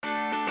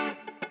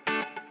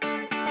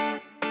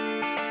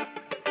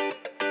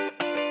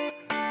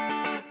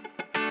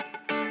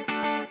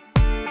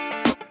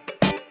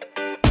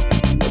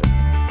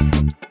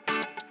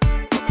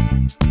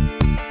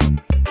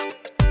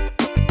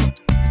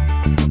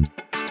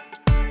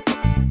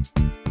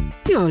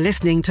You're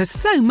listening to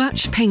So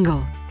Much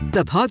Pingle,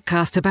 the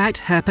podcast about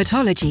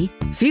herpetology,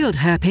 field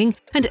herping,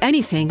 and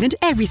anything and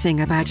everything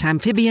about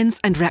amphibians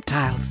and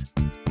reptiles.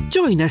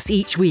 Join us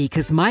each week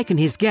as Mike and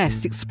his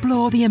guests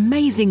explore the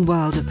amazing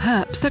world of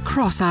herps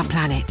across our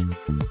planet.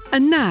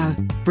 And now,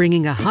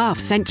 bringing a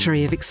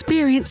half-century of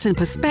experience and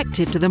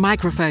perspective to the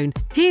microphone,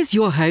 here's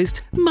your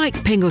host,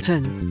 Mike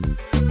Pingleton.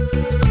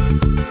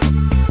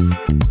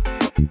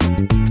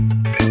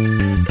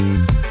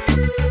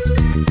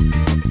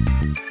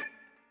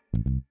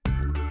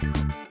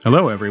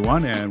 Hello,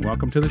 everyone, and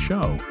welcome to the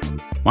show.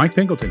 Mike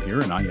Pingleton here,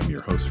 and I am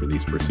your host for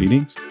these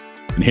proceedings.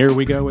 And here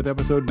we go with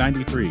episode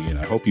 93, and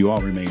I hope you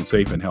all remain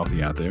safe and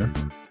healthy out there.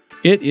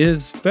 It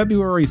is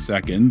February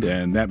 2nd,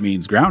 and that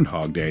means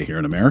Groundhog Day here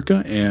in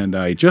America, and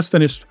I just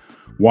finished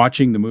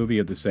watching the movie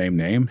of the same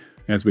name,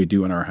 as we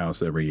do in our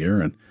house every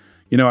year, and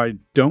I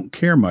don't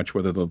care much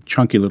whether the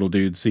chunky little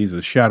dude sees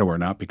a shadow or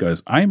not,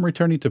 because I am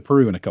returning to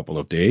Peru in a couple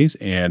of days,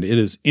 and it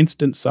is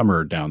instant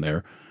summer down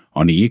there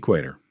on the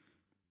equator.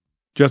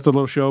 Just a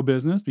little show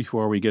business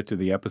before we get to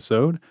the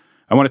episode.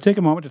 I want to take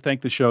a moment to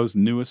thank the show's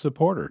newest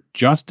supporter,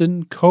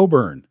 Justin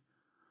Coburn.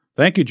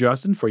 Thank you,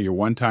 Justin, for your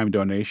one-time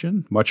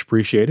donation. Much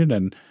appreciated,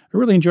 and I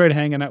really enjoyed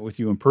hanging out with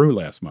you in Peru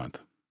last month.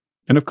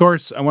 And of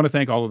course, I want to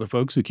thank all of the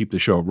folks who keep the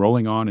show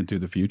rolling on into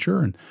the future,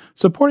 and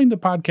supporting the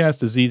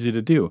podcast is easy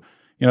to do.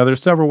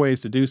 There's several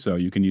ways to do so.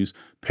 You can use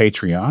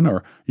Patreon,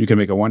 or you can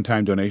make a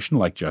one-time donation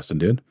like Justin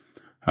did.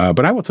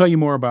 But I will tell you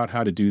more about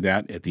how to do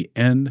that at the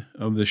end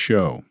of the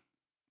show.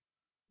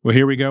 Well,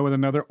 here we go with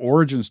another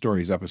Origin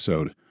Stories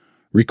episode,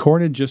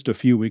 recorded just a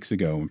few weeks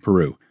ago in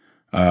Peru.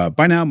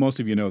 By now, most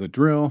of you know the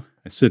drill.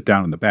 I sit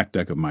down on the back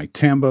deck of my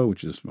tambo,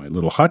 which is my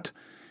little hut,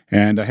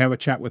 and I have a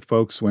chat with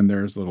folks when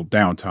there's a little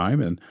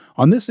downtime. And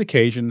on this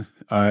occasion,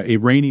 a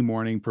rainy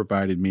morning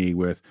provided me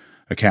with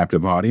a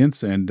captive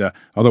audience, and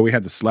although we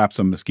had to slap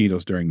some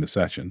mosquitoes during the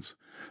sessions.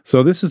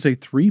 So this is a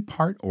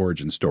 3-part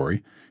origin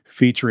story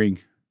featuring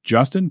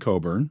Justin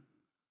Coburn,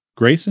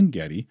 Greyson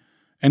Getty,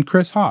 and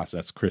Kris Haas.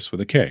 That's Kris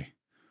with a K.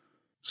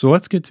 So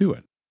let's get to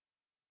it.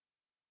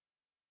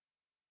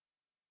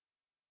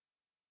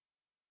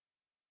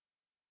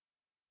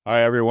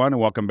 Hi, everyone,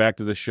 and welcome back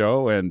to the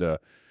show. And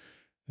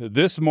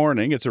this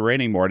morning, it's a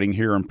raining morning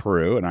here in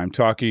Peru, and I'm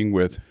talking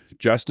with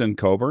Justin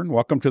Coburn.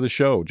 Welcome to the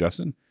show,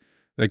 Justin.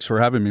 Thanks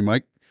for having me,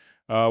 Mike.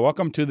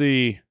 Welcome to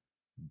the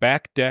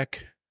Back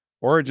Deck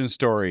Origin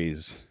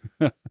Stories.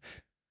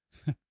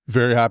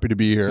 Very happy to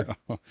be here.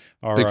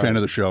 Big fan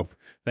of the show.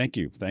 Thank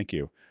you.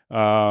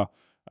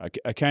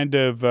 I kind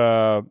of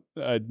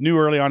knew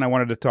early on I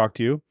wanted to talk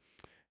to you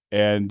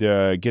and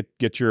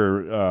get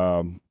your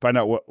find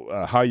out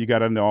how you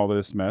got into all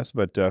this mess.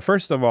 But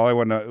first of all,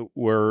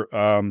 we're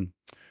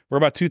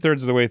about 2/3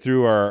 of the way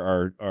through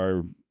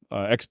our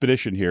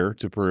expedition here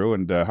to Peru,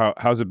 and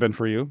how's it been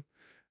for you?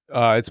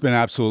 It's been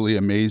absolutely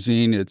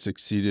amazing. It's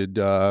exceeded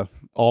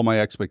all my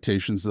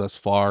expectations thus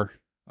far.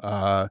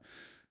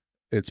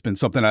 It's been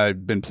something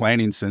I've been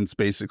planning since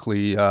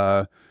basically.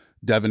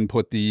 Devin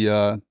put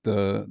the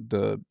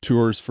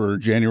tours for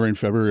January and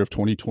February of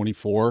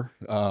 2024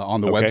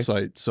 on the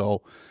website.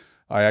 So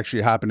I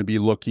actually happened to be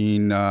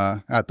looking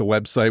at the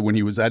website when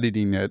he was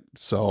editing it.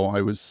 So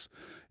I was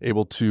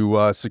able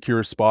to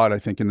secure a spot, I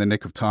think, in the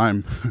nick of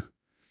time.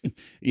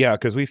 Yeah,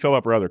 because we fill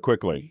up rather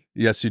quickly.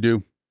 Yes, you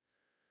do.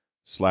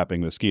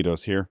 Slapping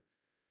mosquitoes here.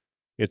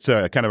 It's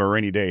kind of a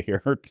rainy day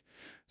here,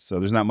 so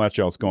there's not much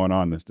else going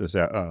on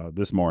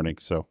this morning.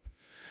 So.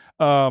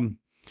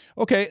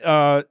 Okay.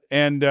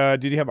 And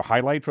did you have a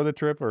highlight for the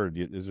trip, or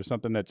is there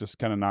something that just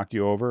kind of knocked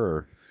you over?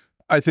 Or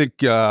I think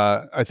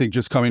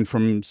just coming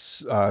from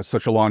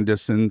such a long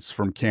distance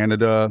from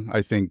Canada,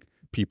 I think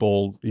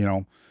people,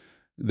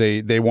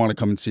 they want to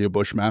come and see a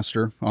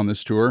Bushmaster on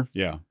this tour.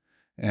 Yeah.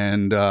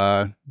 And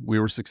we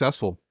were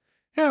successful.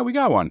 Yeah, we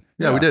got one.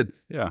 Yeah, we did.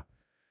 Yeah.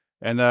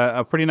 And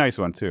a pretty nice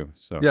one too.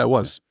 So yeah, it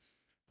was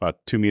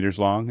about 2 meters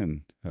long,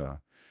 and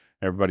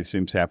everybody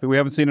seems happy. We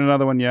haven't seen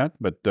another one yet,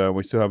 but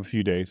we still have a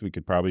few days. We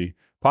could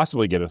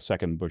possibly get a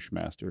second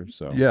Bushmaster.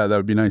 So yeah, that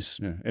would be nice.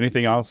 Yeah.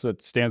 Anything else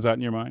that stands out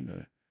in your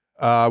mind?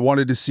 I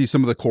wanted to see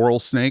some of the coral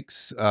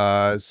snakes.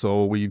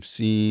 So we've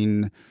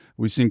seen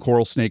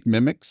coral snake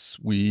mimics.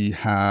 We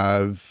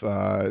have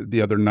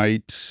the other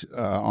night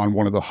on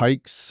one of the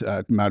hikes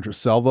at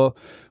Madreselva,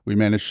 we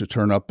managed to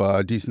turn up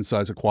a decent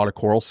sized aquatic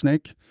coral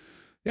snake.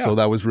 Yeah. So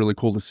that was really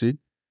cool to see.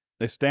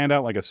 They stand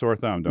out like a sore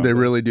thumb, don't they? They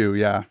really do.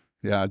 Yeah.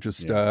 Yeah,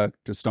 just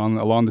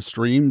along the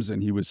streams,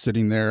 and he was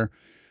sitting there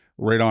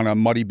right on a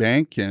muddy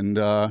bank, and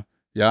yeah.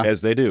 As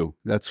they do.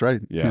 That's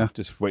right. Yeah,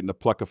 just waiting to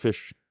pluck a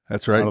fish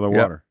That's right. out of the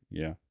water.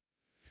 Yeah.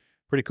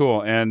 Pretty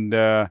cool. And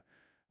I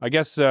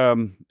guess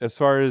as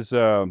far as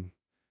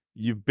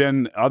you've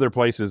been other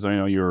places, I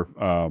know you're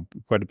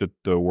quite a bit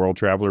the world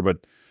traveler,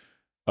 but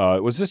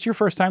was this your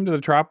first time to the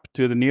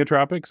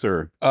Neotropics,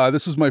 or?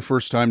 This was my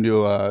first time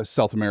to a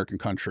South American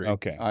country.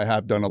 Okay. I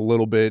have done a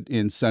little bit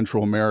in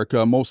Central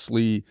America,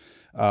 mostly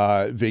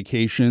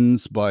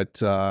vacations,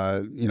 but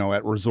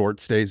at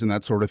resort stays and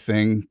that sort of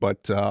thing.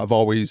 But I've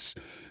always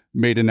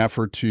made an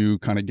effort to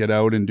kind of get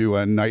out and do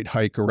a night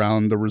hike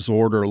around the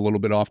resort or a little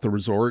bit off the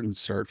resort and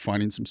start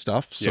finding some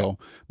stuff. So a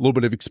little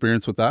bit of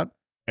experience with that.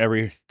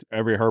 Every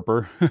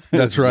herper.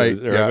 That's right.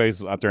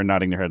 Everybody's out there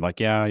nodding their head like,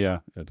 yeah.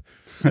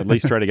 At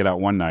least try to get out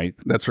one night.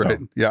 That's right.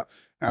 Yeah,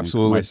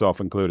 absolutely. Myself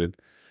included.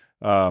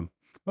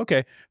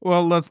 Okay.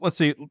 Well, let's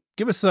see.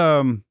 Give us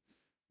a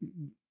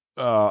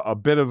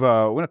bit of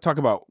we're going to talk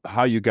about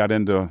how you got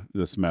into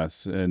this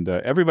mess. And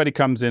everybody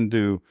comes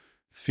into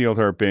field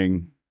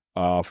herping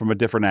from a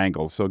different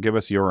angle. So give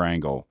us your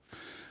angle.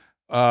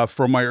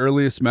 From my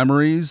earliest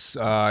memories,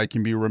 I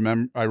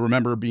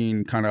remember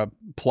being kind of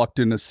plucked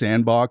in a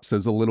sandbox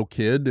as a little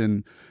kid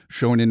and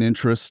showing an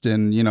interest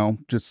in,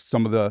 just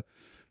some of the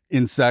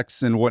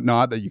insects and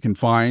whatnot that you can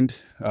find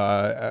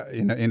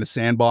in a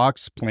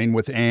sandbox, playing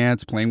with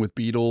ants, playing with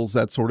beetles,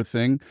 that sort of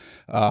thing.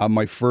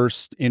 My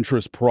first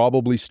interest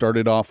probably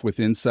started off with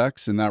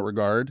insects in that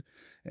regard.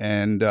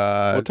 And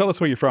well, tell us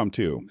where you're from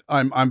too.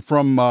 I'm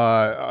from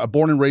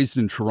born and raised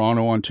in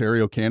Toronto,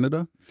 Ontario,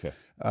 Canada. Okay.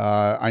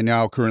 I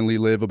now currently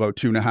live about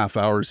 2.5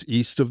 hours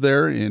east of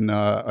there in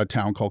a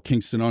town called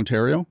Kingston,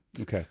 Ontario.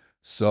 Okay.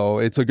 So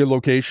it's a good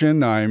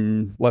location.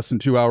 I'm less than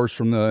 2 hours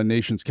from the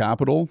nation's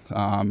capital.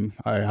 I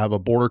have a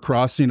border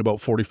crossing about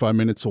 45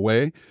 minutes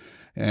away.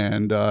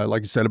 And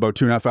like I said, about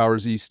 2.5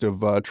 hours east of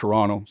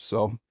Toronto.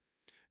 So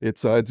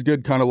it's a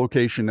good kind of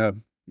location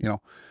to,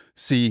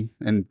 see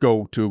and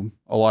go to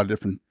a lot of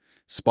different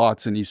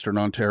spots in Eastern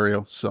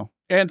Ontario. So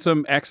and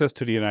some access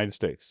to the United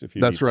States. If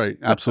you That's right.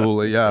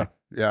 Absolutely. Yeah.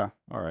 Yeah.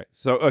 All right.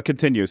 So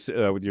continue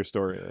with your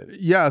story.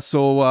 Yeah.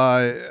 So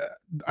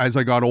as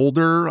I got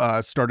older,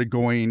 started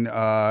going,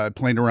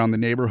 playing around the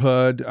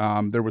neighborhood.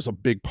 There was a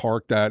big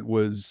park that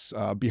was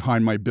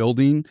behind my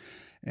building.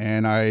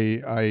 And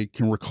I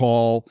can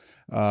recall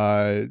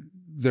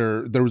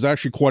there was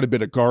actually quite a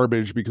bit of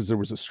garbage because there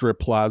was a strip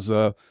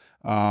plaza.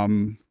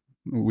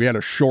 We had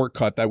a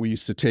shortcut that we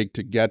used to take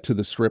to get to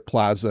the strip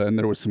plaza, and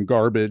there was some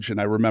garbage. And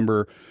I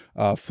remember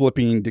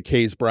flipping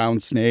DeKay's brown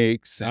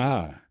snakes,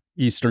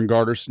 Eastern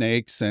garter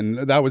snakes, and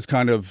that was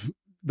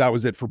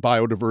it for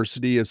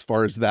biodiversity as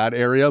far as that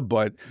area.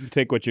 But you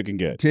take what you can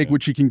get.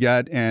 What you can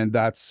get, and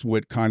that's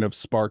what kind of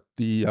sparked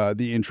the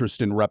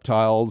interest in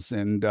reptiles.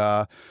 And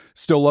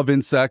still love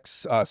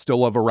insects, still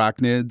love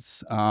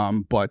arachnids.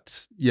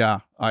 But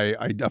yeah,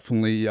 I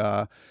definitely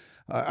I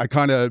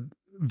kind of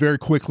very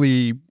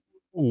quickly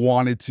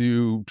wanted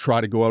to try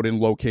to go out and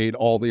locate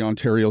all the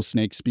Ontario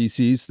snake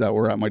species that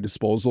were at my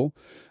disposal.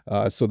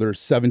 So there's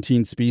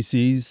 17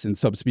 species and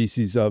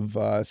subspecies of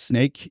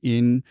snake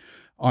in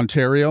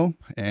Ontario.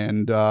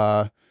 And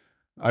I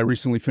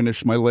recently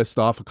finished my list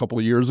off a couple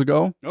of years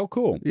ago. Oh,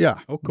 cool. Yeah.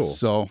 Oh, cool.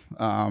 So,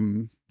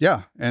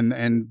 yeah.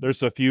 And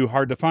there's a few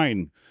hard to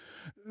find.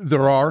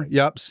 There are.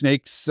 Yep.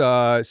 Snakes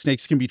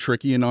can be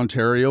tricky in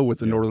Ontario with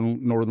the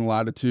northern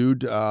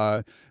latitude.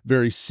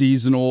 Very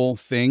seasonal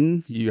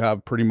thing. You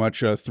have pretty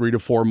much a 3 to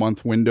 4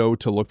 month window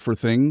to look for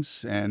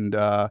things. And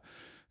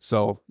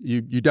so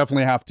you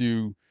definitely have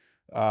to,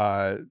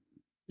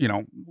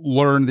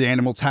 learn the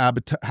animals'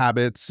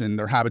 habits and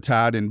their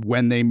habitat and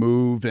when they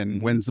move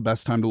and when's the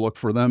best time to look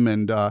for them.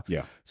 And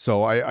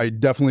so I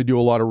definitely do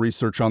a lot of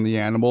research on the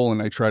animal,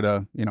 and I try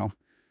to,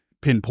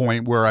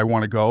 pinpoint where I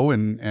want to go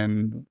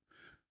and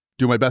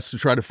do my best to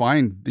try to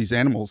find these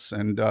animals.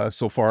 And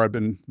so far I've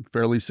been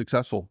fairly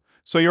successful.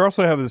 So you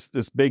also have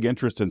this big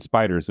interest in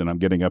spiders, and I'm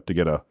getting up to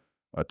get a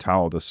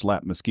towel to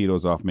slap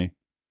mosquitoes off me.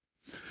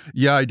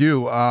 Yeah, I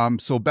do.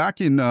 So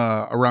back in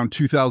around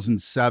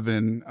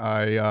 2007,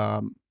 I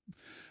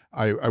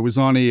was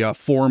on a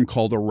forum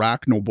called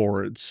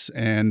Arachnoboards,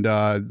 and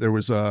there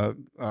was a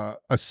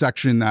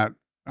section that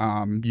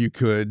you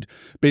could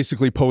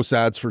basically post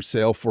ads for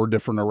sale for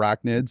different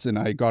arachnids. And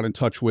I got in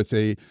touch with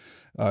a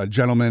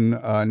gentleman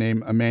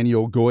named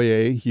Emmanuel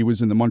Goyer. He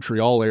was in the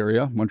Montreal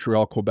area,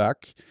 Montreal,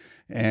 Quebec.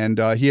 And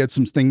he had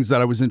some things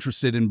that I was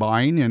interested in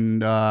buying.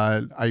 And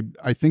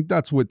I think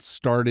that's what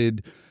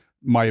started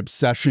my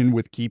obsession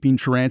with keeping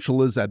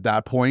tarantulas at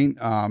that point.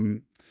 I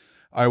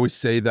always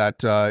say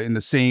that in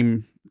the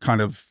same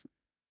kind of,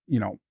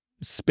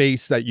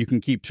 space that you can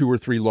keep 2 or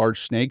 3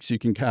 large snakes, you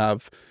can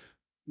have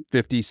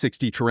 50,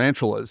 60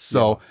 tarantulas.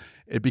 So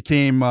it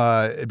became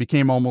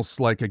almost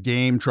like a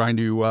game trying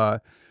to,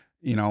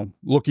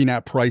 looking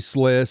at price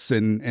lists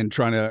and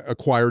trying to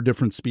acquire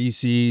different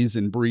species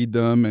and breed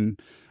them. And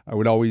I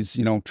would always,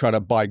 try to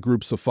buy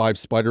groups of 5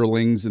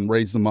 spiderlings and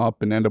raise them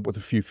up and end up with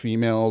a few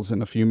females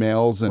and a few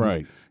males and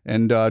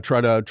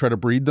try to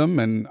breed them.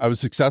 And I was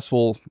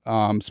successful.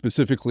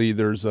 Specifically,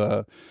 there's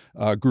a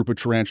group of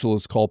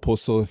tarantulas called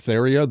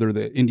Poecilotheria. They're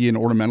the Indian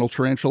ornamental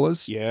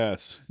tarantulas.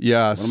 Yes.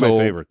 Yeah. One of my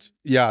favorites.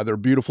 Yeah, they're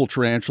beautiful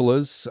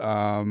tarantulas.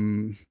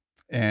 So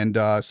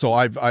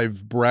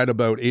I've bred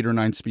about 8 or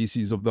 9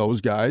 species of those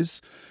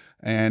guys.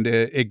 And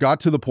it got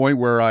to the point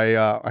where I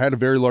had a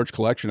very large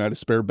collection. I had a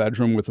spare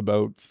bedroom with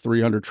about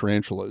 300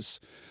 tarantulas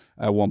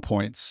at one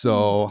point.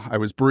 So I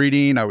was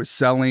breeding, I was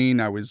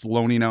selling, I was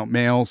loaning out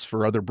males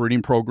for other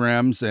breeding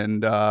programs.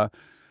 And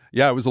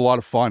Yeah, it was a lot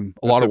of fun.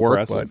 A lot of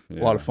work, but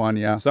a lot of fun,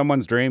 yeah.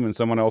 Someone's dream and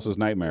someone else's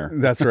nightmare.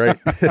 That's right.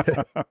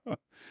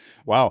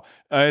 Wow.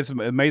 It's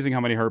amazing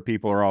how many hurt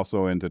people are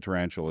also into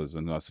tarantulas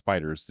and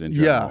spiders in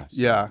general.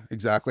 Yeah,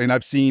 exactly. And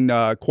I've seen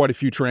quite a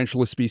few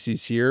tarantula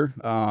species here.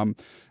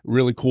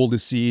 Really cool to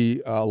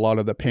see a lot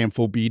of the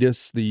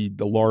Pamphobetus,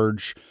 the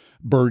large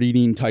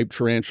bird-eating type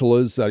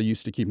tarantulas that I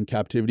used to keep in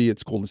captivity.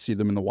 It's cool to see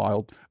them in the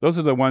wild. Those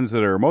are the ones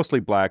that are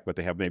mostly black, but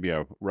they have maybe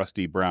a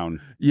rusty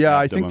brown. Yeah,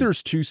 I think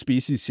there's two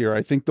species here.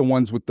 I think the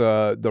ones with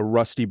the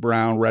rusty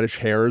brown reddish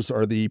hairs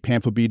are the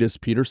Pamphobetus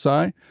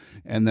petersi,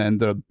 and then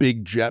the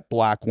big jet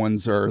black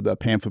ones are the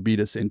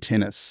Pamphobetus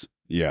intinus.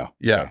 Yeah.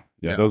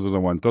 Those are the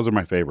ones. Those are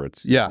my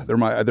favorites. Yeah,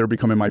 they're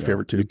becoming my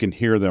favorite too. You can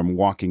hear them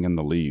walking in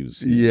the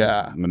leaves.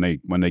 Yeah,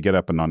 when they get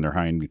up and on their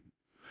hind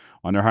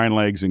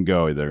legs and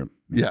go, they're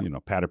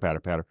patter patter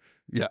patter.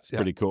 Yeah, it's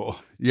pretty cool.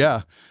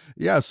 Yeah.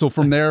 So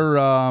from there,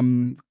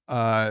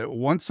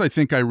 once I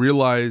think I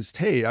realized,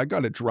 hey, I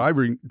got a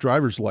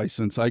driver's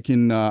license. I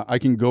can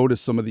go to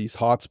some of these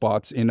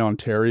hotspots in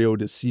Ontario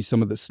to see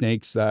some of the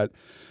snakes that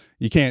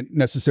you can't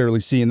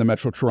necessarily see in the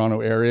Metro Toronto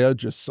area.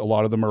 Just a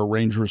lot of them are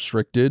range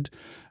restricted.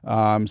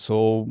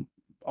 So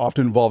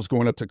often involves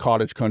going up to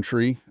cottage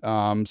country.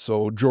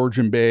 So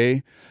Georgian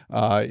Bay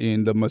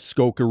in the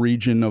Muskoka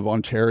region of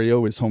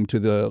Ontario is home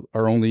to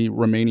our only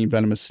remaining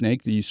venomous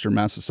snake, the Eastern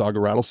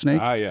Massasauga rattlesnake.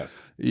 Ah,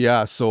 yes.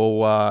 Yeah,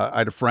 so I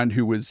had a friend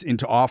who was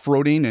into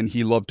off-roading and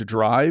he loved to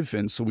drive.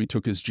 And so we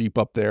took his Jeep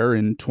up there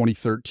in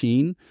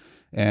 2013.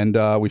 And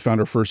we found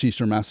our first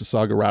Eastern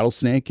Massasauga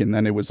rattlesnake, and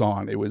then it was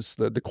on. It was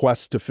the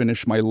quest to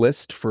finish my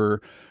list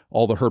for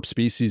all the herp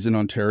species in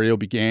Ontario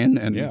began,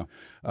 and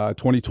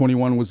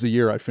 2021 was the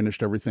year I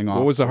finished everything off.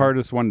 What was the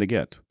hardest one to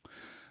get?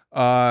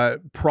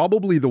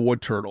 Probably the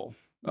wood turtle.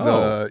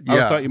 I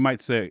thought you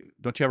might say,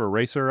 don't you have a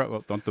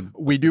racer?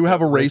 We do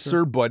have a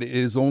racer, but it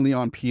is only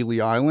on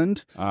Pelee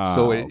Island.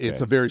 It's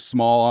a very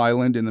small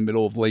island in the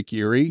middle of Lake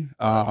Erie.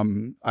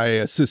 I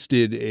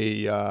assisted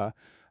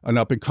an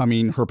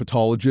up-and-coming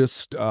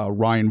herpetologist,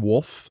 Ryan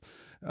Wolf.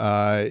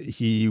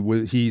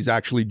 He's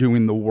actually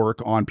doing the work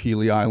on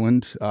Pelee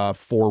Island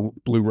for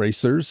blue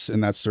racers,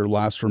 and that's their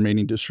last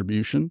remaining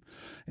distribution.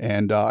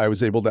 And I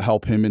was able to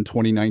help him in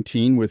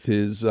 2019 with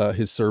his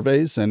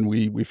surveys, and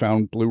we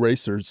found blue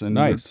racers. And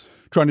nice.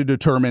 We're trying to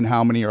determine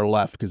how many are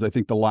left, because I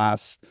think the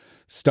last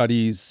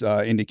studies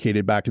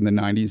indicated back in the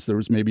 90s there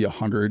was maybe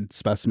 100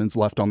 specimens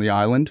left on the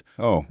island.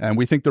 Oh. And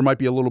we think there might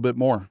be a little bit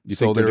more. You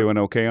think they're doing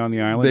okay on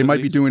the island? They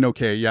might be doing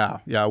okay, yeah.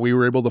 Yeah, we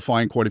were able to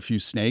find quite a few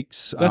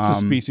snakes. That's a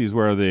species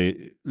where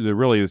they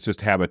really, it's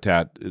just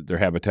habitat. Their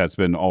habitat's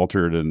been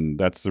altered, and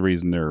that's the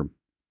reason they're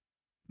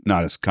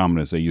not as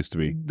common as they used to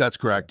be. That's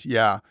correct,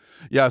 yeah.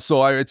 Yeah,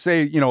 so I would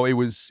say, it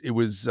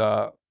was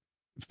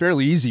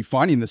fairly easy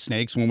finding the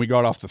snakes when we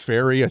got off the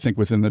ferry. I think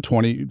within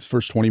the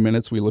first 20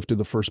 minutes, we lifted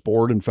the first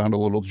board and found a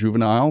little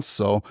juvenile.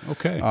 So,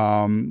 okay.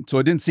 So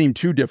it didn't seem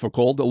too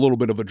difficult. A little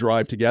bit of a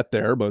drive to get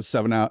there, but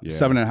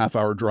 7.5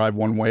 hour drive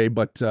one way.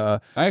 But I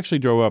actually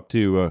drove up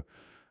to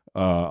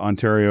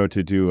Ontario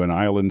to do an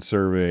island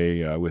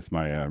survey with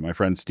my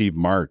friend Steve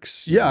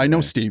Marks. Yeah, I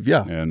know Steve.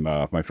 Yeah, and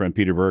my friend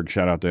Peter Berg.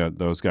 Shout out to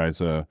those guys.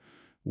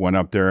 Went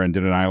up there and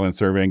did an island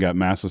survey and got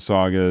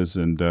Massasaugas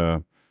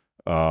and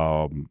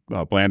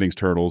Blanding's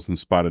turtles and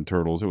spotted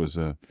turtles. It was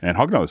and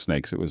hognose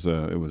snakes. It was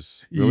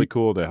really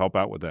cool to help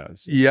out with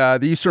that. Yeah,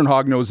 the Eastern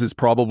hognose is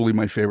probably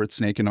my favorite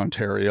snake in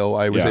Ontario.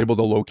 I was able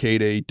to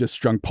locate a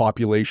disjunct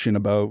population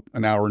about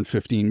an hour and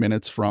 15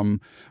 minutes from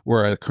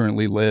where I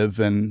currently live,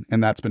 and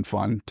that's been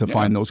fun to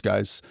find those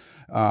guys.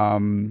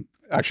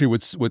 Actually,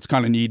 what's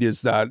kind of neat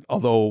is that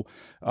although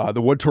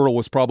the wood turtle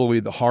was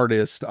probably the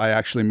hardest, I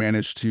actually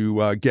managed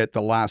to get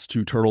the last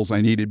two turtles I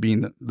needed,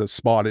 being the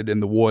spotted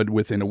and the wood,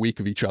 within a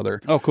week of each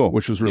other. Oh, cool!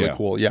 Which was really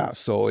cool. Yeah,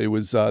 so it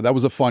was that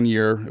was a fun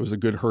year. It was a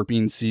good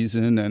herping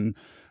season, and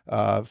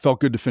felt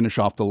good to finish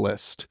off the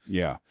list.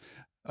 Yeah.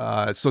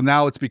 So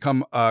now it's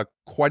become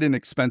quite an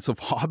expensive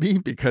hobby,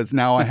 because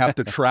now I have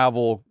to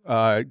travel,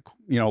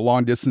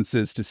 long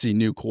distances to see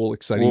new, cool,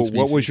 exciting species.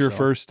 What was your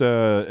first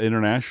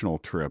international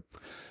trip?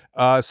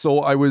 So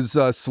I was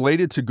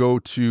slated to go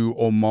to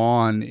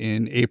Oman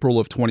in April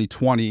of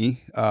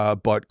 2020,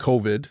 but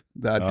COVID,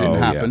 that didn't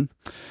happen.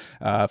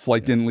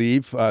 Flight didn't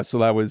leave, so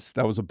that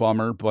was a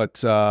bummer.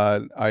 But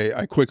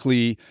I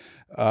quickly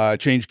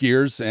changed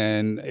gears,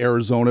 and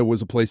Arizona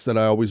was a place that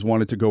I always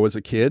wanted to go as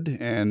a kid.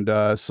 And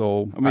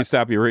so let me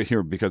stop you right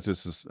here, because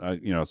this is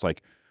it's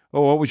like,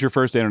 oh, what was your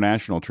first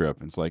international trip?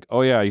 And it's like,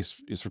 oh yeah,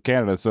 he's from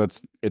Canada, so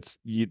it's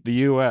the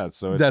U.S.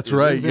 So that's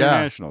right, it's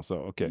international. So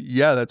okay,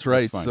 yeah, that's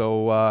right.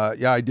 So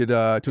I did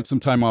took some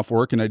time off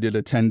work, and I did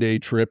a 10-day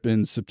trip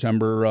in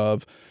September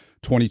of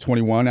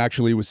 2021.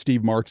 Actually, it was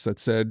Steve Marks that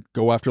said,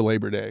 "Go after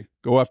Labor Day.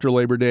 Go after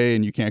Labor Day,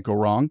 and you can't go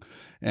wrong."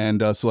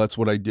 And so that's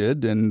what I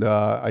did, and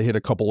I hit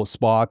a couple of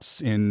spots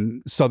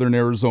in southern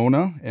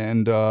Arizona,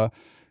 and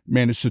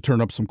managed to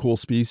turn up some cool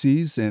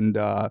species. And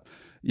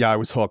I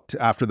was hooked.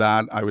 After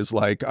that, I was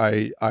like,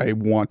 I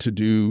want to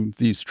do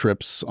these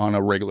trips on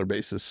a regular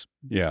basis.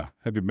 Yeah.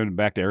 Have you been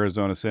back to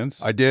Arizona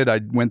since? I did.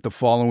 I went the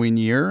following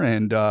year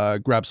and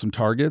grabbed some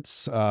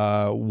targets.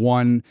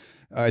 One,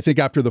 I think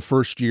after the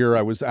first year,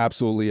 I was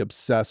absolutely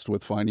obsessed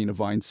with finding a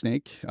vine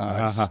snake.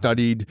 I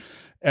studied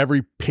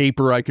every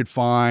paper I could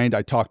find.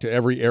 I talked to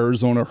every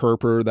Arizona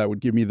herper that would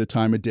give me the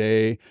time of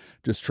day,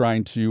 just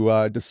trying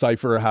to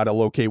decipher how to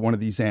locate one of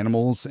these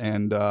animals.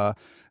 And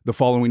the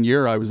following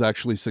year, I was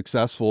actually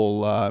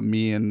successful.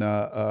 Me and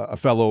a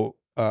fellow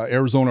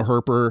Arizona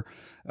herper,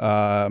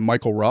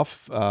 Michael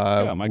Ruff.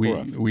 Michael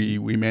Ruff.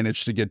 We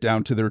managed to get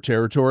down to their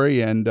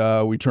territory, and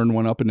we turned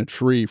one up in a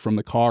tree from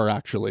the car,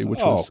 actually, which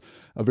was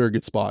a very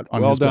good spot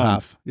on his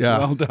behalf. Yeah.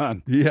 Well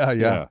done.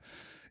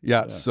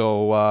 Yeah.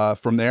 So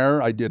from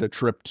there, I did a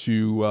trip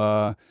to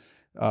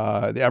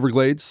the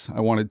Everglades.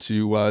 I wanted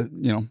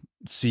to,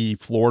 see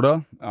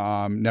Florida.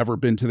 Never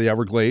been to the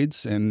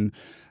Everglades, and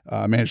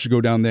managed to go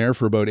down there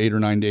for about 8 or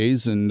 9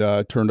 days and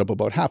turned up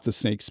about half the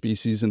snake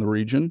species in the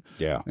region.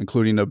 Yeah.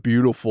 Including a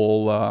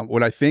beautiful,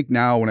 what I think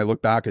now, when I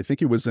look back, I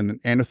think it was an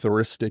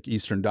anathoristic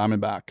eastern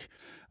diamondback,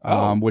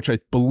 which I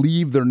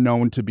believe they're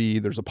known to be.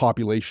 There's a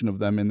population of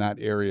them in that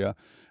area.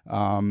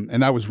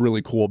 And that was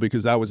really cool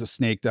because that was a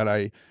snake that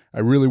I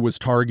really was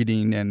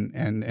targeting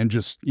and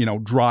just,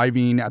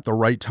 driving at the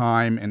right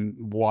time and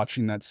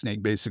watching that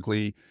snake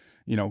basically,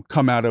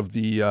 come out of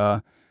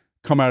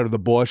the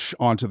bush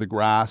onto the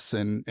grass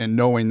and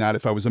knowing that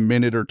if I was a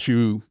minute or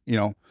two,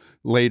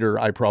 later,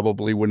 I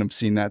probably wouldn't have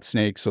seen that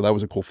snake. So that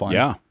was a cool find.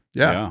 Yeah.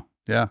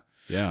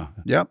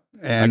 Yep.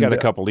 And I got a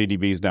couple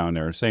EDBs down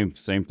there. Same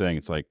thing.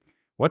 It's like,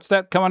 what's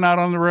that coming out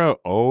on the road?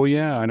 Oh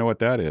yeah, I know what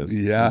that is.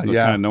 Yeah. There's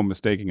kind of no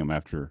mistaking them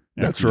after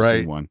That's you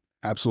right. see one.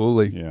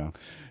 Absolutely.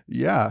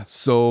 Yeah.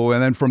 So,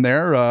 and then from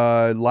there,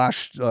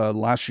 last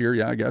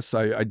year, I guess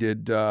I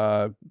did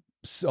a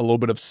little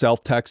bit of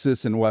South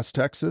Texas and West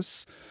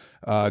Texas,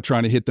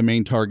 trying to hit the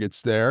main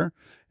targets there.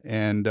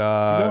 And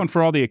going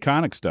for all the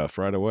iconic stuff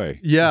right away.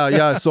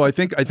 Yeah. So I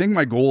think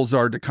my goals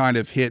are to kind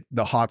of hit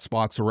the hot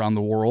spots around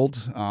the world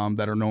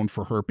that are known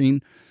for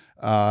herping.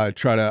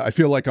 I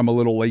feel like I'm a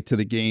little late to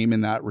the game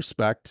in that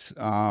respect.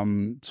 So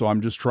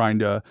I'm just trying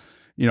to,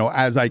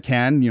 as I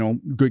can,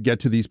 get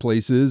to these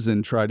places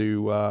and try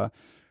to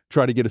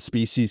get a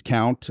species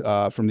count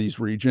from these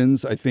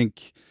regions. I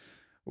think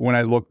when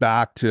I look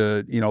back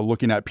to,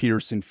 looking at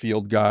Peterson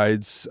field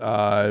guides,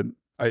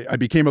 I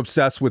became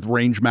obsessed with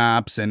range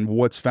maps and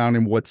what's found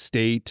in what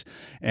state.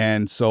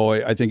 And so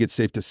I think it's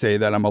safe to say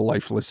that I'm a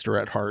life lister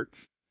at heart.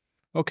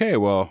 Okay,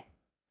 well,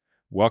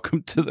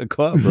 welcome to the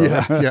club,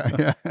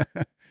 brother.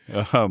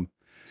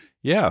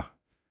 Yeah.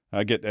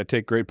 I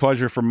take great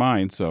pleasure from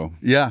mine. So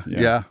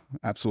yeah,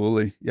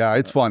 absolutely. Yeah,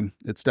 it's fun.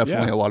 It's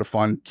definitely a lot of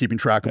fun keeping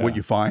track of what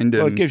you find.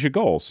 Well, it gives you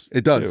goals.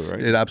 It does. Too,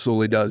 right? It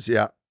absolutely does.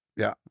 Yeah.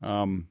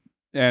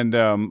 And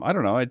I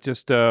don't know. It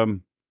just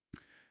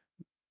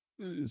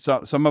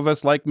some of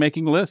us like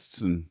making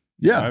lists, and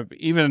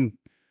even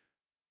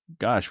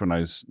when I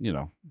was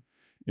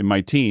in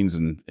my teens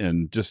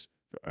and just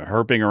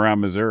herping around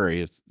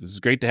Missouri, it's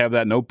great to have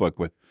that notebook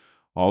with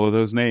all of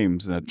those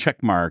names, a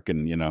check mark,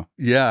 and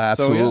Yeah,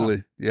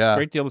 absolutely. So,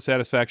 great deal of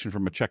satisfaction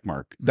from a check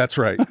mark. That's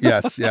right.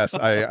 Yes.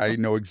 I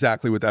know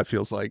exactly what that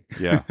feels like.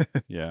 Yeah.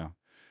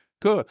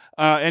 Cool.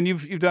 And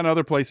you've done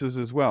other places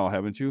as well,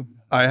 haven't you?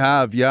 I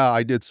have. Yeah,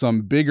 I did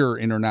some bigger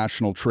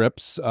international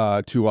trips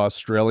to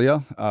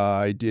Australia.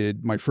 I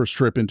did my first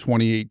trip in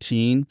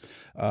 2018.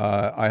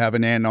 I have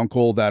an aunt and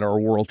uncle that are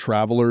world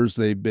travelers.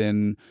 They've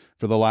been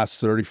for the last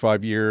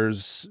 35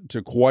 years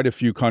to quite a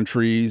few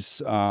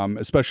countries,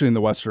 especially in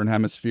the Western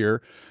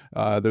Hemisphere.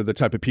 They're the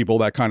type of people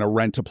that kind of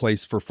rent a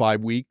place for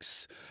 5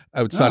 weeks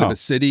outside of a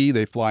city.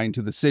 They fly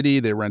into the city,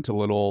 they rent a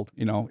little,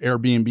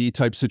 Airbnb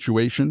type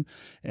situation.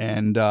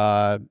 And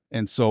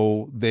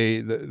so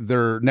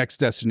their next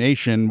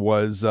destination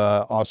was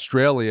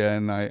Australia.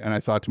 And I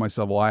thought to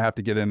myself, well, I have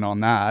to get in on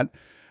that.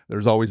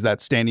 There's always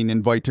that standing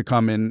invite to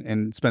come in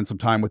and spend some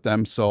time with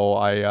them. So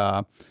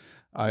I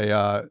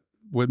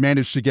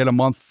managed to get a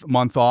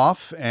month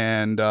off,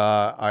 and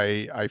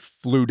I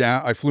flew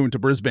into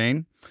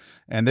Brisbane,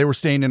 and they were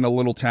staying in a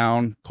little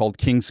town called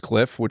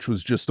Kingscliff, which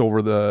was just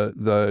over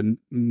the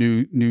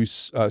New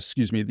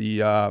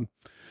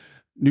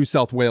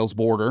South Wales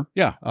border.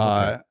 Yeah.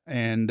 Okay.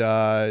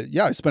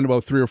 I spent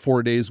about 3 or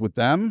 4 days with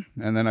them,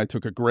 and then I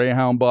took a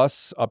Greyhound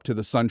bus up to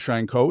the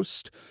Sunshine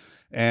Coast,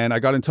 and I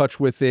got in touch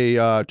with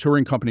a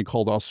touring company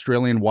called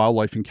Australian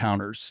Wildlife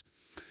Encounters.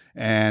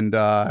 And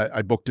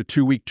I booked a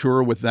 2-week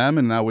tour with them,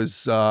 and that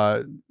was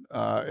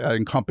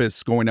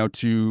encompassed going out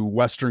to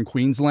Western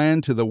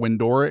Queensland to the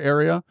Windora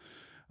area.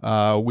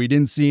 We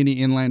didn't see any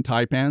inland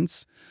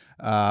taipans,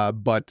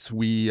 but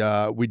we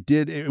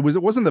did. It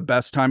wasn't the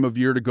best time of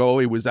year to go.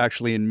 It was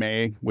actually in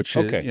May, which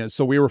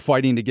so we were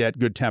fighting to get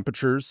good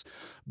temperatures.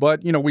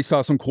 But we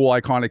saw some cool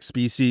iconic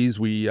species.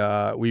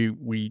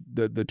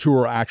 The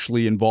tour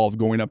actually involved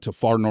going up to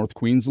far north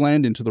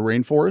Queensland into the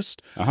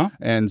rainforest,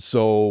 and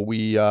so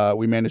we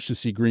managed to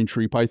see green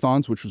tree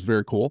pythons, which was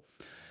very cool.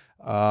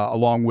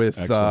 along with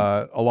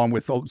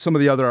some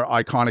of the other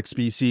iconic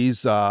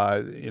species.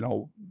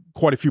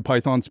 Quite a few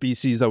python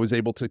species I was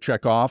able to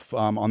check off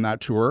on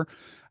that tour.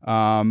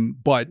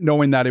 But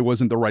knowing that it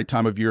wasn't the right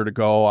time of year to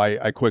go,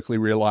 I quickly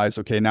realized,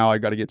 okay, now I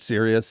got to get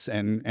serious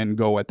and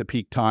go at the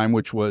peak time,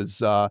 which was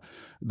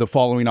the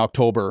following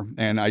October.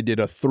 And I did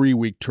a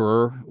 3-week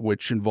tour,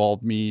 which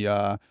involved me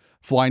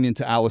flying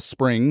into Alice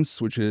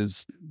Springs, which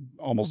is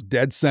almost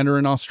dead center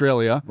in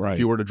Australia, right, if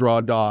you were to draw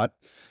a dot.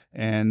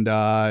 And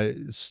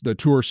the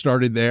tour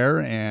started there,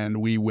 and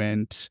we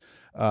went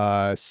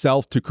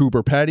south to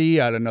Cooper Pedy,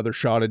 had another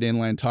shot at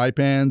inland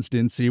taipans,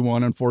 didn't see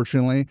one,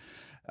 unfortunately.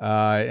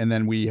 And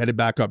then we headed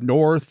back up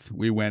north.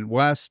 We went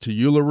west to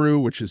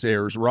Uluru, which is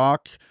Ayers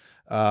Rock.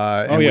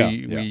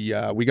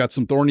 We got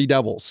some thorny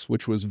devils,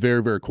 which was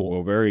very, very cool.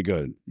 Well, very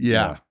good.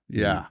 Yeah.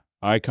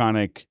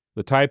 Iconic.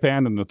 The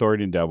taipan and the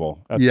thorny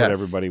devil. That's what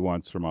everybody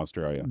wants from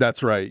Australia.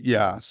 That's right.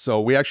 Yeah. So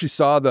we actually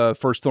saw the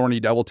first thorny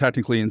devil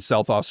technically in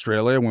South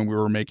Australia when we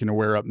were making our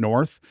way up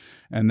north.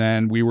 And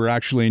then we were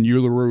actually in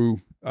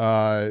Uluru,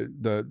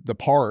 the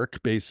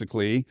park,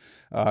 basically.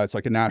 It's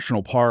like a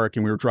national park.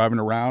 And we were driving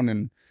around,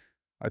 and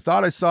I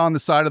thought I saw on the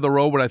side of the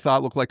road what I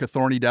thought looked like a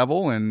thorny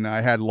devil, and I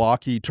had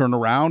Lockie turn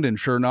around, and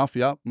sure enough,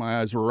 yep, my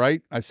eyes were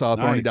right. I saw a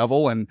thorny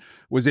devil and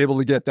was able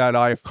to get that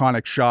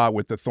iconic shot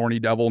with the thorny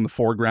devil in the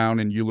foreground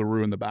and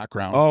Uluru in the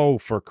background. Oh,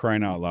 for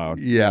crying out loud.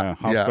 Yeah.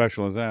 How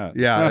special is that?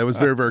 Yeah, it was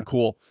very, very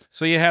cool.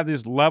 So you have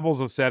these levels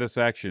of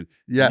satisfaction.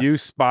 Yes. You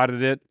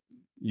spotted it.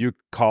 You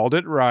called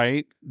it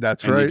right.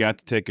 That's and right. You got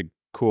to take a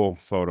cool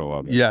photo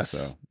of it. Yes.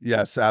 So.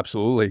 Yes,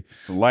 absolutely.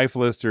 From Life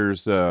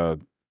Lister's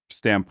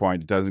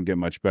standpoint, it doesn't get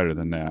much better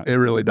than that. It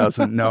really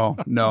doesn't. No.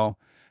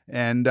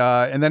 And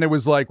then it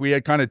was like we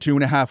had kind of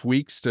 2.5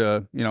 weeks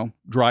to,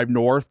 drive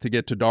north to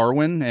get to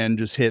Darwin and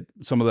just hit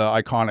some of the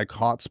iconic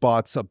hot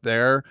spots up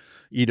there.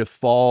 Edith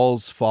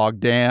Falls, Fog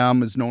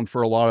Dam is known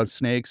for a lot of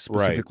snakes,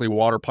 specifically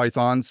water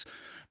pythons.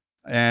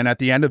 And at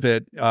the end of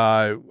it,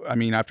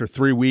 after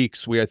 3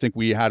 weeks, I think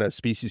we had a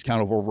species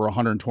count of over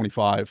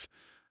 125.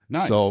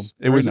 Nice. So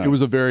it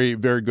was a very,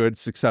 very good,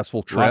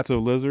 successful trip. Lots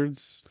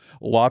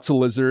of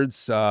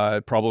lizards.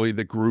 Probably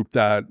the group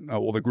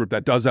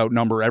that does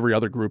outnumber every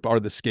other group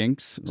are the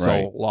skinks.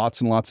 Right. So lots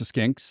and lots of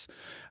skinks.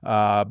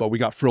 But we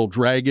got frilled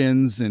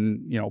dragons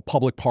and,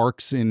 public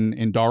parks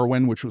in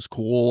Darwin, which was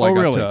cool.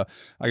 Really?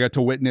 I got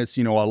to witness,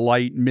 a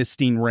light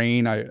misting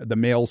rain. The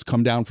males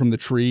come down from the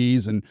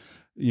trees and,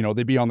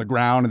 they'd be on the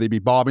ground and they'd be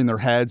bobbing their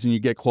heads, and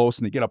you get close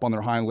and they get up on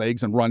their hind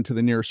legs and run to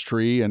the nearest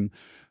tree. And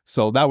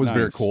so that was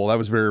very cool. That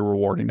was very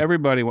rewarding.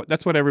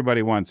 That's what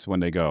everybody wants when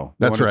they go.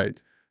 That's right.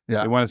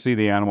 Yeah, they want to see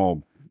the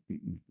animal,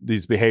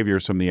 these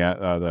behaviors from the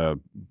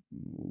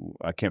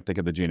I can't think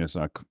of the genus,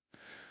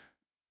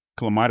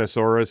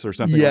 Chlamydosaurus or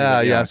something.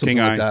 Something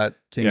like that.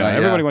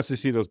 Everybody wants to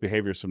see those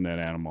behaviors from that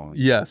animal.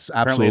 Yes,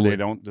 absolutely. Apparently, they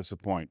don't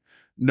disappoint.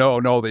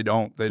 No, they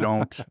don't. They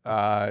don't.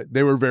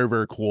 They were very,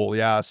 very cool.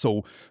 Yeah.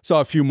 So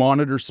saw a few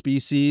monitor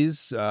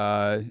species,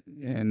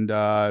 and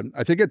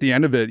I think at the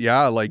end of it,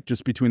 like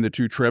just between the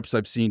two trips,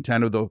 I've seen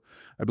 10 of the,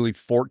 I believe,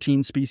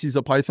 14 species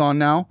of python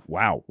now.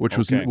 Wow. Which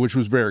was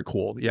very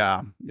cool.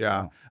 Yeah.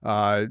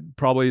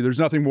 Probably there's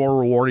nothing more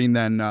rewarding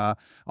than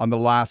on the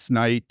last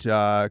night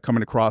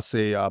coming across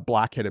a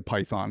black-headed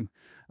python.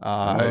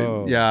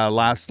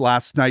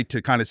 Last night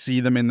to kind of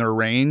see them in their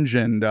range,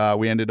 and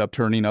we ended up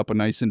turning up a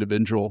nice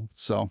individual.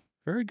 So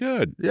very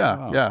good.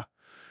 Yeah.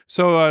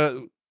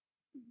 So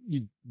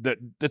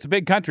that's a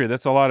big country.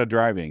 That's a lot of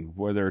driving.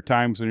 Were there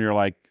times when you're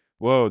like,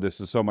 whoa,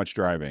 this is so much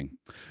driving?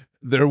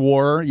 There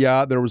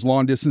was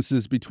long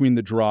distances between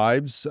the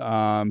drives.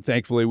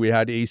 Thankfully we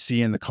had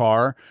AC in the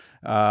car.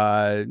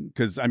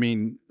 Because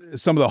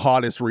some of the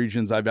hottest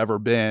regions I've ever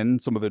been,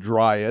 some of the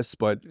driest,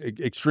 but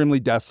extremely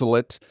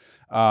desolate.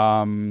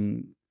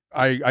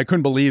 I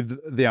couldn't believe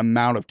the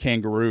amount of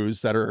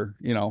kangaroos that are,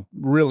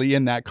 really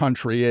in that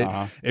country.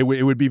 It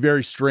would be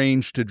very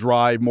strange to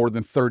drive more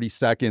than 30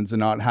 seconds and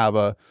not have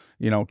a,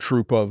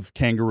 troop of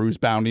kangaroos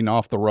bounding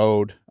off the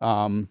road.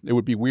 It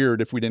would be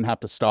weird if we didn't have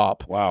to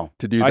stop. Wow.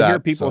 To do that. I hear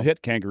people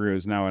hit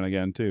kangaroos now and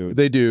again too.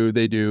 They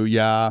do.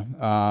 Yeah.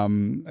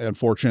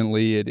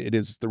 Unfortunately, it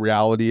is the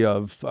reality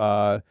of,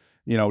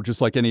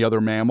 just like any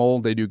other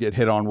mammal, they do get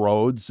hit on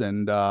roads.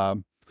 And,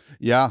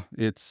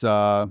 it's,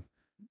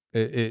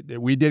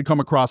 we did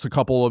come across a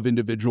couple of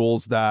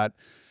individuals that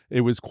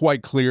it was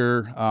quite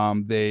clear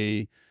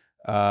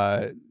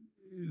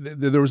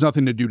there was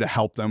nothing to do to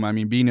help them.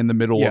 Being in the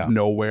middle of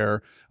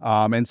nowhere.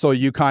 And so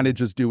you kind of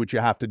just do what you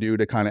have to do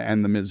to kind of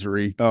end the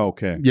misery. Oh,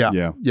 okay.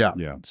 Yeah.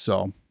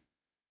 So.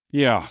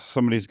 Yeah,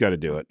 somebody's got to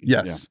do it.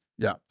 Yes.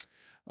 Yeah.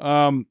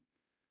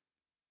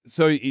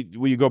 So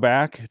will you go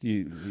back? Do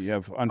you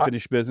have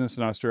unfinished business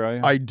in Australia?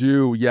 I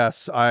do,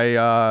 yes.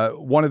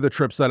 One of the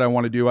trips that I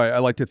want to do, I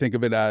like to think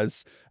of it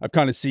as I've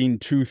kind of seen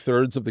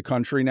 2/3 of the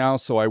country now.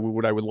 So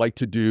what I would like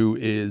to do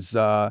is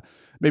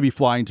maybe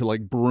flying to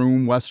like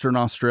Broome, Western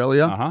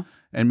Australia,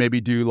 and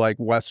maybe do like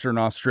Western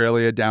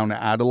Australia down to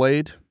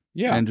Adelaide,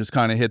 and just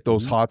kind of hit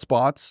those hot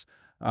spots.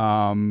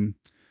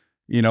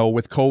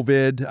 with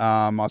COVID,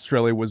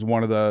 Australia was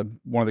one of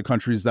the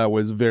countries that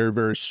was very,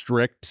 very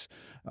strict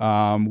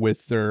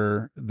with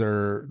their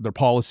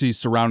policies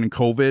surrounding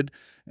COVID.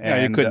 Yeah,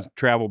 And you couldn't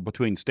travel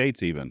between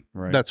states even,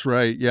 right? That's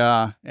right.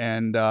 Yeah.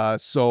 And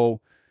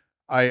so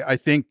I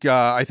think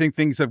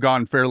things have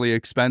gotten fairly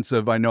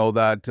expensive. I know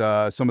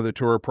that some of the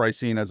tour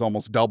pricing has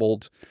almost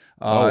doubled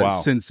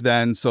since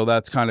then. So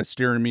that's kind of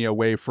steering me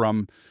away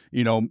from,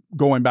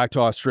 going back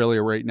to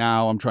Australia right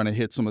now. I'm trying to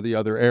hit some of the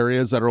other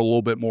areas that are a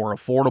little bit more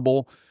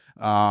affordable.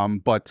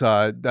 But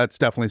that's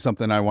definitely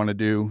something I want to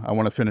do. I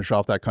want to finish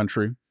off that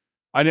country.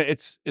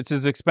 It's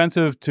as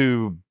expensive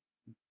to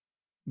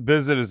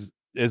visit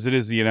as it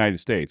is the United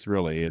States,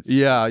 really.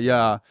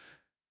 Yeah,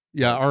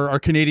 our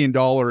Canadian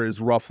dollar is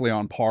roughly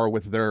on par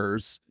with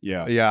theirs.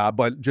 Yeah,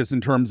 but just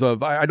in terms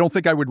of, I don't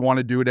think I would want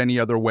to do it any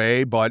other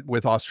way. But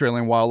with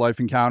Australian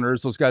Wildlife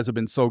Encounters, those guys have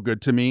been so good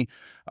to me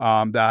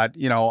that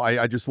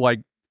I just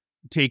like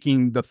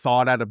taking the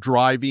thought out of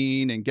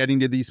driving and getting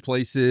to these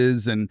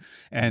places, and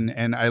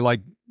I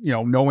like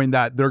knowing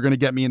that they're going to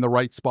get me in the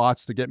right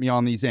spots to get me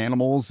on these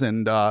animals.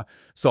 And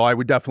so I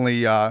would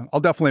definitely, I'll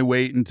definitely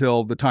wait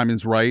until the timing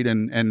is right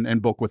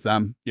and book with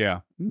them. Yeah.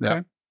 Okay.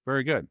 Yeah.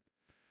 Very good.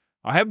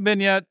 I haven't been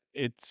yet.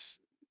 It's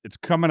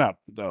coming up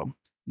though.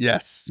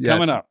 Yes.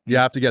 Coming up. You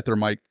have to get there,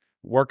 Mike.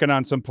 Working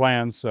on some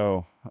plans.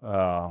 So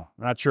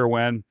not sure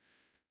when,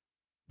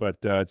 but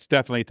it's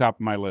definitely top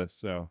of my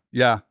list. So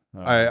yeah.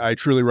 I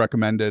truly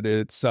recommend it.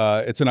 It's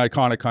an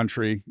iconic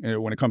country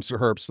when it comes to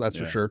herps, that's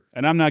for sure.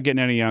 And I'm not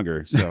getting any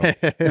younger, so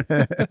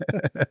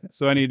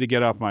so I need to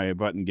get off my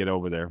butt and get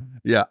over there.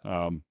 Yeah.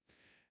 And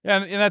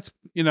that's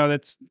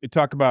that's, you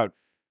talk about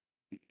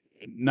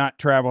not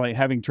traveling,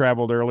 having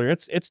traveled earlier.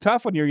 It's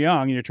tough when you're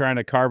young and you're trying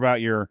to carve out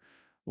your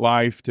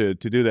life to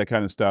do that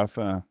kind of stuff.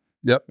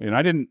 Yep. And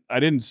I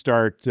didn't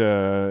start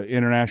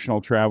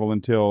international travel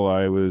until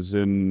I was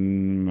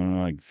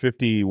in like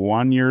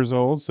 51 years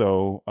old.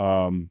 So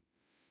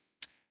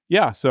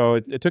so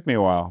it took me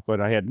a while,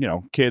 but I had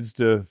kids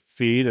to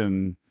feed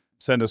and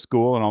send to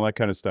school and all that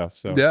kind of stuff.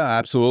 So yeah,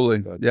 absolutely.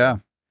 But, yeah.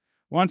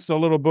 Once the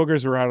little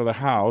boogers were out of the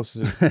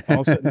house, all of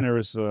a sudden there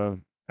was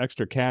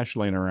extra cash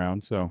laying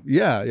around. So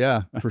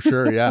yeah, for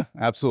sure. Yeah,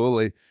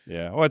 absolutely.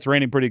 Yeah. Oh, it's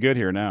raining pretty good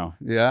here now.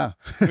 Yeah.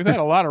 We've had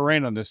a lot of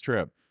rain on this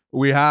trip.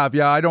 We have,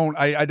 yeah. I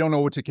don't know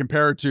what to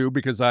compare it to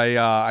because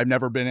I've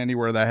never been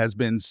anywhere that has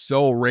been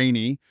so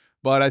rainy.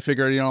 But I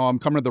figured, I'm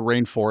coming to the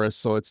rainforest,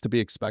 so it's to be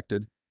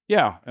expected.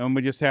 Yeah, and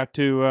we just have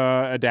to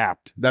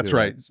adapt. That's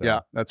right. So.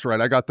 Yeah, that's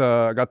right. I got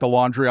the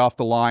laundry off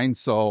the line,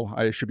 so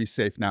I should be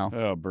safe now.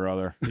 Oh,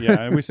 brother.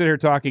 Yeah, and we sit here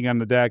talking on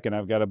the deck, and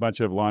I've got a bunch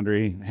of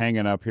laundry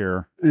hanging up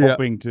here,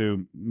 hoping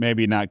to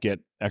maybe not get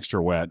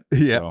extra wet.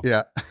 Yeah,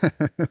 yeah.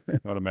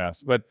 What a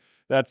mess. But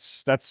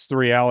that's the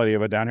reality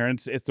of it down here.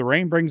 And it's the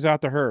rain brings out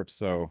the herps.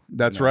 So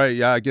that's right.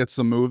 Yeah, it gets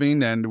them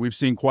moving, and we've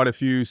seen quite a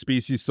few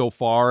species so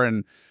far,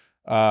 and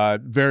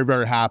very,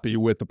 very happy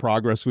with the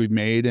progress we've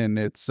made. And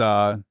it's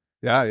been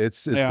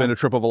a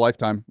trip of a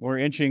lifetime. We're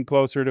inching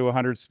closer to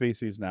 100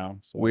 species now.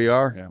 So, we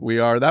are.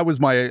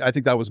 I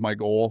think that was my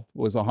goal,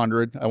 was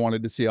 100. I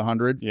wanted to see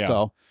 100. Yeah.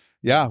 So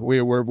yeah,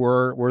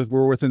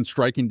 we're within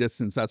striking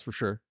distance. That's for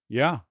sure.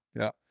 Yeah.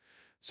 Yeah.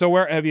 So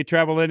where have you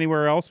traveled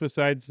anywhere else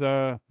besides,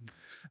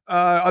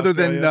 other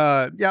than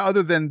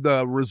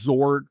the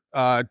resort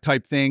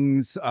type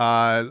things,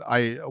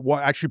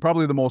 actually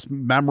probably the most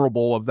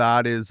memorable of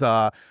that is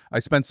I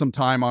spent some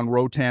time on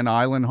Roatan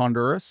Island,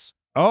 Honduras.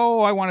 Oh,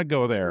 I want to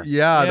go there.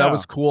 Yeah, that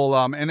was cool.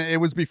 And it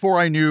was before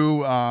I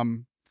knew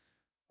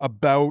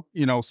about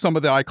some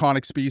of the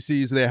iconic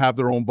species. They have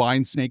their own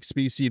vine snake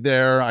species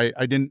there.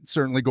 I didn't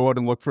certainly go out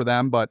and look for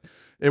them, but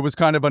it was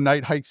kind of a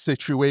night hike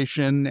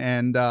situation,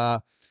 and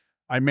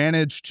I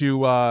managed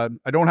to, I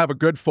don't have a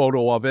good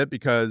photo of it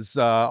because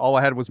all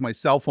I had was my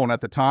cell phone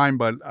at the time,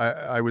 but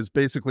I was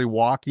basically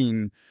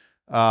walking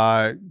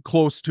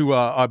close to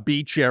a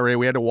beach area.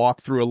 We had to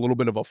walk through a little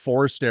bit of a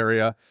forest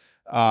area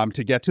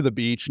to get to the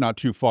beach, not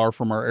too far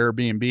from our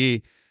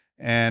Airbnb.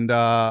 And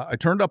I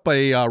turned up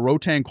a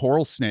Roatan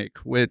coral snake,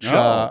 which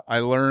I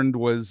learned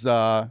was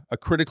a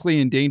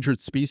critically endangered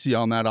species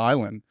on that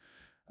island.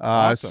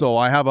 Awesome. So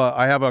I have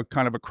a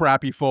kind of a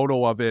crappy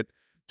photo of it,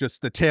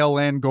 just the tail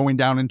end going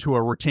down into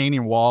a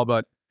retaining wall,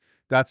 but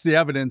that's the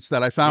evidence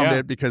that I found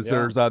it because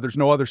there's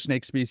no other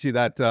snake species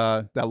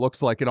that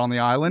looks like it on the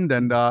island,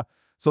 and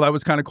so that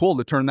was kind of cool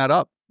to turn that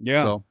up.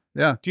 Yeah. So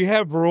yeah. Do you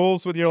have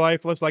rules with your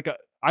life list? Like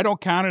I don't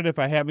count it if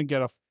I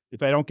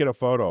don't get a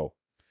photo.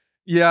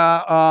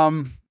 Yeah.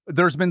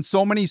 There's been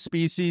so many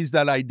species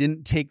that I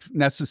didn't take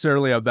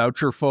necessarily a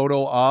voucher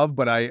photo of,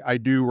 but I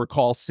do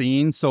recall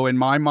seeing. So in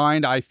my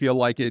mind, I feel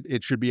like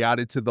it should be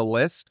added to the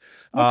list.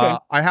 Okay.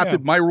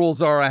 My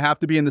rules are I have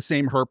to be in the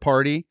same herp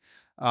party.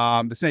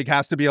 The snake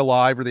has to be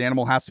alive, or the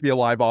animal has to be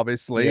alive,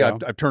 obviously. Yeah.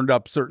 I've turned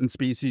up certain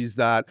species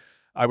that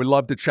I would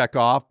love to check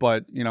off,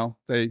 but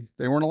they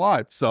weren't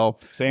alive. So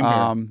same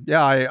here.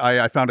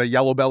 I found a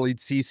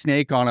yellow-bellied sea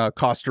snake on a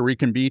Costa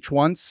Rican beach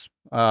once,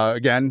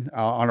 again,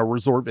 on a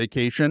resort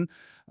vacation.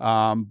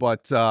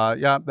 But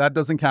that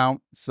doesn't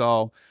count.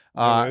 So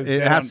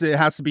It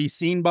has to be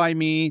seen by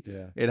me.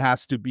 Yeah. It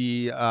has to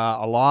be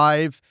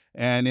alive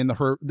and in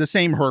the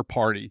same herp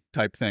party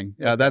type thing.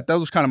 Yeah, that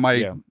was kind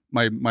of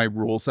my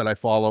rules that I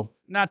follow.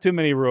 Not too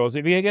many rules.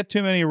 If you get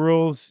too many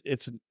rules,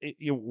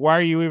 why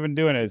are you even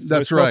doing it? It's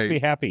supposed to be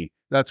happy.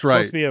 That's it's right.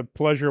 supposed to be a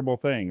pleasurable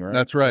thing, right?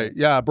 That's right.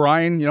 Yeah,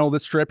 Brian,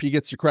 this trip, he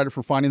gets the credit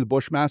for finding the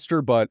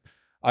Bushmaster, but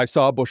I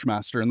saw a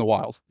Bushmaster in the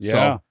wild. Yeah.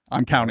 So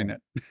I'm counting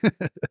it.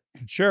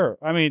 Sure.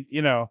 I mean,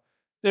 you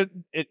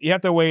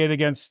have to weigh it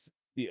against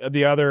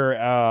the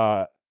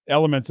other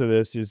elements of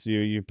this. Is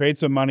you paid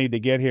some money to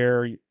get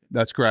here.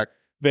 That's correct.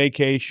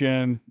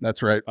 Vacation.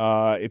 That's right.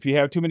 If you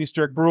have too many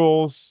strict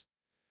rules,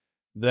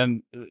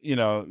 then,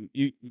 of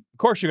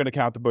course you're going to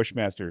count the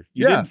Bushmaster.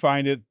 You didn't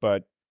find it,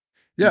 but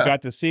you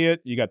got to see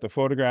it, you got to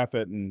photograph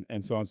it,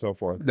 and so on and so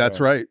forth. That's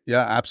right.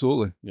 Yeah,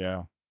 absolutely.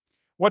 Yeah.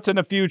 What's in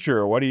the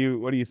future? What do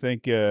you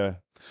think? What's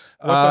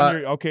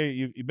on your,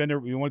 you've been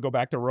there. You want to go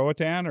back to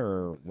Roatan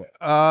or what?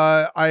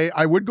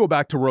 I would go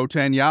back to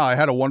Roatan. Yeah, I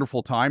had a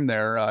wonderful time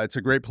there. It's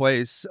a great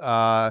place.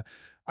 I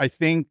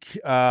think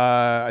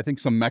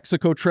some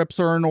Mexico trips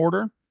are in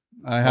order.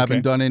 I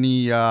haven't done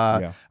any.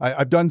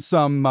 I've done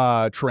some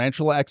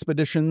tarantula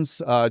expeditions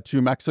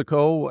to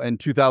Mexico in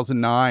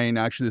 2009.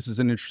 Actually, this is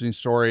an interesting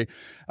story.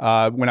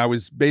 When I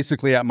was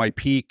basically at my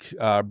peak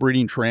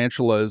breeding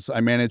tarantulas, I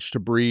managed to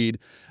breed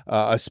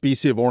a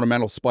species of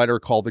ornamental spider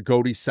called the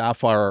Godi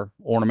sapphire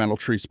ornamental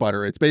tree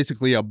spider. It's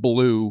basically a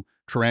blue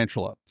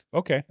tarantula.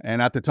 Okay.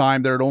 And at the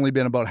time, there had only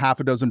been about half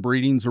a dozen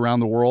breedings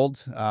around the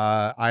world.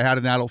 I had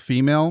an adult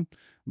female.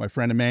 My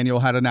friend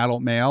Emmanuel had an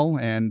adult male,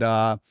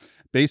 and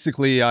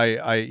basically,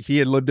 he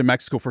had lived in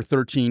Mexico for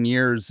 13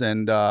 years,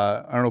 and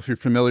I don't know if you're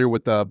familiar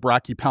with the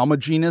Brachypalma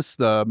genus,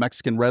 the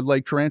Mexican red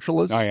leg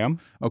tarantulas. I am.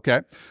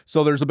 Okay.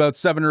 So there's about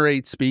 7 or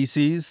 8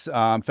 species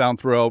found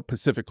throughout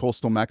Pacific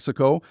coastal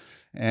Mexico,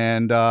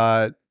 and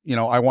I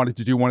wanted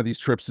to do one of these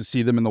trips to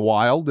see them in the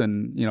wild,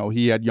 and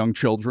he had young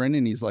children,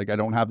 and he's like, I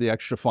don't have the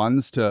extra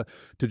funds to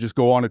just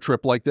go on a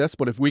trip like this,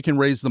 but if we can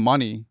raise the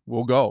money,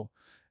 we'll go.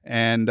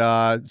 And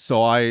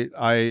so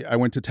I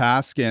went to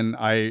task, and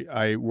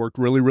I worked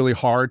really, really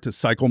hard to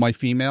cycle my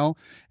female,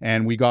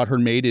 and we got her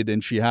mated,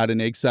 and she had an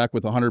egg sac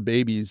with 100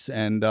 babies,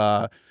 and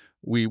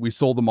we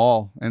sold them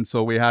all. And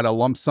so we had a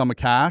lump sum of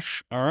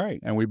cash. All right.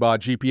 And we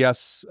bought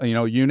GPS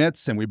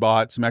units, and we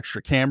bought some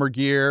extra camera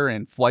gear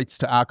and flights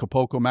to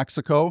Acapulco,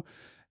 Mexico.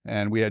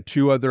 And we had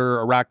 2 other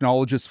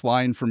arachnologists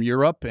flying from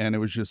Europe, and it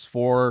was just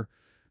 4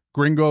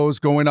 gringos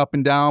going up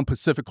and down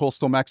Pacific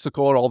coastal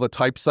Mexico at all the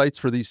type sites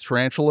for these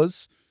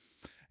tarantulas.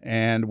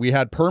 And we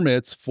had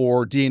permits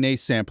for DNA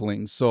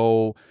sampling.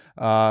 So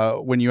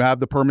when you have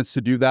the permits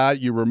to do that,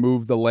 you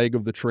remove the leg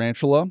of the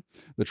tarantula.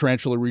 The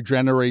tarantula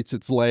regenerates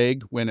its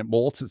leg when it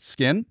molts its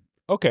skin.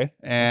 Okay.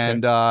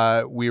 And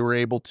we were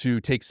able to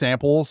take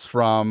samples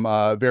from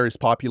various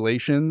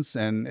populations.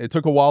 And it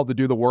took a while to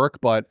do the work,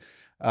 but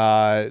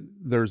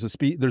there's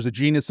a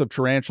genus of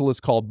tarantulas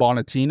called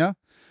Bonatina.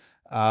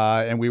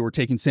 And we were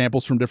taking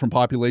samples from different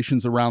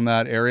populations around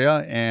that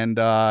area. And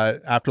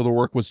after the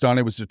work was done,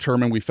 it was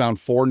determined we found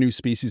 4 new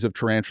species of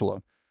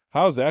tarantula.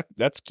 How's that?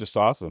 That's just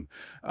awesome.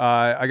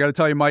 I got to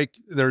tell you, Mike,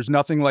 there's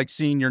nothing like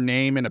seeing your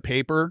name in a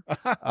paper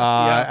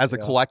as a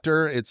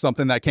collector. It's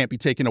something that can't be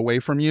taken away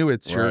from you.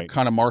 It's your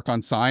kind of mark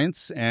on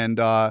science. And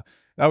that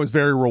was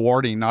very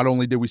rewarding. Not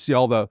only did we see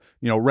all the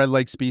red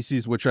leg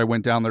species, which I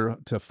went down there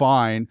to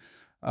find,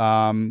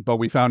 but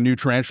we found new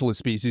tarantula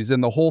species,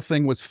 and the whole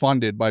thing was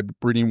funded by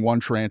breeding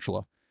 1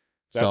 tarantula.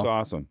 That's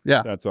awesome.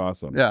 Yeah. That's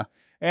awesome. Yeah.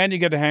 And you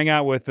get to hang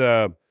out with,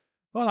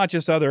 not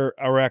just other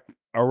arachno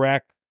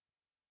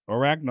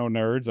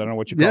nerds. I don't know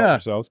what you call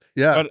yourselves.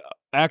 Yeah. But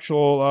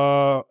actual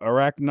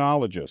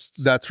arachnologists.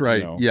 That's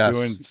right.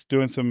 Yes.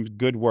 Doing some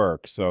good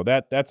work. So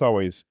that's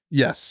always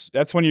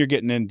that's when you're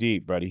getting in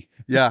deep, buddy.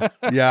 Yeah.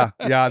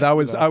 That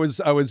was I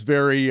was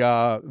very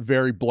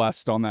very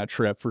blessed on that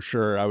trip for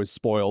sure. I was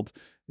spoiled.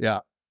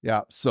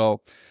 Yeah.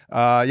 So,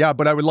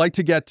 but I would like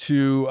to get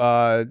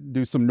to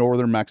do some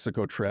northern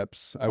Mexico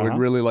trips. I would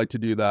really like to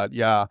do that.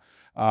 Yeah.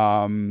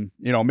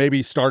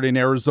 Maybe start in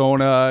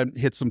Arizona,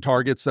 hit some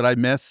targets that I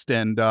missed,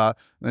 and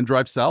then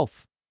drive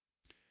south.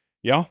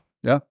 Yeah.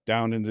 Yeah.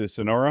 Down into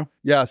Sonora.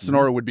 Yeah.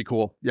 Sonora would be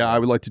cool. Yeah. I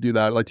would like to do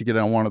that. I'd like to get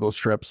on one of those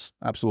trips.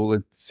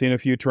 Absolutely. Seen a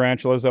few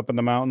tarantulas up in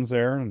the mountains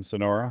there in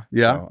Sonora.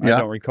 Yeah. I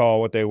don't recall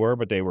what they were,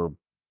 but they were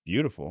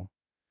beautiful.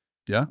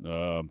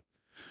 Yeah.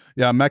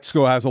 Yeah,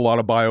 Mexico has a lot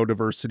of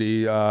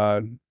biodiversity.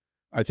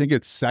 I think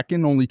it's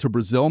second only to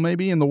Brazil,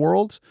 maybe, in the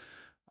world.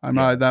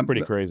 That's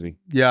pretty crazy.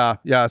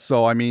 Yeah.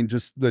 So I mean,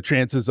 just the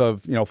chances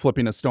of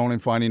flipping a stone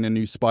and finding a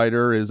new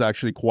spider is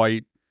actually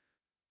quite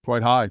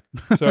high.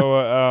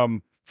 So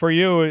for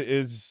you,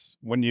 is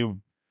when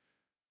you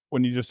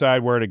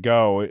decide where to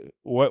go, is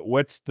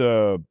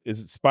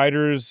it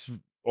spiders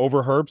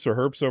over herps or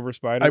herps over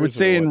spiders? I would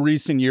say in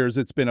recent years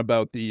it's been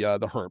about the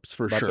herps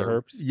for sure. The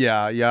herps.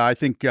 Yeah. I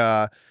think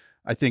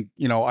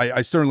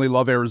I certainly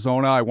love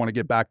Arizona. I want to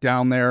get back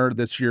down there.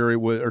 Last year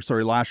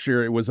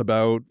it was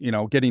about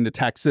getting to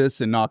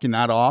Texas and knocking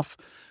that off.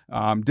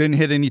 Didn't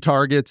hit any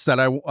targets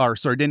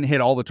didn't hit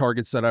all the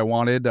targets that I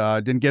wanted.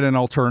 Didn't get an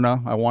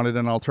Alterna. I wanted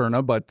an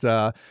Alterna, but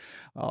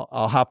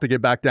I'll have to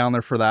get back down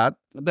there for that.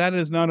 That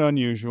is not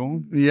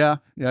unusual. Yeah.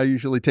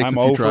 Usually takes I'm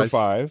a few 0 tries. for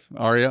 5.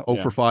 Are you?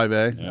 0 for 5,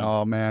 eh? Yeah.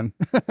 Oh, man.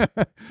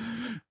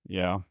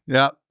 Yeah.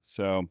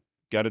 So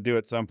got to do it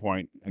at some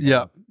point.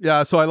 Yeah.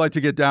 So I like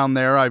to get down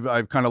there.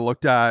 I've kind of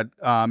looked at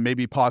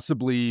maybe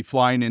possibly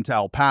flying into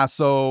El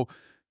Paso,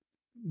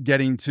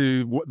 getting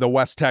to the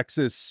West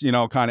Texas,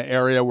 kind of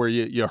area where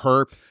you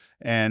herp.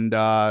 And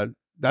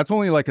that's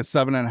only like a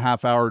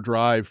 7.5 hour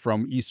drive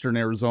from Eastern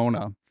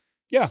Arizona.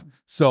 Yeah.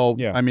 So,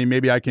 I mean,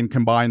 maybe I can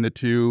combine the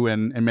two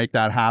and make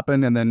that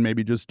happen, and then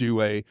maybe just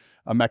do a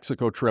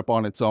Mexico trip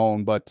on its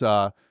own. But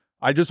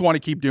I just want to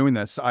keep doing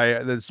this.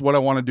 This is what I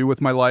want to do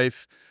with my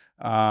life.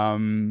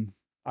 I'm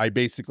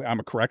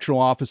a correctional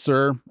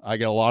officer. I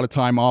get a lot of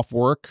time off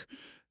work.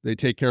 They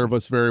take care of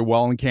us very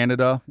well in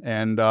Canada.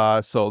 And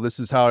so this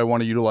is how I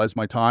want to utilize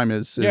my time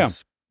is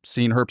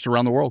seeing herps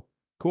around the world.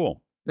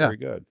 Cool. Yeah. Very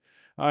good.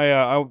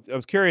 I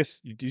was curious.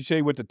 Did you say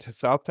you went to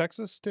South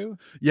Texas too?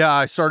 Yeah,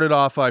 I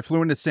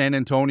flew into San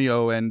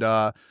Antonio and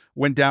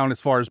went down as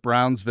far as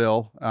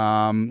Brownsville.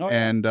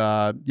 And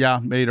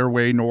made our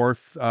way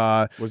north.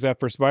 Was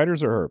that for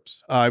spiders or herps?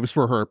 It was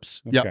for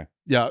herps. Okay.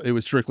 Yeah, it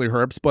was strictly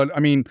herps. But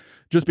I mean,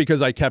 just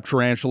because I kept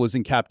tarantulas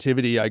in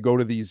captivity, I go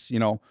to these,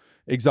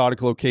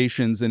 exotic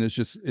locations, and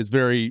it's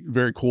very,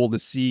 very cool to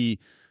see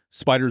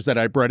spiders that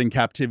I bred in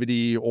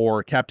captivity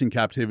or kept in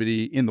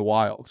captivity in the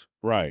wild.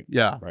 Right.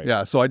 Yeah. Right.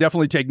 Yeah. So I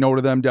definitely take note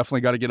of them.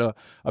 Definitely got to get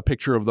a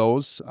picture of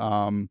those.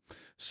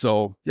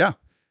 So yeah.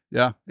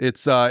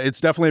 It's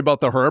definitely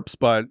about the herps,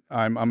 but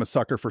I'm a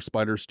sucker for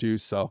spiders too.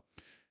 So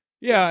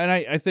yeah. And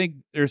I think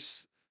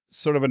there's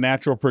sort of a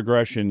natural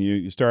progression.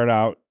 You start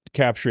out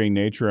capturing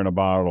nature in a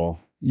bottle.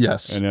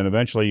 Yes. And then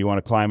eventually you want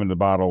to climb in the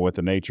bottle with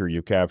the nature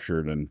you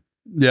captured. And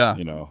yeah.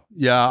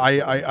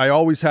 I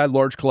always had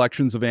large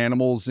collections of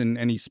animals in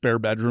any spare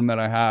bedroom that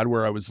I had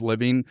where I was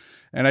living.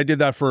 And I did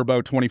that for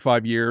about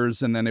 25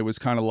 years. And then it was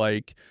kind of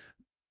like,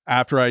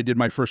 after I did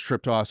my first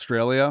trip to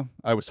Australia,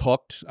 I was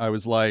hooked. I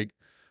was like,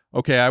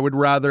 okay, I would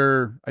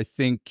rather, I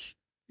think,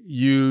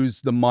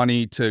 use the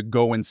money to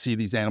go and see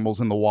these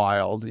animals in the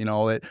wild.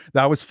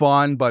 That was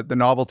fun, but the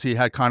novelty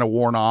had kind of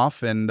worn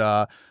off, and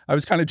I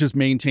was kind of just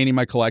maintaining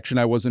my collection.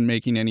 I wasn't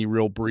making any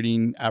real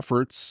breeding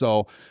efforts,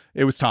 so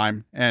it was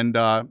time. And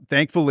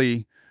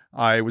thankfully,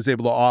 I was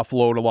able to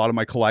offload a lot of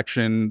my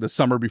collection the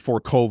summer before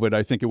COVID.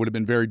 I think it would have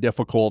been very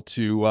difficult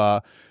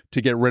to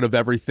get rid of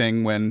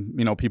everything when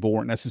people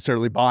weren't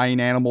necessarily buying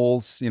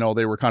animals.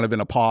 They were kind of in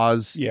a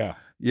pause.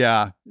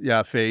 Yeah,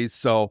 phase.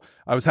 So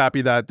I was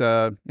happy that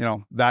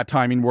that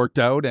timing worked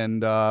out,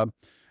 and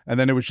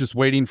then it was just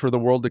waiting for the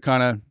world to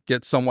kind of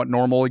get somewhat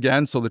normal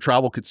again, so the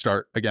travel could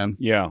start again.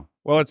 Yeah.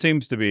 Well, it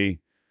seems to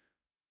be.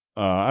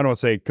 I don't want to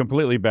say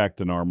completely back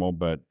to normal,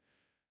 but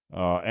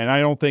and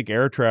I don't think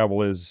air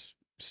travel is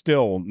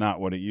still not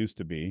what it used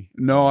to be.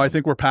 No, I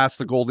think we're past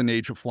the golden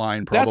age of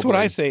flying. Probably. That's what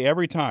I say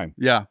every time.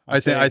 Yeah, I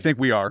think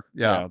we are.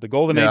 Yeah, the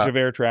golden age of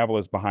air travel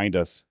is behind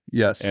us.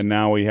 Yes, and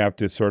now we have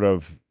to sort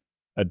of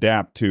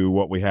adapt to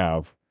what we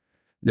have.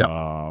 Yeah.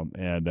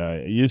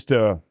 I used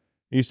to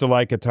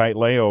like a tight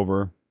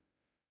layover,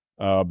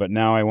 but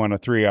now I want a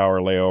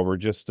 3-hour layover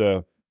just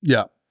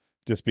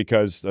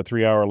because a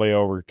 3-hour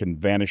layover can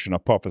vanish in a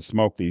puff of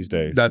smoke these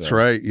days. That's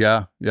right.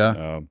 Yeah.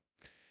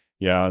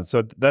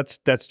 So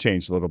that's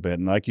changed a little bit.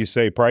 And like you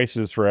say,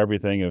 prices for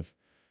everything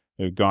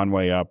have gone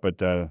way up, but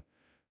the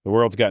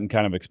world's gotten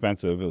kind of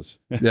expensive as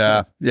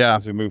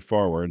we move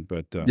forward.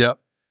 But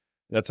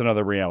that's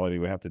another reality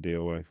we have to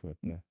deal with.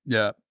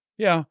 Yeah.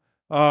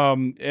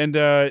 Well,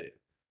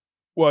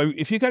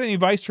 if you got any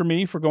advice for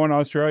me for going to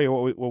Australia,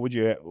 what would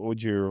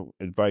your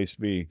advice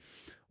be?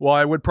 Well,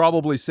 I would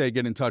probably say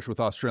get in touch with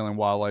Australian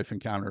Wildlife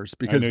Encounters,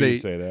 because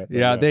you'd say that.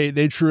 Yeah,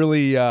 they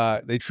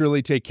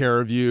truly take care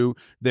of you.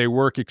 They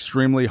work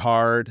extremely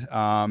hard.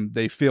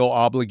 They feel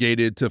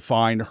obligated to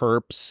find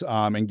herps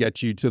and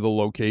get you to the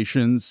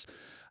locations.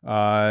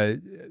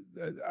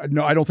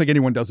 No, I don't think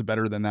anyone does it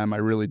better than them. I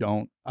really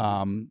don't.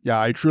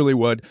 I truly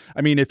would.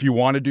 I mean, if you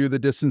want to do the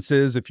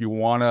distances, if you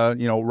want to,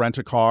 rent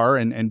a car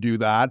and do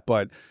that,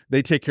 but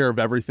they take care of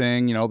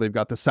everything. They've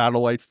got the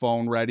satellite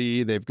phone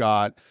ready. They've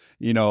got,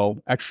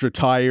 extra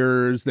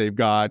tires. They've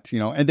got,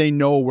 and they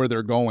know where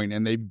they're going,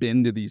 and they've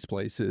been to these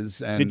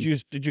places. And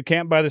did you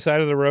camp by the side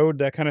of the road,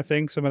 that kind of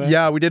thing? Some of that?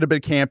 Yeah, we did a bit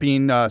of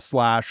camping /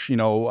 motels.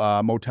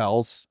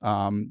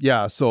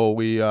 So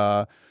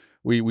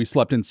we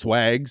slept in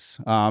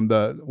swags.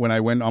 When I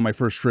went on my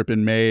first trip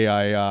in May,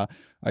 I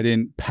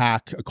didn't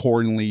pack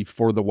accordingly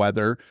for the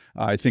weather.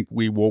 I think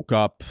we woke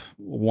up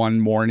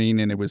one morning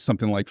and it was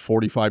something like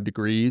 45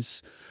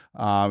 degrees,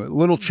 a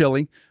little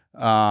chilly.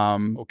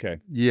 Okay.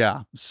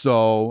 Yeah.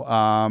 So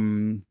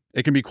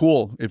it can be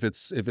cool if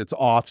it's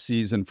off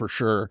season for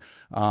sure.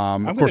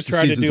 I'm going to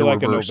try to do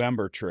like reversed. A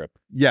November trip.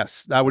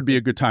 Yes, that would be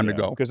a good time to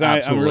go. Because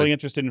I'm really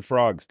interested in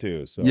frogs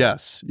too. So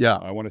yes, yeah.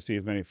 I want to see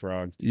as many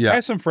frogs. Yeah. I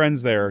have some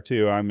friends there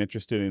too. I'm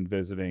interested in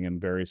visiting in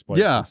various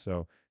places. Yeah.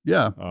 So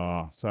Yeah.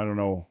 So I don't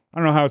know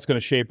how it's going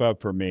to shape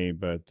up for me,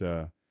 but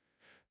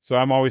so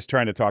I'm always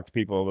trying to talk to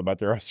people about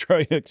their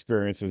Australia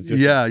experiences.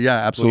 Just Yeah. to Yeah.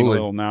 glean a Absolutely.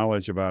 little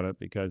knowledge about it,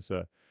 because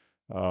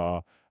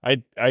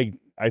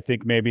I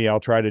think maybe I'll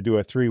try to do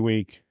a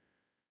 3-week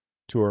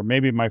tour.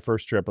 Maybe my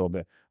first trip a little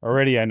bit.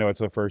 Already I know it's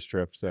the first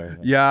trip, so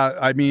Yeah.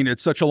 I mean,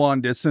 it's such a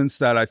long distance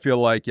that I feel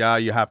like, yeah,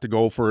 you have to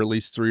go for at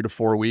least 3 to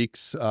 4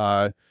 weeks,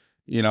 to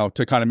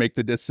kind of make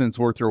the distance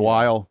worth your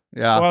while.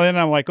 Yeah. Well, then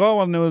I'm like, oh,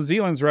 well, New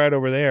Zealand's right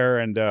over there,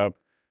 and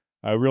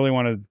I really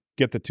want to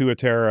get the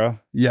Tuatara,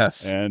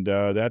 Yes. and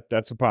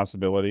that's a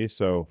possibility.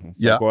 So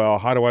it's Yeah. like, well,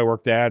 how do I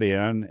work that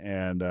in?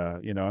 And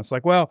it's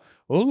like, well,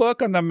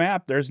 look on the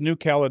map. There's New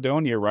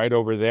Caledonia right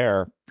over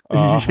there.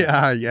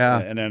 Yeah.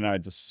 And then I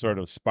just sort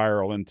of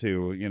spiral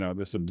into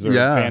this absurd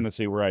Yeah.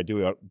 fantasy where I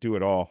do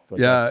it all. But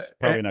Yeah. that's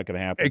probably not going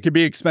to happen. It could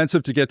be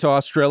expensive to get to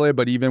Australia,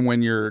 but even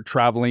when you're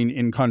traveling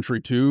in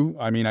country too,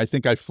 I mean, I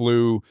think I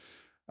flew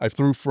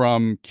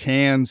from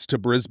Cairns to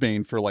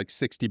Brisbane for like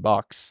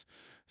 $60.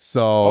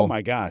 So, Oh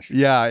my gosh.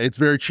 yeah, it's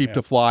very cheap Yeah.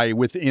 to fly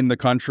within the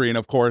country. And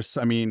of course,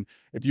 I mean,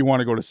 if you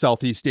want to go to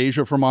Southeast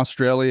Asia from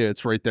Australia,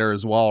 it's right there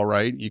as well,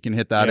 right? You can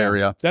hit that Yeah.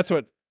 area. That's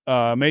what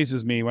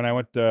amazes me when I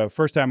went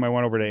first time I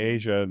went over to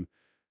Asia. And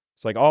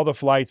it's like all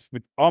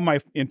my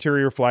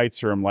interior flights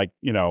from like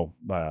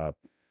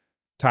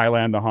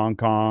Thailand to Hong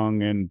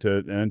Kong and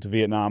to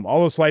Vietnam. All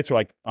those flights are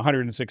like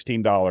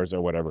 $116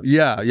 or whatever.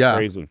 Yeah, It's yeah.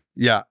 crazy.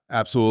 Yeah,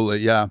 absolutely.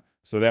 Yeah.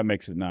 So that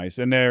makes it nice,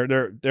 and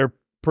they're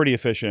pretty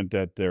efficient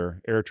at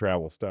their air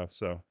travel stuff.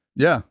 So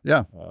Yeah,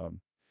 yeah.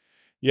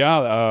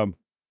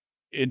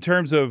 in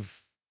terms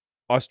of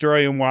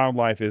Australian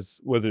wildlife,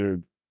 what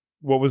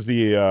was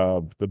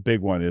the big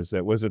one?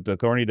 Was it the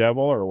thorny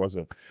devil or was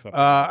it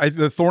something?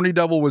 The thorny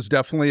devil was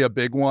definitely a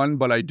big one,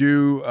 but I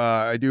do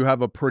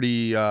have a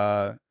pretty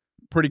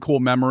cool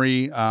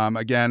memory.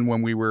 Again,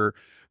 when we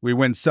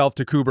went south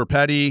to Coober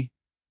Pedy,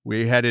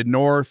 we headed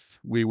north,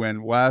 we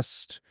went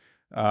west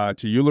to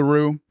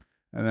Uluru,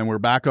 and then we're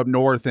back up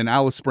north, and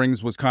Alice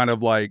Springs was kind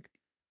of like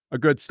a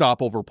good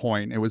stopover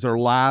point. It was our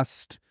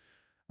last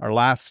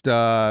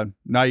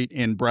night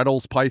in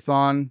Brettle's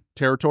python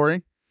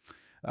territory,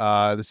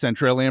 the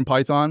Centralian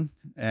python,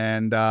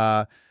 and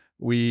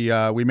we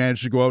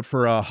managed to go out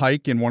for a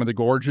hike in one of the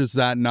gorges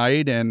that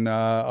night, and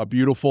a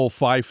beautiful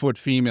 5-foot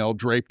female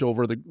draped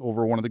over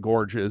one of the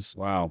gorges.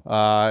 Wow.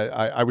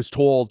 I was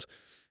told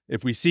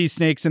if we see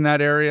snakes in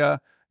that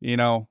area,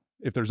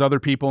 if there's other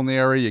people in the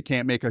area, you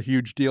can't make a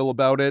huge deal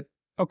about it.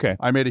 Okay.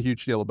 I made a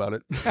huge deal about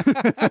it.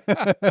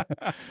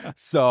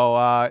 So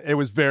it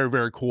was very,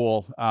 very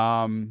cool.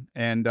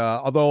 And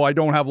although I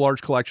don't have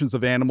large collections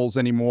of animals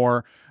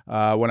anymore,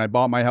 when I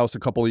bought my house a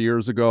couple of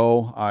years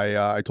ago,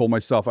 I told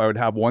myself I would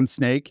have one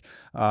snake,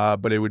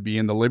 but it would be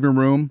in the living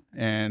room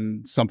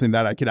and something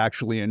that I could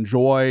actually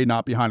enjoy,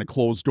 not behind a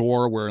closed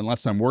door where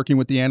unless I'm working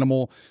with the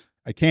animal,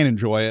 I can't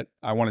enjoy it.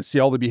 I want to see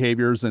all the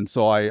behaviors. And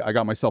so I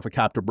got myself a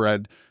captive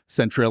bred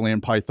Centralian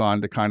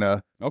python to kind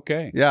of,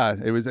 Okay. yeah,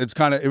 it was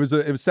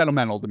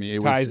sentimental to me.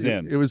 It Ties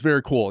in. It was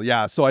very cool.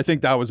 Yeah. So I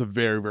think that was a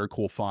very, very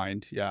cool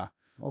find. Yeah.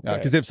 Okay.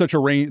 Because they have such a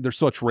range, they're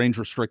such range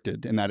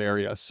restricted in that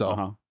area. So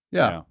Uh-huh.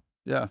 yeah.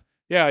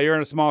 Yeah, you're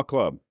in a small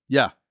club.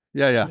 Yeah.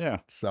 Yeah.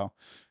 So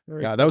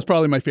Very that was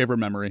probably my favorite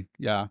memory.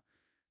 Yeah.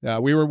 Yeah.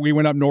 We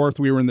went up north.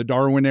 We were in the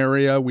Darwin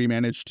area. We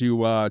managed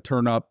to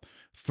turn up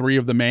 3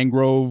 of the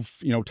mangrove,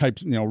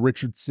 types,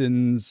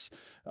 Richardson's,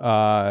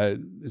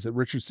 is it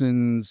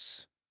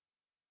Richardson's?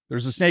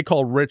 There's a snake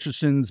called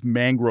Richardson's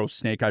mangrove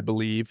snake, I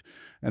believe.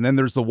 And then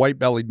there's the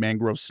white-bellied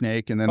mangrove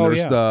snake. And then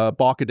there's the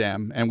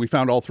bocadam. And we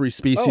found all 3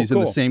 species in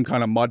the same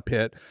kind of mud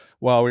pit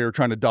while we were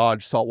trying to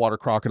dodge saltwater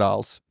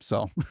crocodiles.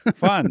 So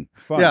Fun.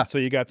 Yeah. So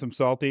you got some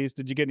salties.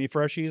 Did you get any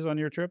freshies on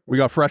your trip? we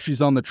got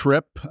freshies on the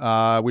trip.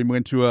 We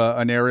went to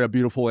a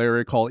beautiful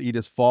area called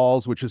Edith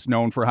Falls, which is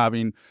known for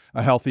having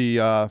a healthy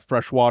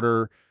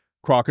freshwater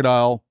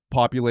crocodile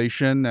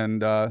population.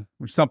 And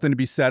there's something to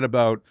be said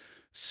about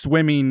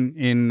swimming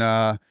in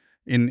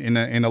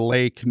a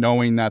lake,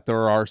 knowing that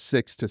there are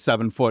 6 to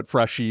 7 foot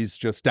freshies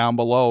just down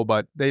below,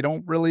 but they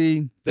don't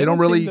really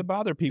seem to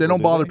bother people. They don't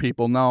do bother they?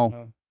 people.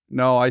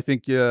 No, I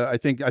think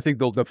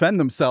they'll defend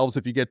themselves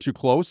if you get too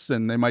close,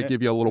 and they might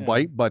give you a little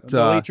bite. But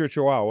They'll eat your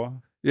chihuahua.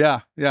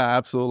 yeah,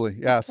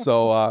 absolutely, yeah.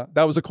 So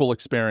that was a cool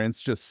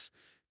experience, just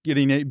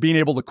being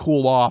able to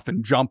cool off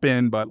and jump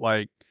in. But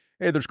like,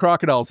 hey, there's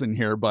crocodiles in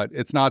here, but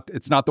it's not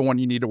the one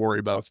you need to worry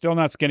about. Still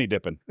not skinny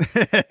dipping.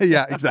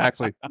 Yeah,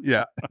 exactly.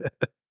 Yeah.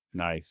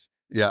 Nice.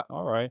 Yeah.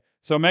 All right.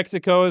 So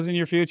Mexico is in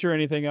your future.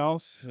 Anything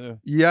else?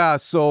 Yeah.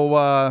 So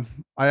I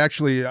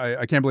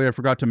can't believe I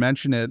forgot to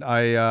mention it.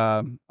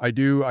 I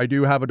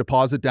do have a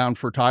deposit down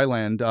for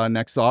Thailand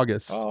next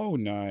August. Oh,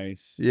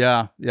 nice.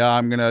 Yeah.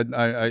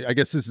 I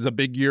guess this is a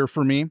big year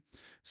for me.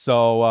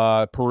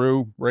 So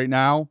Peru right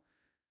now,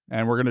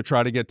 and we're gonna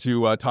try to get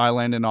to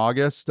Thailand in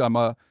August.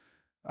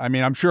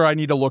 I'm sure I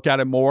need to look at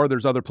it more.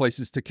 There's other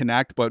places to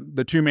connect, but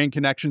the 2 main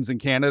connections in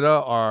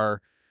Canada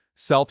are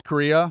South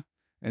Korea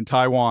and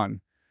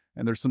Taiwan.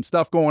 And there's some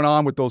stuff going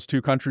on with those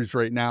 2 countries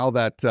right now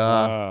that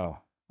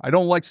I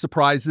don't like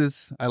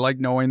surprises. I like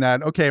knowing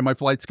that, okay, my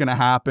flight's going to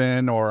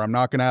happen, or I'm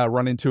not going to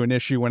run into an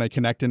issue when I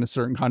connect in a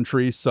certain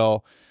country.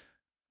 So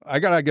I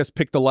got to, I guess,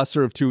 pick the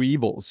lesser of two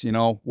evils.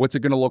 What's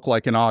it going to look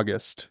like in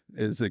August?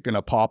 Is it going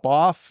to pop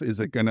off? Is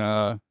it going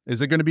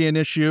to be an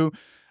issue?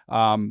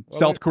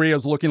 South Korea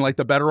is looking like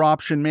the better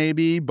option,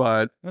 maybe,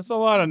 but there's a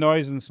lot of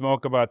noise and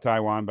smoke about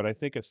Taiwan, but I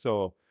think it's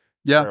still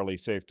fairly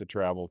safe to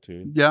travel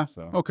to. Yeah.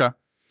 So. Okay.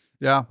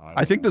 Yeah,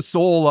 I think the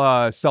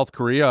Seoul South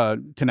Korea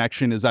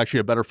connection is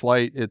actually a better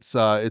flight. It's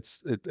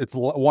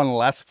one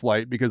less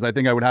flight because I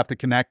think I would have to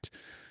connect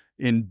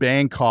in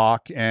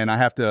Bangkok, and I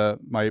have to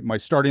my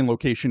starting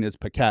location is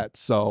Phuket,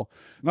 so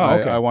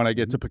I want to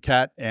get to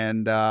Phuket,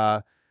 and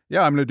I'm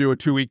going to do a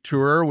 2-week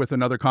tour with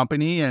another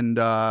company, and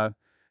I'm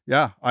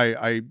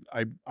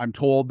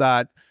told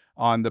that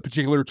on the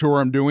particular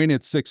tour I'm doing,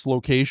 it's 6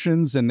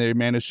 locations, and they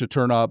managed to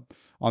turn up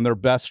on their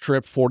best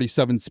trip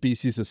 47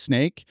 species of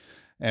snake.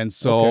 And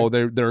so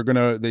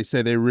they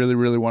say they really,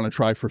 really want to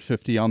try for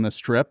 50 on this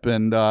trip.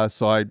 And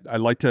so I'd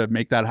like to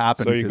make that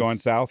happen. So you're going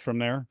south from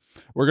there?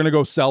 We're going to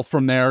go south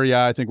from there.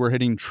 Yeah, I think we're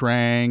hitting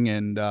Trang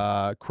and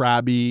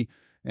Krabi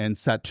and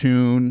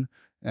Satoon.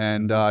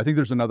 And I think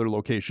there's another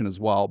location as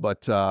well.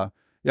 But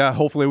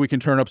hopefully we can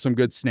turn up some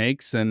good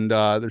snakes. And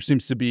there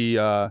seems to be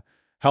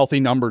healthy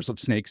numbers of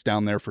snakes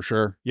down there for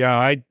sure.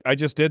 Yeah, I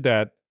just did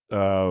that,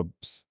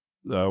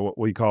 what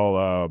we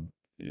call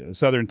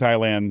Southern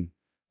Thailand.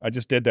 I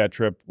just did that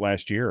trip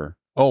last year.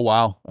 Oh,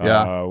 wow.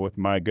 Yeah. With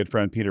my good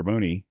friend Peter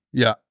Mooney.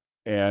 Yeah.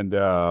 And it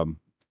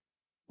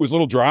was a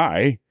little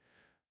dry,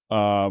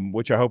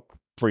 which I hope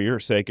for your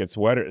sake it's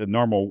wetter,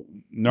 normal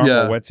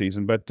wet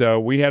season. But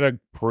we had a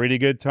pretty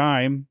good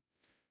time.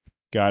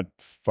 Got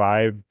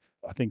 5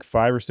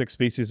 or 6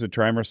 species of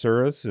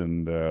Trimersurus.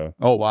 And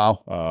oh,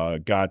 wow.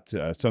 Got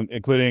some,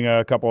 including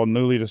a couple of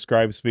newly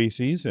described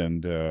species,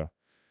 and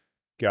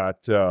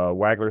got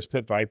Wagler's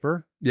pit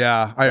viper.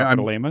 Yeah,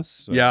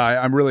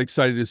 I'm really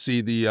excited to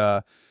see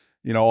the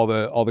all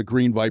the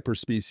green viper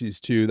species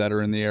too that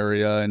are in the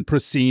area, and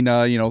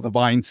Priscina, the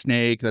vine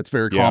snake that's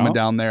very common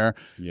down there.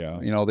 Yeah,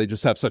 they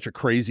just have such a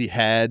crazy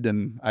head,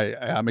 and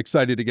I'm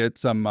excited to get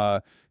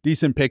some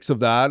decent pics of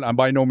that. I'm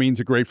by no means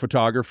a great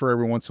photographer.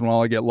 Every once in a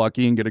while I get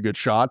lucky and get a good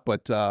shot,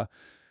 but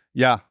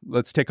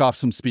let's take off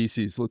some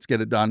species. Let's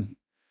get it done.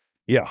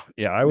 Yeah,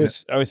 I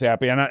was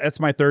happy, and it's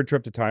my 3rd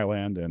trip to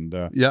Thailand, and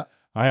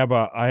I have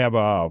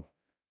a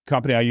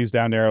company I use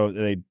down there.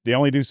 They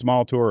only do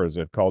small tours.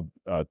 It's called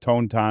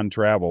Tone Ton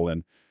Travel,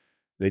 and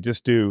they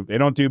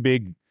don't do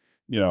big,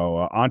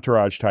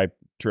 entourage type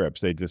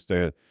trips. They just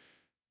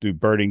do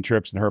birding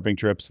trips and herping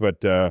trips.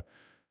 But the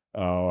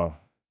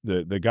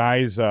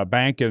guys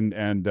Bank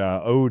and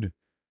Ode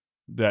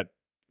that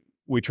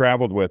we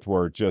traveled with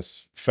were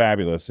just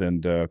fabulous,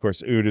 and of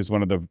course Ode is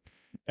one of the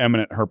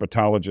eminent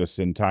herpetologists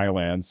in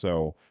Thailand.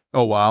 So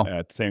oh wow,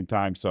 at the same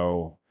time,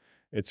 so.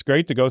 It's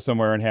great to go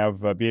somewhere and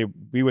have be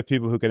with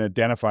people who can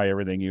identify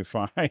everything you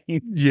find.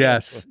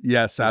 Yes,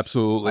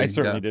 absolutely. I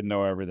certainly didn't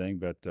know everything,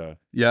 but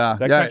that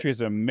country is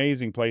an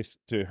amazing place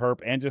to herp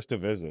and just to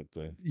visit.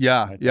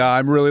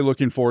 I'm really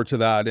looking forward to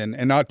that,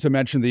 and not to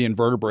mention the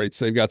invertebrates.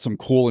 They've got some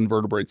cool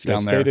invertebrates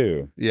down there. Yes, they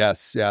do.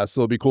 Yes, yeah.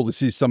 So it'll be cool to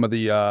see some of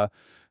the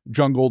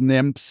jungle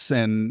nymphs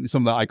and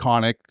some of the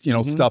iconic,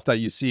 stuff that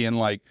you see in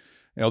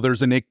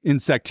there's an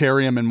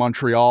insectarium in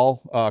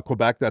Montreal,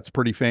 Quebec, that's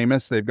pretty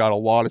famous. They've got a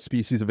lot of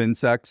species of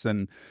insects,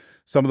 and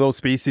some of those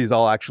species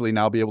I'll actually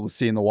now be able to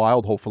see in the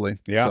wild, hopefully.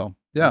 Yeah. So,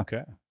 yeah.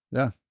 Okay.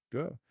 Yeah.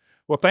 Good.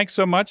 Well, thanks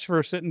so much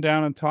for sitting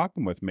down and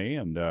talking with me.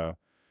 And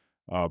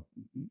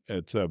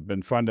it's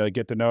been fun to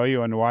get to know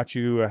you and watch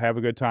you have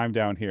a good time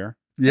down here.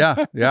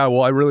 Yeah.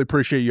 Well, I really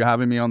appreciate you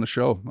having me on the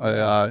show.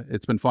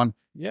 It's been fun.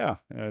 Yeah.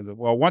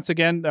 Well, once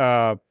again,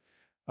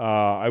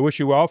 I wish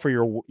you well for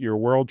your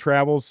world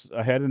travels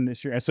ahead in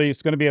this year. So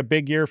it's going to be a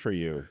big year for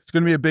you. It's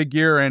going to be a big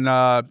year. And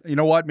you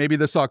know what? Maybe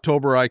this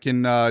October I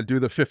can do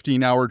the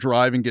 15-hour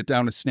drive and get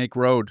down to Snake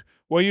Road.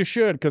 Well, you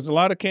should, because a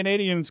lot of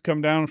Canadians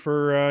come down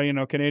for,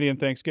 Canadian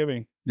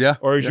Thanksgiving. Yeah.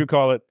 Or as you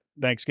call it,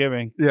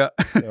 Thanksgiving. Yeah.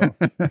 So.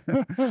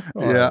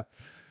 Yeah.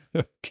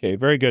 Okay.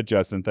 Very good,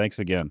 Justin. Thanks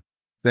again.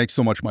 Thanks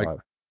so much, Mike. Bye.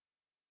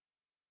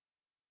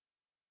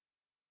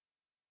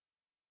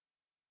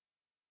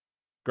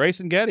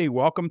 Greyson Getty,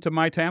 welcome to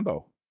my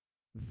Tambo.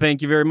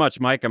 Thank you very much,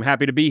 Mike. I'm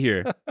happy to be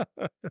here.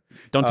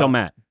 Don't tell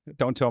Matt.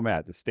 Don't tell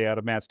Matt. Stay out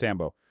of Matt's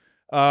Tambo.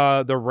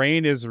 The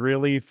rain is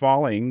really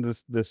falling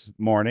this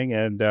morning,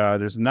 and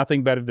there's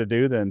nothing better to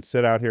do than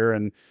sit out here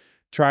and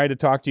try to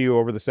talk to you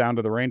over the sound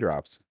of the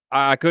raindrops.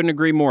 I couldn't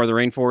agree more. The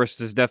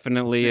rainforest is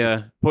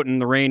definitely putting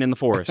the rain in the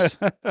forest.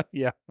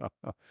 Yeah.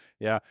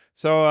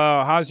 So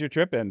how's your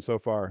trip been so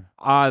far?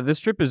 This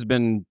trip has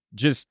been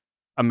just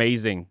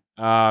amazing.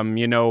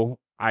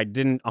 I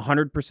didn't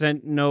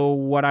 100% know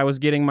what I was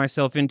getting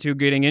myself into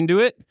getting into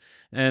it.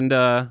 And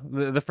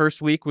the first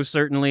week was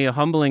certainly a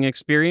humbling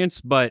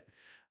experience, but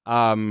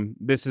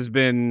this has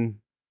been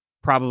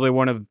probably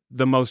one of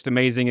the most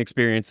amazing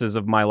experiences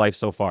of my life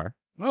so far.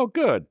 Oh,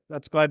 good.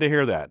 That's glad to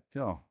hear that.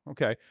 Oh,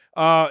 okay.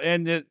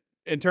 And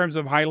in terms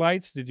of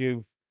highlights, did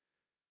you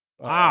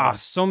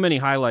So many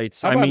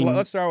highlights. How about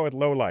let's start with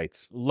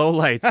lowlights.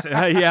 Lowlights.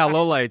 Yeah,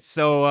 lowlights.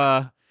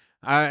 So,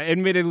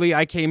 admittedly,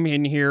 I came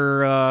in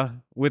here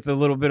with a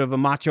little bit of a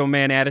macho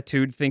man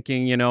attitude,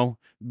 thinking,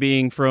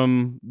 being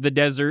from the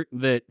desert,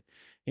 that,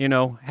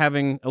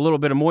 having a little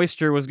bit of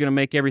moisture was going to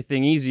make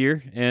everything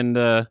easier. And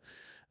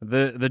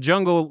the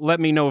jungle let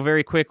me know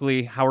very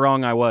quickly how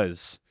wrong I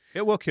was.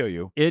 It will kill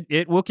you.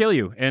 It will kill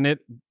you. And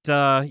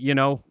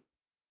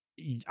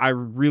I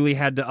really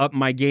had to up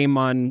my game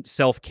on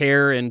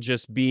self-care and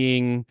just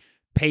being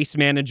pace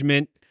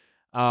management,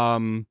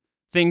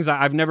 things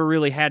I've never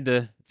really had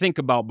to think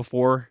about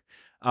before.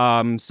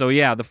 So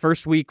yeah, the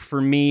first week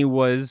for me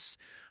was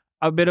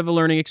a bit of a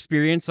learning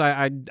experience.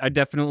 I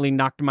definitely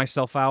knocked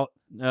myself out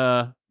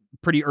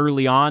pretty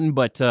early on,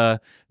 but the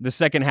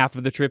second half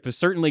of the trip is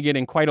certainly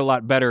getting quite a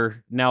lot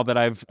better now that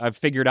I've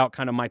figured out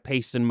kind of my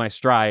pace and my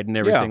stride and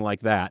everything like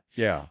that.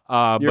 Yeah.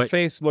 Your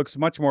face looks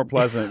much more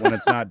pleasant when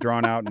it's not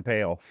drawn out and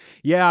pale.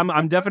 Yeah,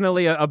 I'm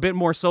definitely a bit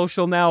more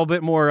social now, a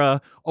bit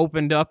more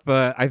opened up.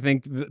 I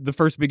think the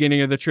first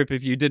beginning of the trip,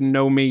 if you didn't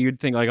know me, you'd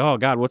think like, oh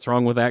God, what's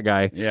wrong with that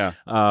guy? Yeah.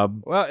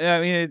 Well, I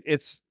mean,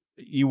 it's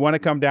you want to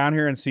come down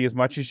here and see as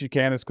much as you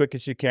can, as quick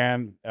as you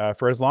can,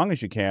 for as long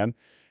as you can,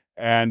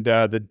 and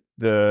the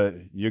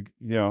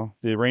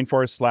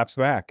rainforest slaps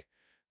back.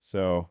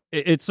 So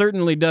it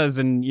certainly does,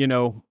 and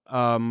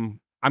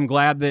I'm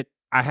glad that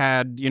I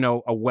had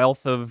a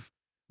wealth of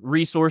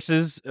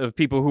resources of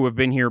people who have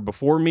been here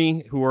before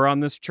me who are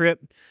on this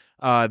trip.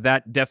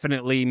 That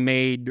definitely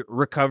made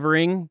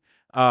recovering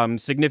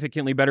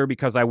significantly better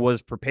because I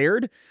was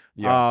prepared.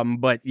 Yeah.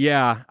 But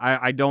yeah,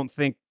 I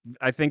think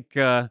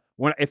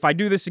if I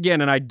do this again,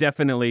 and I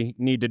definitely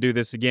need to do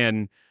this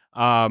again,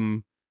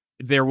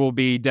 there will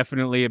be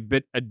definitely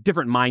a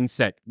different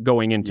mindset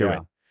going into it.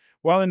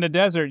 Well, in the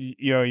desert,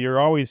 you're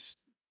always,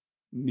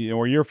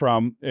 where you're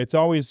from, it's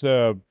always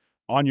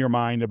on your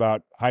mind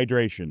about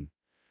hydration.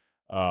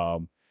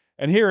 And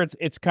here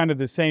it's kind of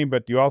the same,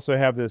 but you also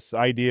have this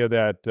idea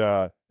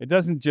that it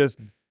doesn't just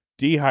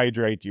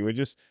dehydrate you; it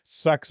just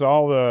sucks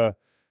all the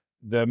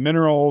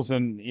minerals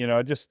and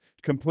it just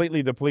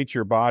completely depletes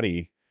your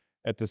body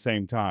at the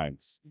same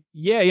times.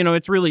 Yeah,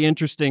 it's really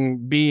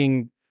interesting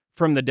being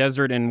from the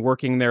desert and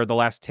working there the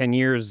last 10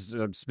 years,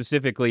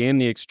 specifically in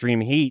the extreme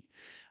heat.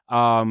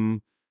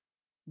 You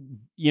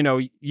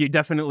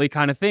definitely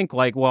kind of think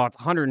like, well, it's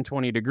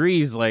 120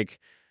 degrees. Like,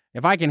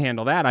 if I can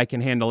handle that, I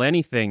can handle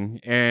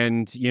anything.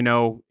 And,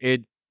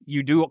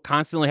 you do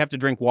constantly have to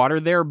drink water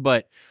there,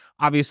 but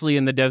obviously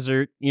in the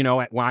desert,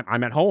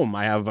 I'm at home.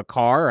 I have a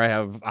car, I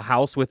have a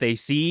house with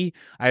AC,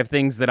 I have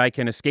things that I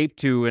can escape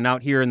to. And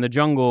out here in the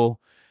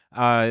jungle,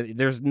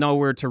 there's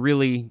nowhere to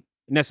really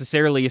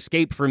necessarily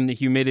escape from the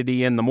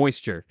humidity and the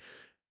moisture.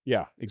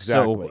 Yeah,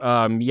 exactly.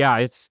 So,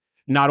 it's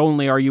not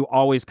only are you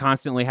always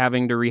constantly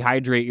having to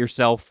rehydrate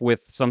yourself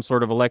with some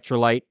sort of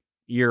electrolyte,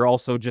 you're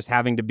also just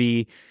having to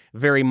be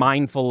very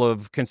mindful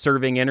of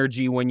conserving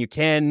energy when you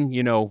can.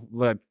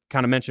 Like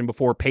kind of mentioned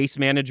before, pace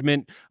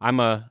management. I'm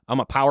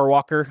a power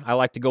walker. I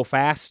like to go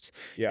fast.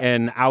 Yeah.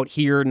 And out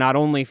here, not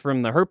only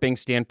from the herping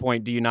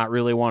standpoint, do you not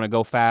really want to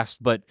go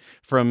fast, but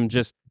from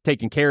just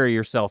taking care of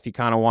yourself, you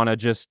kind of want to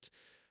just.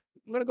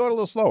 I'm going to go a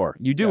little slower.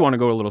 You do want to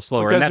go a little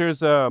slower. Because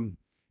there's,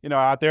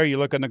 out there you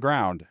look in the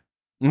ground.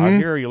 Mm-hmm. Out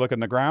here you look in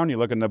the ground, you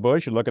look in the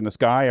bush, you look in the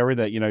sky,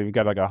 everything, you've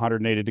got like a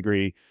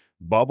 180-degree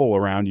bubble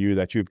around you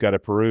that you've got to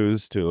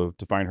peruse to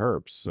find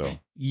herbs. So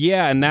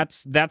yeah, and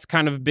that's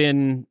kind of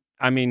been,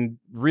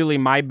 really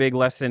my big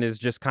lesson is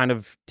just kind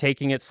of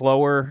taking it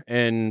slower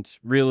and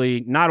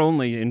really not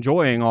only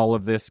enjoying all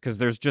of this because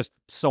there's just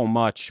so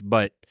much,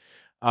 but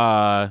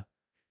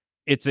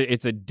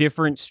it's a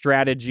different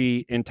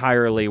strategy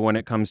entirely when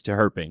it comes to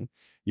herping.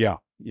 Yeah.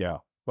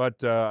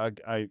 But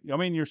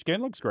your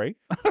skin looks great.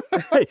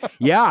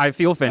 Yeah, I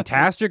feel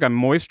fantastic. I'm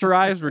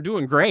moisturized. We're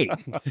doing great.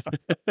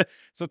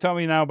 So tell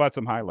me now about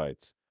some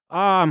highlights.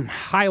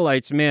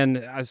 Highlights,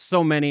 man.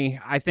 So many.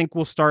 I think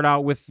we'll start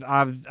out with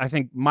I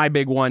think my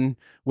big one,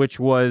 which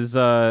was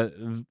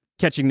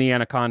catching the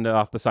anaconda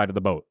off the side of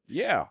the boat.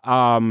 Yeah.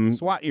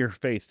 Swat your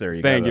face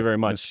there. Thank you very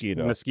much.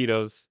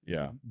 Mosquitoes.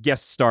 Yeah.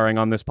 Guest starring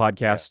on this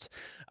podcast.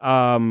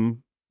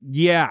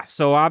 Yeah.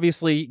 So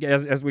obviously,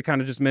 as we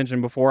kind of just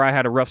mentioned before, I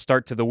had a rough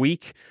start to the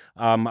week.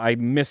 I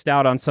missed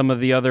out on some of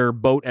the other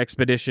boat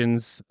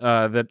expeditions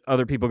that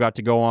other people got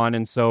to go on.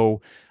 And so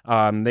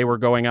they were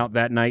going out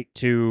that night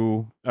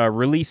to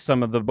release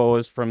some of the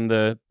boas from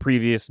the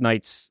previous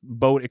night's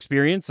boat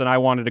experience. And I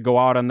wanted to go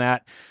out on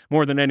that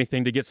more than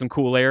anything to get some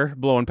cool air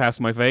blowing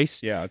past my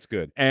face. Yeah, that's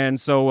good. And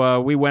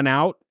so we went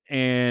out,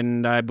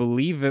 and I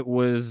believe it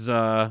was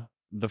the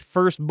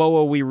first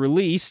boa we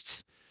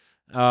released.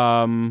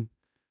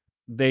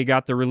 They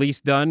got the release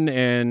done,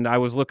 and I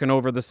was looking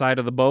over the side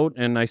of the boat,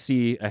 and I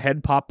see a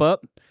head pop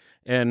up,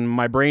 and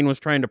my brain was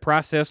trying to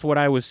process what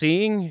I was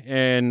seeing.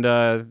 And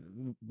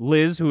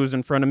Liz, who was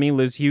in front of me,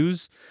 Liz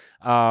Hughes,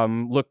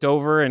 looked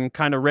over and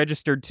kind of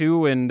registered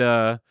too. And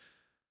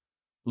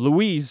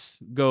Louise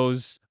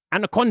goes,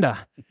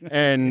 "Anaconda."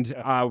 And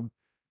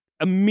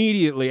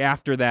immediately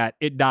after that,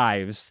 it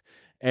dives.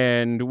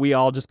 and we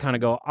all just kind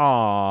of go,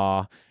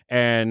 "Aw,"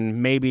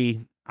 and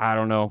maybe, I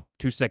don't know,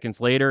 2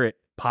 seconds later, it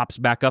pops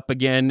back up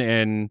again,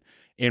 and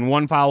in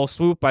one foul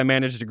swoop, I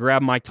managed to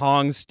grab my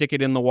tongs, stick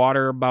it in the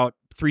water about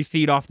 3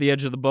 feet off the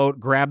edge of the boat,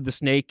 grab the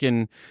snake,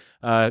 and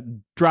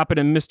drop it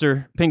in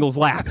Mr. Pingle's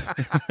lap.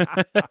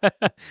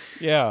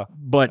 Yeah.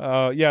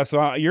 But yeah,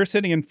 so you're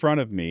sitting in front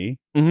of me,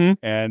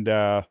 and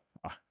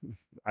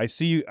I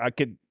see you.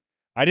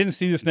 I didn't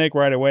see the snake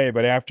right away,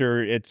 but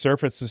after it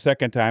surfaced the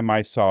second time,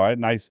 I saw it,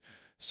 and I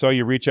saw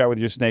you reach out with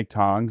your snake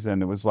tongs,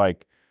 and it was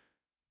like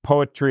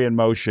poetry in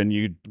motion.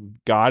 You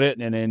got it,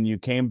 and then you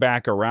came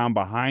back around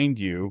behind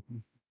you,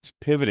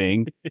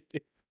 pivoting,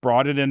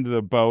 brought it into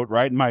the boat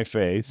right in my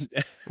face,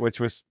 which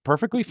was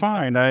perfectly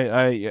fine.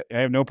 I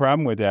have no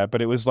problem with that.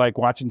 But it was like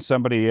watching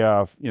somebody,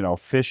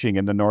 fishing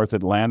in the North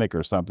Atlantic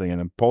or something,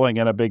 and pulling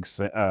in a big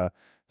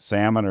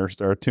salmon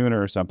or tuna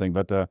or something.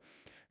 But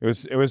it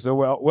was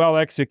well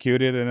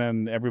executed, and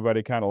then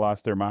everybody kind of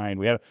lost their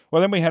mind.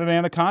 Then we had an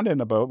anaconda in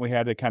the boat. And we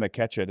had to kind of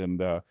catch it,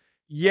 and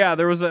yeah,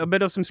 there was a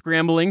bit of some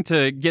scrambling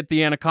to get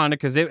the anaconda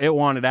because it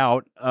wanted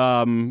out.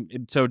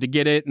 So to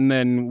get it, and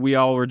then we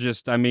all were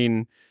just, I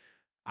mean,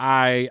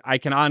 I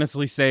can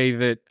honestly say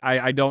that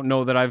I don't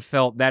know that I've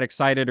felt that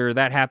excited or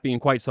that happy in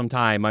quite some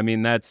time. I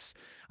mean,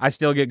 I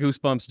still get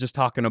goosebumps just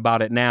talking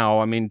about it now.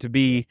 I mean, to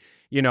be,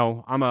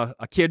 I'm a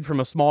kid from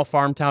a small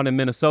farm town in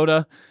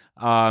Minnesota.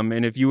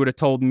 And if you would have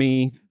told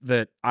me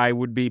that I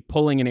would be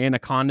pulling an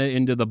anaconda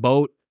into the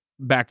boat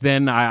back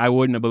then, I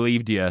wouldn't have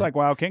believed you. It's like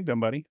Wild Kingdom,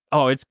 buddy.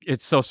 Oh, it's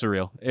so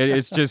surreal.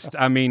 It's just,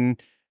 I mean,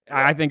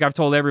 I think I've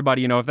told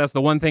everybody, if that's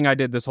the one thing I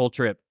did this whole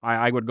trip,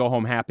 I would go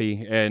home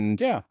happy.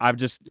 And I've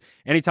just,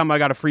 anytime I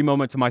got a free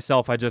moment to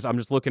myself, I'm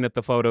just looking at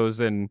the photos,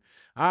 and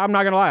I'm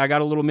not going to lie, I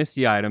got a little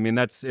misty eyed. I mean,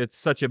 it's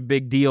such a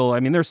big deal. I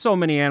mean, there's so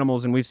many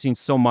animals, and we've seen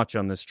so much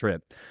on this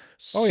trip,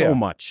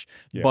 much,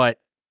 but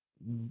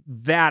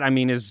that, I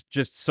mean, is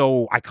just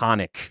so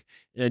iconic.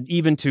 And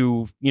even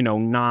to,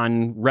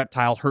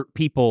 non-reptile hurt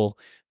people,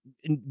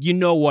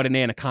 what an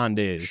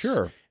anaconda is.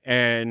 Sure.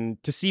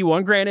 And to see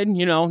one, granted,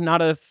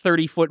 not a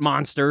 30-foot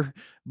monster,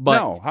 but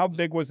no. How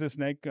big was this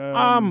snake?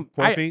 4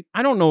 feet?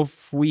 I don't know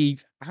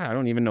I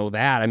don't even know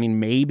that. I mean,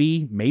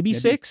 maybe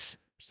 6.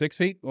 6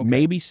 feet? Okay.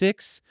 Maybe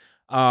 6.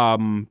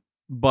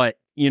 But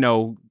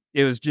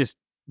it was just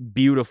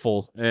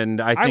beautiful,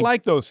 and I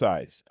like those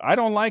size. I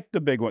don't like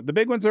the big one. The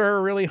big ones are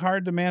really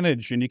hard to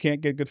manage, and you can't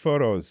get good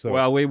photos. So.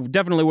 Well, we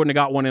definitely wouldn't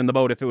have got one in the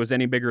boat if it was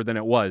any bigger than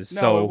it was. No,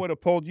 so it would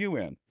have pulled you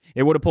in.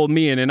 It would have pulled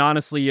me in, and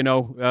honestly,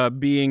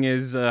 being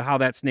as how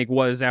that snake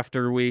was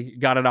after we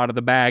got it out of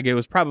the bag, it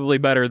was probably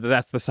better that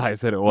that's the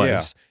size that it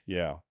was.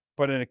 Yeah.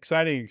 But an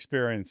exciting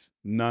experience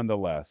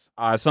nonetheless.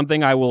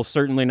 Something I will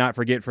certainly not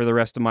forget for the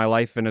rest of my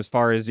life. And as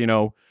far as,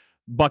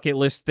 bucket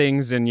list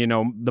things and,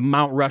 the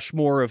Mount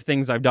Rushmore of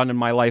things I've done in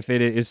my life,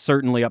 it is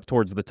certainly up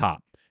towards the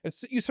top.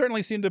 You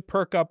certainly seem to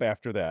perk up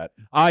after that.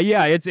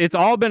 Yeah, it's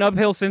all been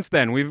uphill since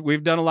then.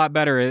 We've done a lot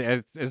better,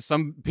 as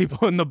some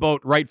people in the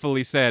boat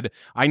rightfully said.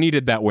 I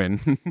needed that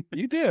win.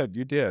 You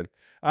did.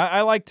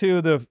 I like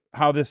too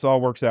how this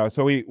all works out.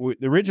 So we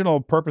the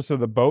original purpose of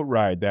the boat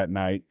ride that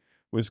night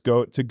was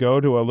to go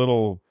to a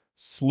little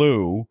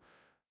slough.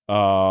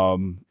 I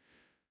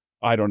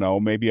don't know,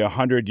 maybe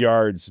 100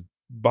 yards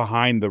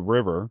behind the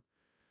river,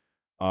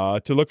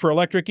 to look for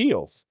electric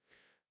eels.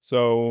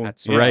 So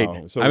that's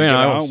right. So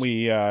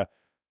we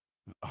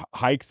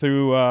hike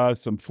through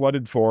some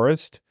flooded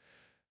forest,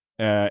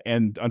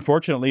 and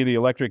unfortunately, the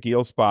electric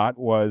eel spot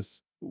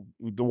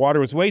the water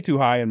was way too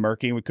high and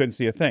murky, and we couldn't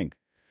see a thing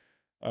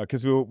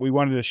because we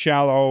wanted a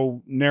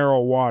shallow,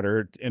 narrow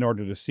water in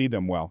order to see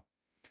them well.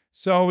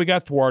 So we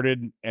got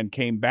thwarted and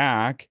came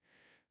back.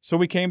 So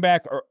we came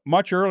back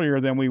much earlier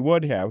than we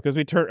would have because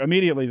we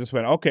immediately just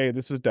went, okay,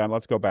 this is done.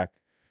 Let's go back.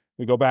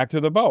 We go back to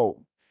the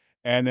boat.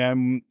 And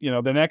then,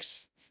 the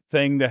next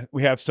thing that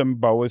we have some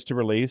boas to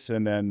release.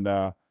 And then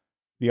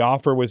the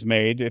offer was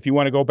made, if you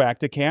want to go back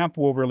to camp,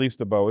 we'll release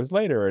the boas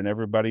later. And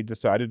everybody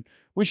decided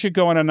we should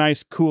go on a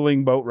nice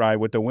cooling boat ride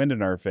with the wind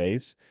in our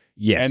face.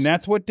 Yes. And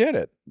that's what did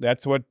it.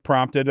 That's what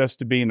prompted us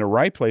to be in the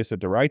right place at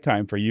the right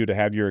time for you to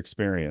have your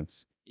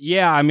experience.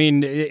 Yeah, I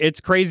mean,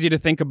 it's crazy to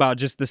think about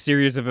just the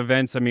series of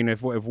events. I mean,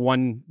 if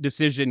one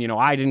decision,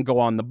 I didn't go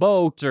on the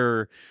boat,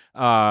 or,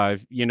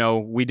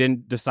 we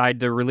didn't decide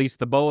to release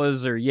the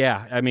boas, or,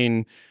 I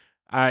mean,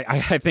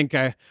 I think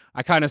I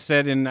kind of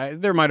said, and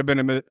there might have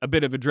been a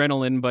bit of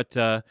adrenaline, but,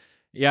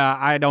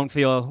 I don't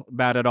feel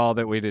bad at all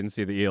that we didn't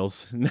see the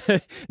eels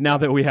now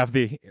that we have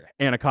the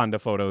anaconda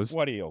photos.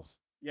 What eels?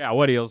 Yeah,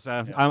 what eels?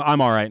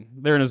 I'm all right.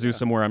 They're in a zoo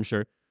somewhere, I'm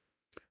sure.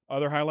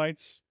 Other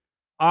highlights?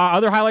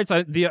 Other highlights,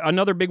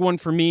 another big one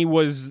for me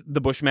was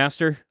the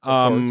Bushmaster.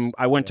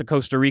 I went to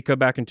Costa Rica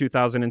back in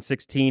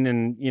 2016,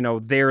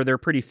 and, they're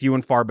pretty few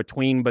and far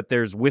between, but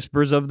there's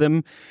whispers of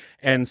them.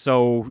 And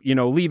so,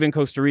 leaving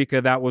Costa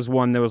Rica, that was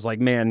one that was like,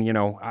 man,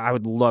 I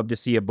would love to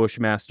see a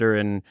Bushmaster.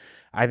 And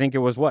I think it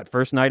was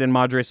first night in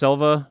Madre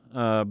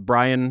Selva,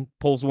 Brian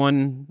pulls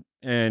one,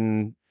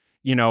 and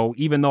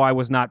even though I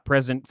was not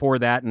present for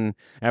that, and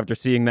after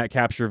seeing that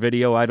capture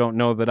video, I don't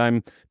know that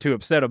I'm too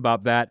upset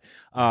about that.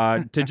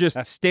 To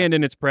just stand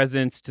in its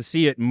presence, to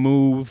see it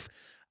move,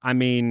 I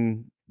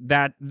mean,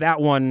 that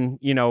one,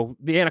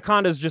 the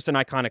anaconda is just an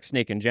iconic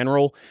snake in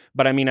general.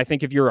 But I mean, I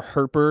think if you're a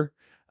herper,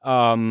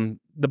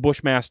 the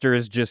Bushmaster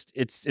is just,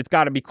 it's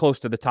got to be close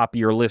to the top of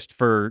your list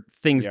for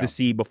things to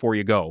see before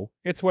you go.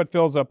 It's what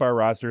fills up our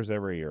rosters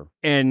every year.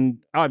 And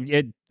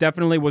it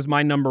definitely was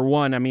my number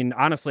one. I mean,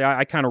 honestly,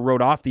 I kind of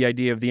wrote off the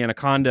idea of the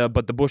anaconda,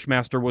 but the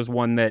Bushmaster was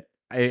one that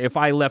if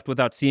I left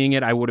without seeing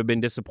it, I would have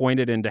been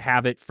disappointed. And to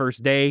have it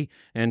first day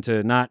and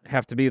to not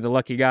have to be the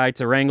lucky guy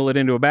to wrangle it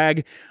into a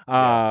bag,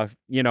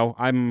 I'm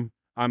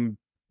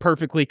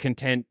perfectly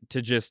content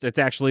to just, it's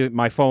actually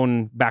my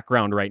phone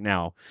background right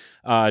now,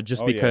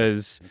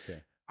 because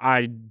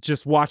I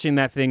just watching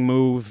that thing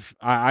move.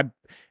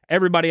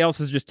 Everybody else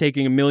is just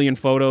taking a million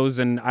photos,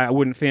 and I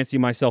wouldn't fancy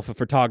myself a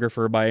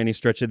photographer by any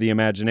stretch of the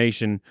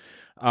imagination.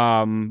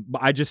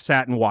 But I just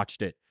sat and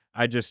watched it.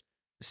 I just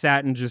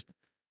sat and just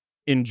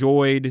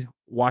enjoyed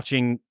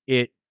watching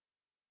it,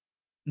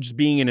 just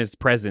being in his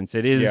presence.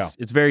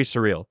 It's very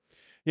surreal.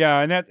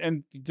 Yeah,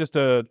 and just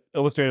to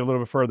illustrate a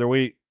little bit further,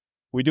 we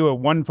do a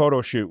one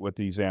photo shoot with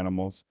these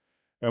animals,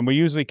 and we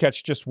usually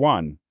catch just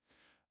one.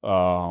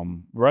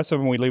 The rest of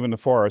them we leave in the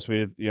forest.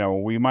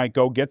 We might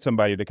go get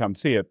somebody to come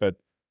see it, but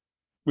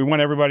we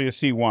want everybody to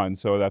see one,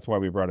 so that's why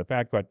we brought it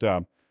back. But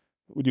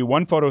we do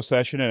one photo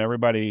session,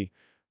 and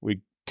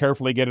we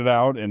carefully get it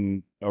out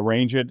and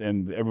arrange it,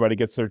 and everybody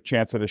gets their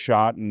chance at a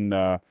shot,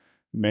 and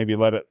maybe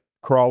let it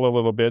crawl a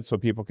little bit so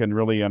people can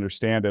really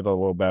understand it a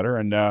little better,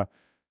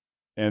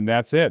 and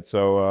that's it.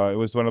 So it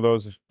was one of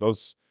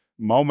those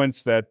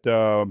moments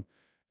that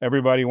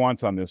everybody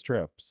wants on this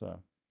trip.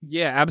 So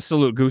yeah,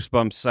 absolute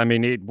goosebumps. I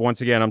mean,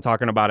 once again, I'm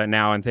talking about it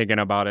now and thinking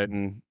about it,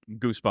 and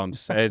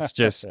goosebumps. It's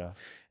just,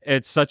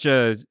 it's such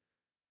a,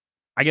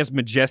 I guess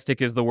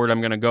majestic is the word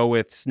I'm going to go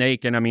with,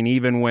 snake. And I mean,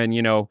 even when,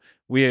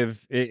 we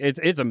have,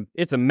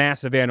 it's a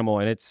massive animal,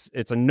 and it's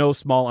a no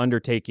small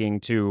undertaking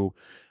to,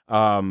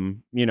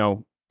 kind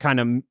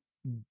of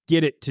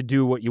get it to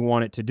do what you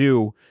want it to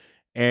do.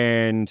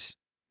 And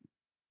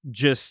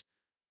just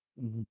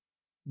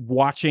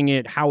watching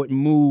it, how it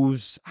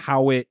moves,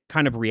 how it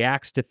kind of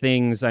reacts to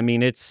things. I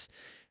mean, it's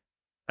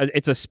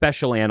a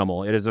special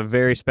animal. It is a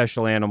very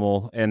special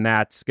animal, and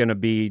that's going to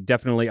be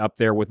definitely up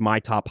there with my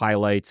top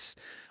highlights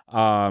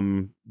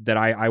that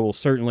I will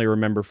certainly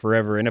remember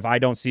forever. And if I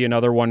don't see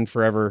another one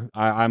forever,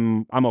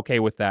 I'm okay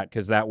with that,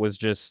 because that was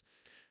just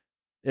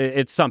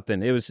it's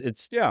something. You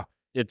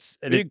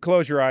can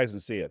close your eyes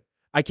and see it.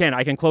 I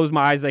can close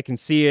my eyes. I can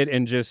see it,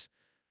 and just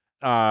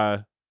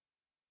I'm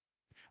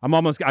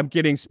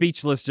getting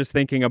speechless just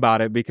thinking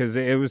about it, because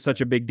it was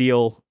such a big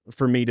deal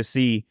for me to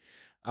see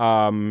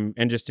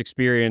and just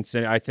experience.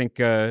 And I think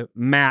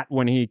Matt,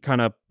 when he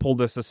kind of pulled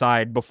us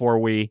aside before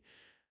we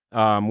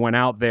went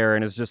out there,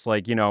 and is just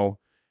like,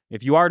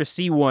 if you are to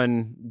see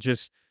one,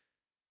 just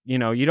you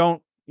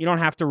don't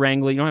have to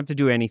wrangle it, you don't have to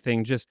do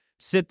anything, just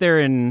sit there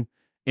and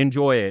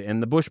enjoy it.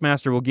 And the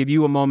Bushmaster will give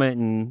you a moment,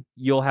 and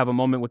you'll have a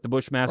moment with the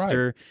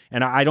Bushmaster. Right.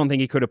 And I don't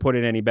think he could have put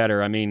it any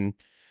better. I mean,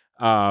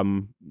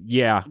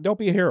 yeah. Don't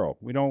be a hero.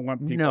 We don't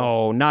want people.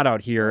 No, not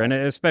out here. And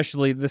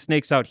especially the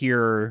snakes out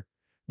here,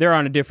 they're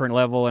on a different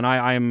level. And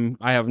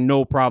I have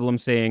no problem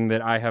saying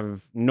that I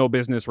have no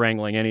business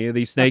wrangling any of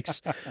these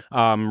snakes.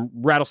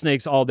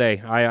 Rattlesnakes all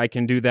day. I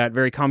can do that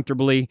very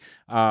comfortably.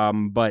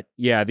 But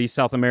yeah, these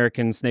South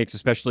American snakes,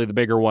 especially the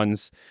bigger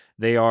ones,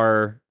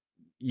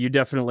 you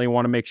definitely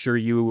want to make sure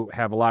you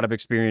have a lot of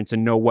experience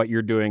and know what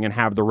you're doing and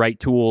have the right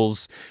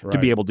tools to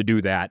be able to do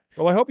that.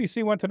 Well, I hope you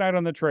see one tonight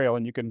on the trail,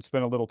 and you can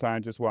spend a little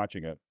time just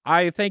watching it.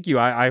 I thank you.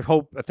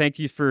 Thank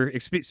you for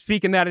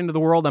speaking that into the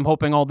world. I'm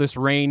hoping all this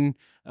rain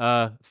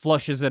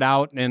flushes it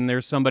out, and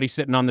there's somebody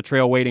sitting on the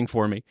trail waiting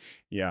for me.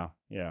 Yeah.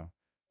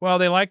 Well,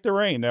 they like the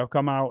rain. They'll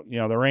come out,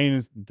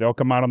 they'll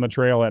come out on the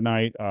trail at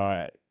night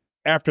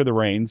after the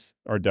rains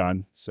are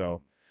done.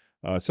 So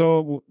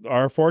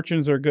our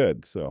fortunes are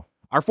good. So.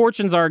 Our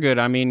fortunes are good.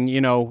 I mean,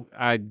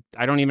 I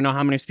don't even know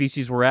how many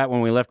species we're at.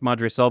 When we left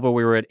Madre Selva,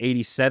 we were at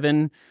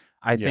 87.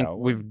 I think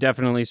we've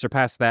definitely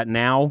surpassed that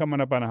now. Coming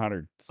up on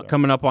 100. So.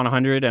 Coming up on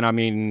 100. And I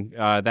mean,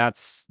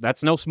 that's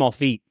no small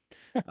feat.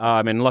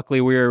 And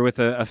luckily we were with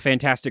a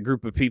fantastic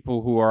group of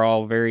people who are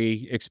all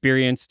very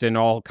experienced and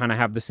all kind of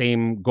have the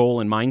same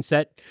goal and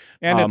mindset.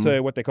 And it's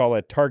what they call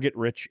a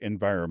target-rich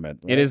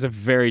environment. Right? It is a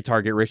very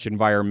target-rich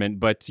environment,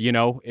 but,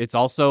 it's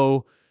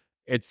also,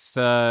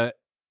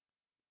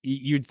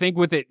 you'd think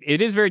with it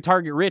is very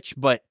target rich,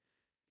 but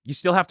you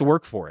still have to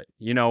work for it.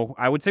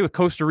 I would say with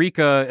Costa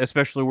Rica,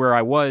 especially where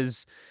I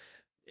was,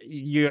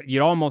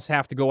 you'd almost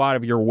have to go out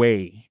of your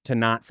way to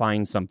not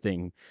find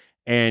something.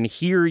 And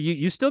here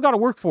you still got to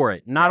work for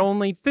it, not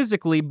only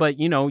physically, but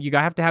you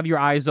have to have your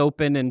eyes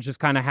open and just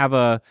kind of have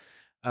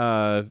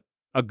a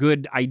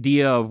good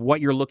idea of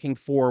what you're looking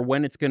for,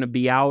 when it's going to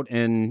be out.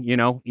 And,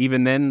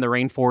 even then the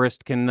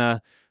rainforest can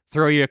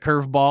throw you a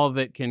curveball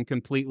that can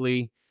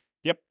completely,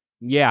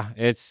 yeah,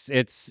 it's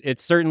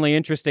certainly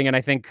interesting. And I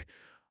think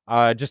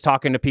just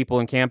talking to people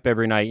in camp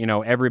every night,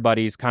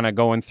 everybody's kind of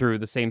going through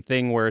the same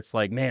thing where it's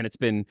like, man, it's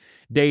been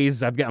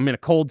days. I'm in a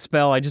cold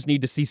spell. I just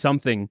need to see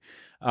something.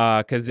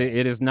 Cause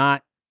it is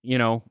not,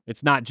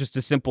 it's not just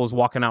as simple as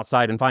walking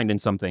outside and finding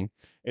something.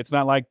 It's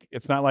not like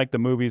the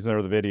movies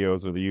or the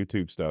videos or the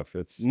YouTube stuff.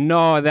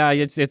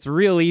 It's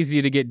real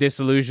easy to get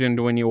disillusioned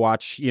when you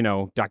watch,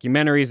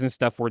 documentaries and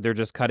stuff where they're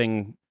just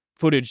cutting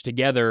footage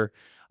together.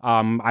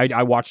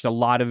 I watched a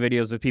lot of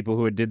videos of people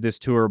who had did this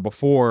tour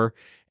before,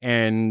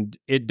 and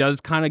it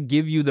does kind of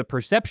give you the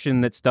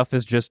perception that stuff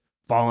is just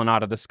falling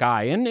out of the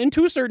sky. And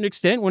to a certain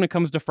extent, when it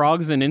comes to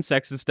frogs and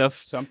insects and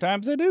stuff,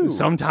 sometimes they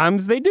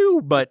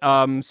do. But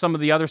some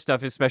of the other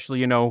stuff,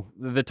 especially,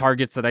 the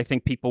targets that I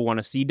think people want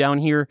to see down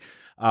here,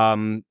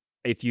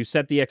 if you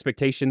set the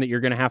expectation that you're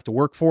going to have to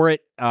work for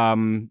it,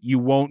 you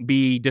won't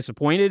be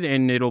disappointed,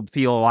 and it'll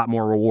feel a lot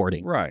more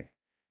rewarding. Right.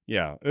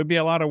 Yeah. It would be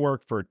a lot of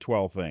work for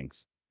 12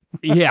 things.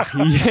 Yeah,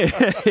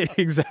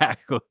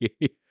 exactly.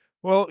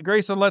 Well,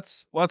 Greyson,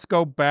 let's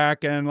go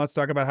back and let's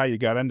talk about how you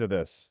got into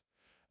this.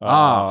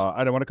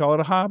 I don't want to call it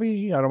a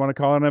hobby. I don't want to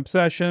call it an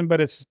obsession, but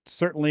it's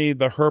certainly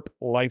the herp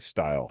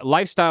lifestyle.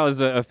 Lifestyle is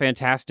a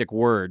fantastic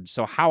word.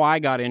 So how I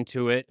got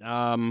into it,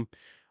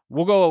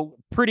 we'll go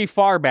pretty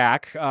far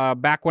back.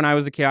 Back when I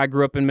was a kid, I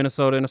grew up in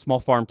Minnesota in a small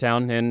farm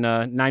town, and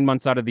 9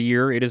 months out of the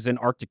year, it is an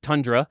Arctic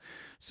tundra.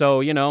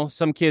 So,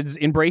 some kids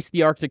embrace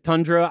the Arctic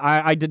tundra.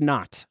 I did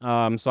not.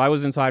 So I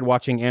was inside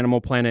watching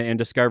Animal Planet and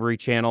Discovery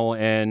Channel,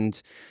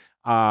 and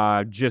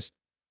I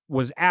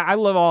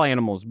love all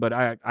animals, but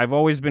I've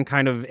always been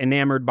kind of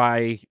enamored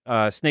by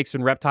snakes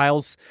and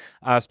reptiles,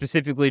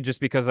 specifically just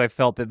because I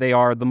felt that they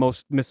are the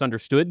most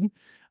misunderstood,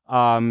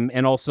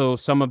 and also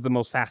some of the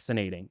most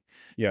fascinating.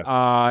 Yes.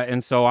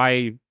 And so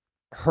I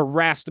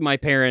harassed my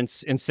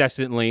parents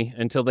incessantly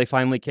until they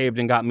finally caved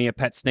and got me a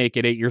pet snake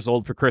at 8 years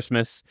old for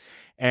Christmas.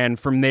 And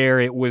from there,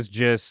 it was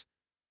just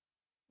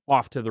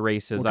off to the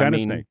races. What kind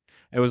of snake?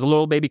 It was a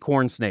little baby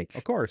corn snake.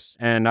 Of course.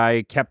 And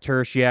I kept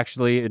her. She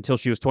actually, until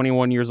she was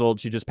 21 years old,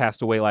 she just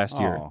passed away last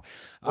year.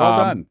 Well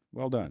done.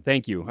 Well done.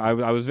 Thank you.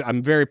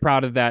 I'm very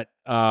proud of that,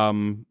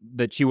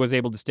 that she was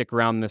able to stick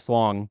around this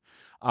long.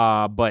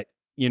 But,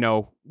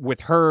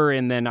 with her,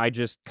 and then I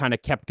just kind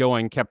of kept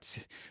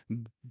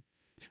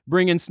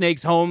bringing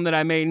snakes home that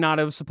I may not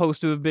have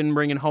supposed to have been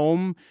bringing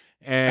home.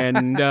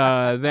 And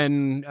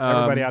then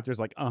everybody out there's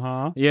like,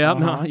 yeah.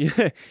 Uh-huh.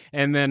 Yeah.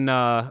 And then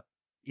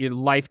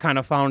life kind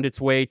of found its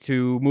way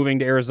to moving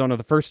to Arizona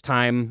the first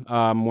time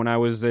when I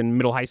was in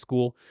middle high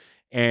school.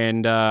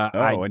 And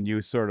and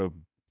you sort of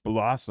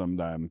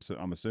blossomed, I'm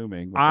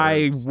assuming.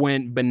 I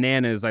went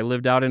bananas. I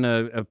lived out in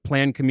a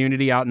planned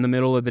community out in the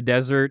middle of the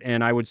desert,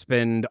 and I would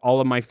spend all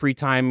of my free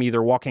time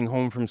either walking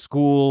home from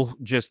school,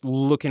 just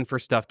looking for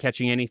stuff,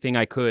 catching anything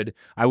I could.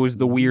 I was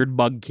the weird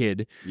bug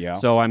kid. Yeah.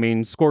 So,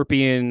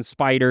 scorpions,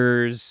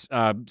 spiders,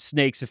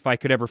 snakes, if I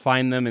could ever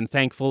find them. And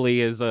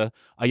thankfully, as a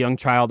young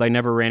child, I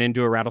never ran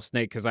into a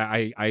rattlesnake because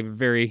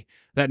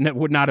that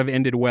would not have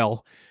ended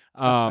well.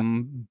 All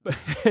in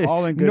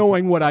good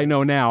knowing what I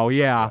know now.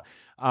 Yeah.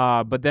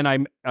 But then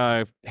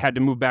I had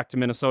to move back to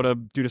Minnesota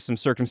due to some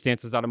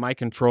circumstances out of my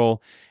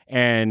control,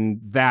 and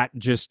that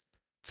just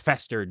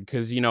festered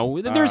because,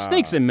 there's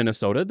snakes in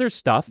Minnesota. There's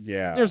stuff.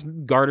 Yeah. There's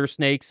garter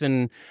snakes,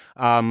 and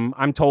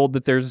I'm told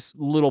that there's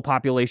little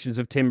populations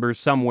of timbers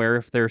somewhere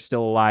if they're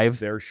still alive.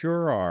 There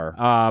sure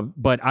are.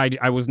 But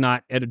I was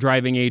not at a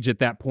driving age at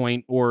that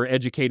point or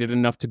educated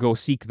enough to go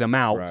seek them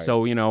out. Right.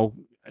 So,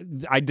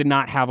 I did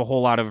not have a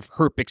whole lot of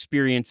herp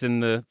experience in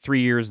the 3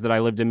 years that I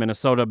lived in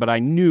Minnesota, but I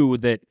knew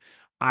that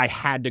I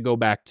had to go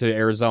back to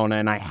Arizona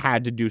and I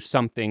had to do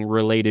something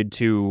related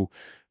to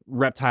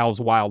reptiles,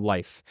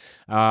 wildlife.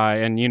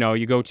 And,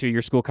 you go to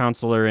your school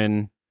counselor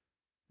in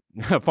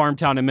a farm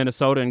town in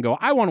Minnesota and go,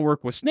 I want to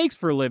work with snakes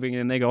for a living.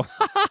 And they go,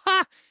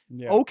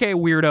 Yeah. Okay,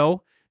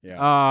 weirdo.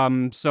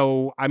 Yeah.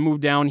 So I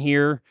moved down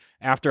here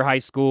after high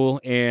school,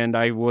 and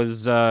I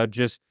was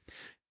just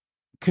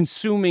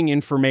consuming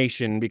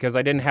information because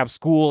I didn't have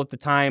school at the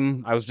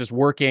time. I was just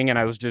working, and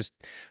I was just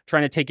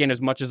trying to take in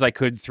as much as I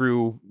could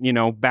through,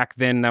 back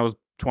then that was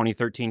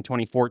 2013,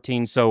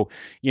 2014. So,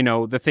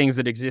 the things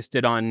that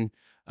existed on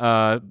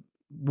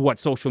what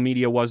social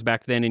media was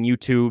back then in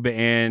YouTube,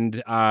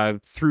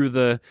 and through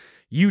the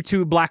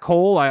YouTube black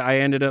hole, I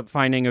ended up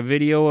finding a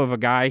video of a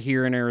guy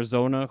here in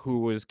Arizona who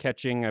was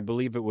catching, I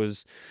believe it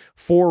was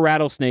 4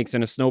 rattlesnakes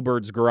in a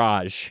snowbird's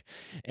garage.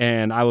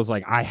 And I was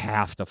like, I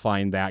have to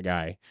find that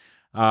guy.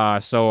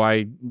 So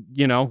I,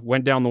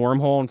 went down the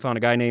wormhole and found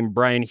a guy named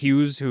Brian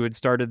Hughes who had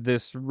started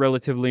this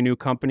relatively new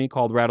company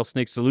called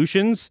Rattlesnake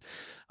Solutions.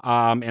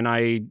 And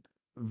I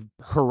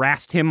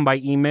harassed him by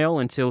email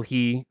until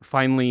he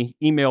finally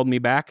emailed me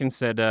back and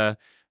said,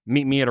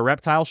 meet me at a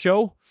reptile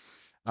show.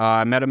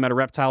 I met him at a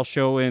reptile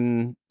show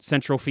in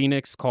Central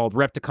Phoenix called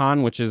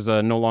Repticon, which is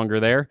no longer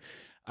there.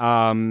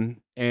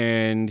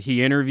 And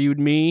he interviewed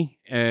me,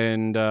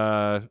 and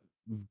then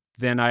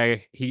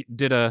he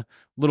did a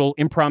little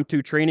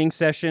impromptu training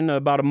session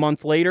about a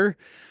month later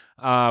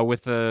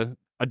with a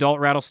adult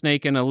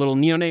rattlesnake and a little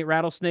neonate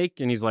rattlesnake.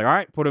 And he's like, all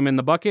right, put them in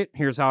the bucket.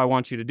 Here's how I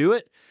want you to do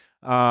it.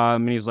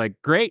 And he's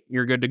like, great,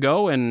 you're good to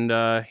go.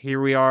 And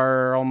here we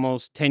are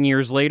almost 10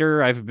 years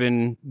later. I've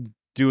been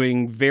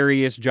doing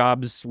various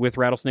jobs with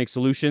Rattlesnake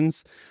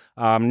Solutions.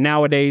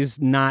 Nowadays,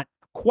 not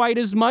quite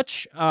as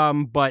much,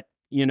 but,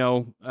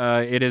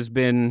 it has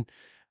been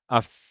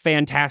a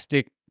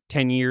fantastic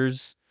 10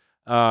 years,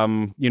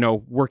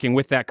 working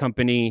with that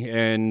company,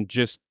 and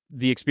just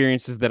the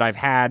experiences that I've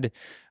had,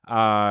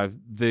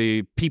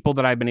 the people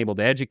that I've been able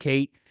to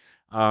educate,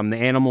 the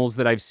animals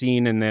that I've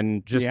seen, and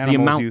then just the the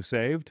amount you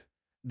saved.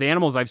 The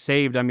animals I've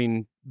saved. I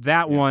mean,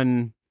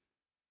 one,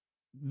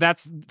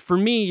 that's for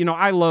me,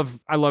 I love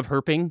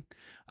herping.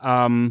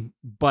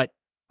 But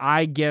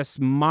I guess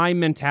my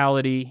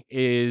mentality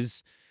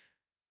is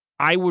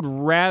I would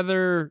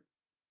rather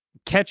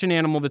catch an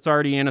animal that's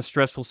already in a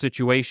stressful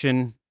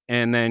situation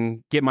and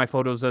then get my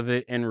photos of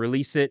it and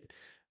release it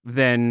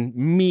than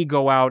me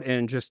go out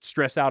and just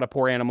stress out a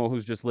poor animal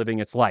who's just living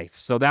its life.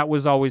 So that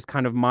was always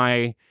kind of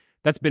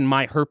that's been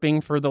my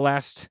herping for the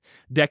last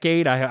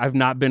decade. I've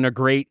not been a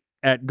great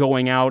at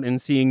going out and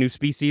seeing new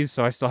species,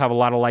 so I still have a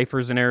lot of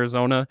lifers in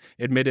Arizona,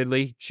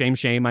 admittedly.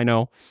 Shame, I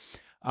know.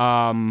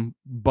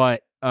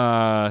 But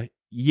that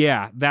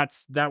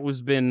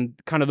was been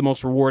kind of the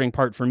most rewarding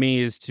part for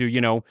me, is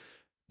to,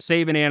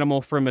 save an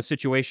animal from a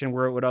situation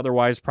where it would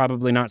otherwise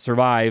probably not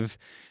survive,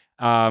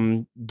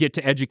 get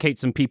to educate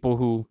some people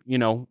who,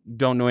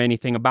 don't know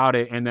anything about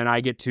it, and then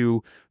I get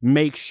to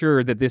make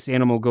sure that this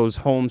animal goes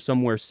home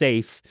somewhere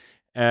safe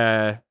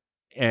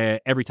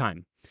every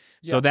time.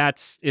 So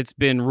it's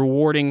been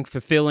rewarding,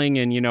 fulfilling,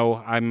 and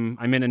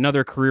I'm in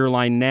another career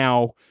line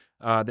now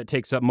that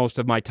takes up most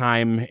of my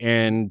time,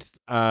 and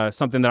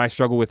something that I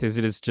struggle with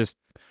is just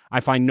I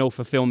find no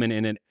fulfillment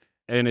in it,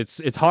 and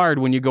it's hard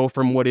when you go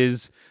from what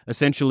is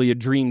essentially a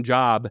dream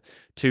job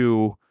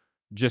to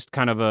just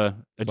kind of a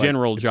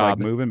general it's job.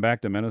 Like moving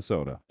back to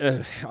Minnesota.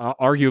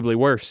 Arguably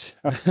worse.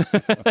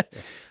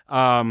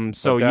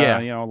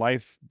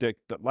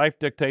 Life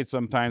dictates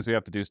sometimes we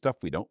have to do stuff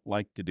we don't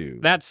like to do.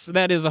 That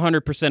is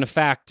 100% a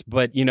fact,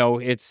 but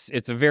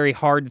it's a very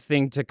hard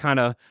thing to kind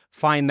of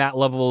find that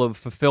level of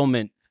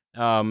fulfillment,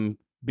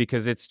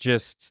 because it's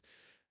just,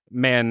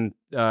 man,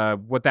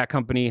 what that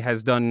company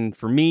has done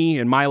for me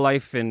in my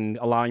life and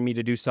allowing me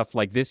to do stuff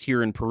like this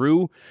here in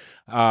Peru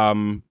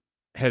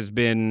has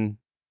been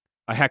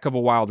a heck of a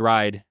wild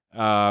ride.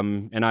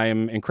 And I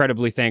am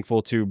incredibly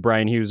thankful to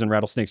Brian Hughes and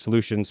Rattlesnake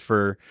Solutions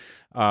for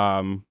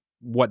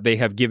what they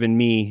have given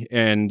me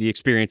and the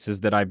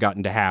experiences that I've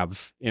gotten to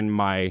have in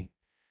my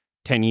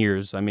 10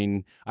 years. I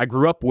mean, I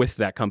grew up with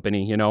that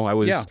company. I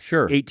was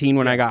 18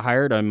 when I got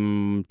hired.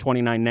 I'm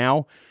 29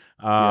 now.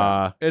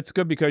 It's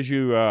good because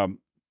you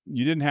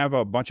didn't have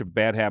a bunch of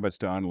bad habits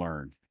to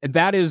unlearn.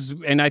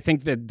 And I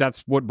think that's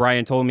what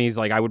Brian told me. Is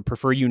like, I would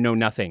prefer you know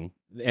nothing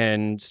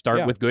and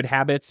start with good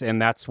habits.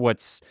 And that's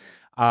what's,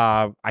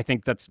 I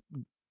think that's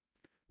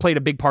played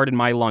a big part in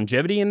my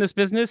longevity in this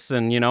business.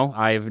 And,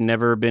 I've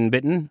never been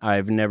bitten.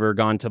 I've never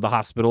gone to the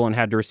hospital and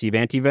had to receive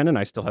antivenom.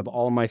 I still have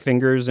all my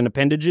fingers and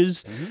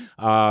appendages.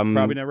 Mm-hmm.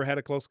 Probably never had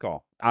a close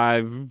call.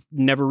 I've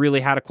never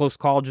really had a close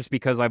call just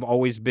because I've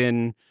always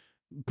been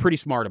pretty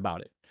smart about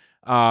it.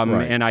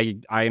 Right. And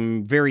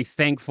I'm very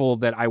thankful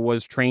that I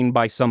was trained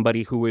by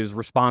somebody who is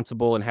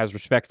responsible and has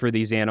respect for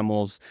these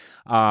animals,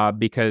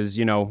 because,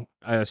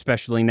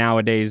 especially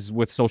nowadays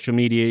with social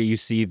media, you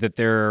see that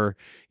there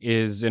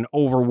is an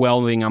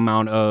overwhelming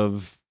amount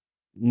of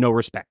no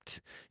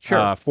respect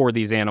for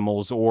these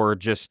animals, or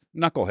just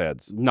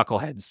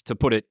knuckleheads, to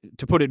put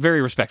it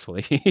very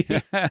respectfully.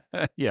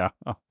 Yeah.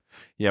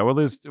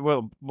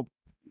 We'll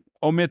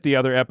omit the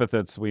other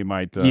epithets we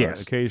might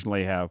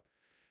occasionally have.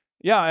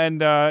 Yeah, and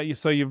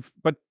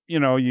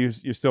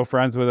you're still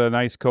friends with a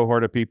nice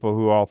cohort of people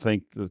who all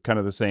think kind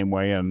of the same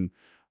way and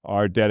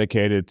are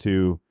dedicated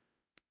to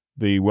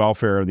the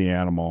welfare of the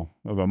animal,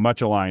 of a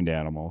much aligned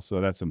animal.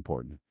 So that's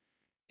important.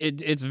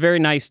 It's very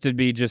nice to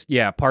be just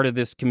part of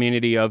this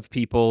community of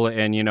people,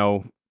 and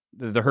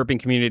the herping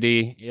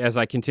community, as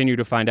I continue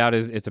to find out,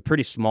 it's a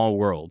pretty small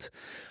world.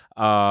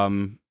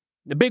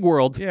 A big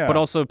world, but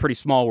also a pretty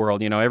small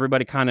world.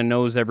 Everybody kind of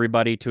knows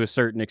everybody to a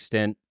certain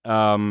extent.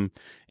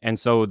 And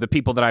so the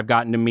people that I've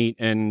gotten to meet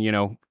and,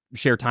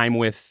 share time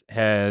with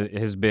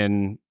has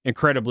been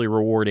incredibly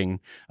rewarding,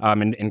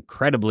 and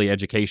incredibly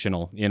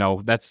educational.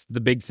 That's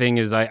the big thing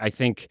is I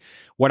think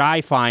what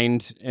I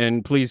find,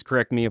 and please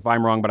correct me if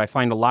I'm wrong, but I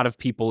find a lot of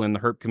people in the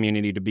herp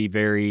community to be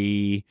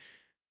very,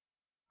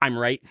 I'm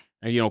right,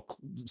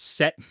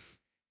 set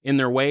in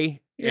their way.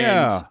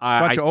 Yeah, a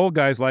bunch of old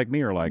guys like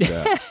me are like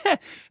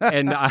that.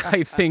 And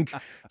I think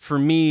for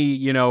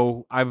me,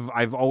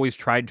 I've always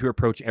tried to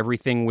approach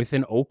everything with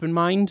an open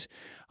mind,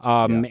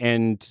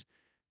 and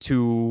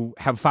to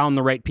have found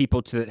the right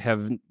people to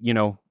have,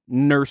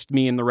 nursed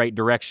me in the right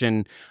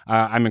direction.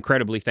 I'm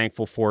incredibly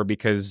thankful for,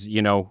 because,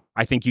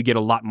 I think you get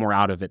a lot more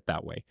out of it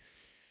that way.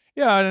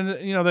 Yeah,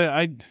 and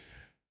I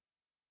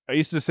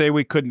used to say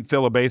we couldn't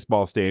fill a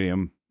baseball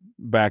stadium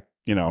back,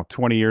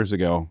 20 years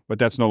ago, but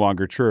that's no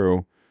longer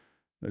true.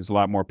 There's a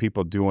lot more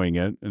people doing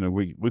it, and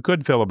we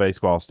could fill a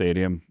baseball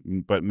stadium,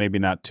 but maybe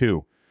not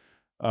two.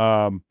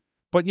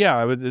 but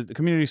yeah, the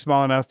community's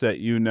small enough that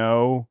you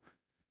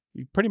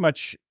pretty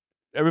much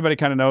everybody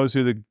kind of knows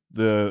who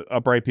the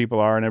upright people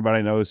are, and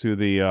everybody knows who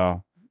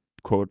the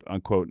quote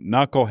unquote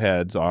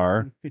knuckleheads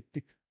are,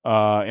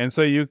 and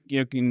so you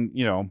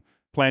can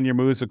plan your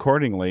moves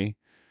accordingly.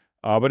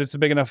 But it's a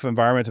big enough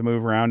environment to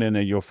move around in,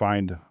 and you'll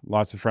find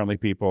lots of friendly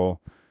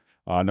people.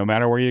 No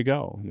matter where you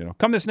go,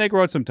 come to Snake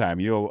Road sometime.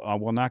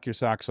 We'll knock your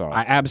socks off.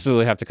 I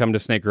absolutely have to come to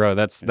Snake Road.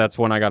 That's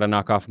one I got to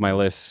knock off my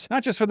list.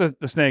 Not just for the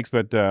snakes,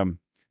 but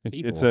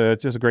it's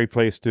just a great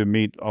place to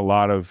meet a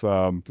lot of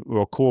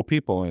cool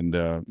people, and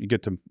you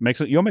get to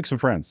you'll make some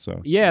friends. So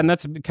yeah, and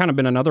that's kind of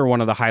been another one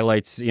of the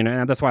highlights.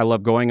 And that's why I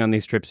love going on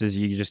these trips. Is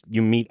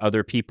you meet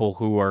other people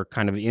who are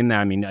kind of in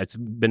that. I mean, it's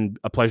been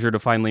a pleasure to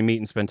finally meet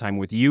and spend time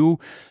with you,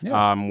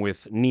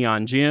 with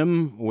Neon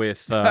Jim,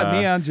 with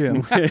Neon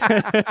Jim,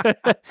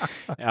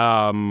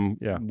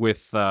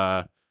 with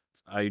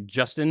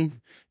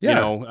Justin.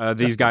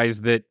 These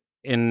guys that,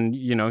 and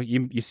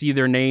you see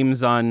their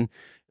names on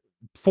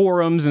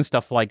forums and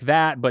stuff like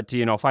that, but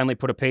to finally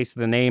put a face to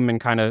the name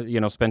and kind of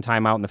spend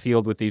time out in the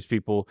field with these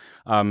people,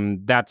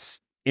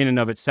 that's in and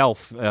of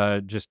itself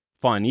just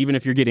fun. Even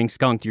if you're getting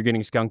skunked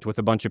with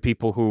a bunch of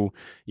people who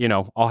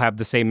all have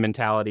the same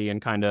mentality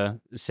and kind of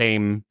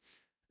same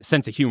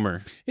sense of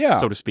humor,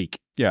 so to speak.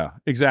 Yeah,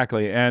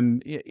 exactly.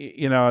 And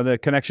the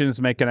connections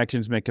make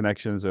connections,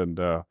 and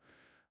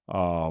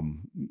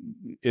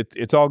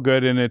it's all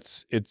good, and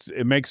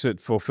it makes it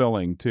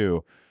fulfilling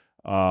too.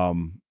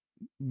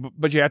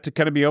 But you have to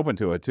kind of be open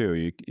to it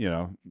too.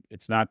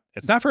 It's not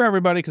for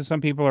everybody, because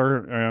some people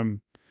are,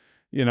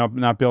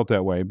 not built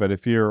that way. But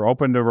if you're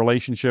open to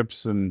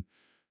relationships, and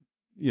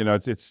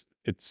it's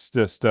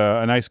just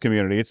a nice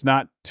community. It's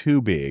not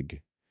too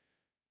big.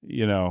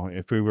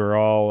 If we were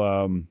all,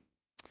 I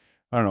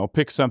don't know,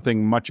 pick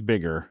something much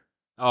bigger.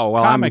 Oh,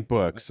 well, comic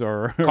books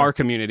or car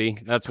community.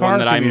 That's one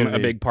that I'm a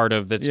big part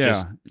of. That's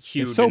just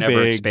huge, it's so and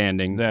ever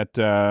expanding. That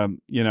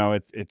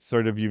it's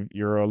sort of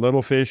you're a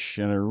little fish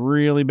in a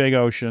really big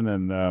ocean,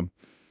 and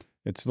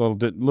it's a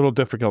little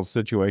difficult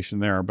situation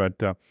there.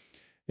 But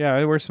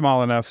we're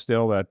small enough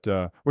still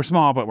that we're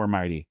small, but we're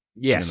mighty.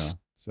 Yes.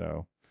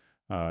 So,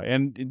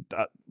 and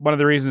one of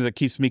the reasons it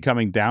keeps me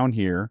coming down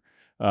here,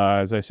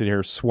 as I sit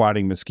here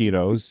swatting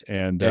mosquitoes,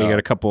 and you got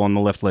a couple on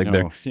the left leg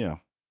there. Yeah.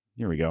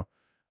 Here we go.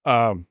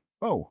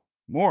 Oh,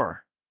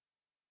 more.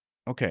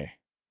 Okay.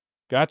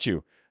 Got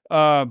you.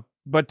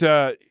 But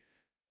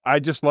I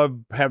just love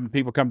having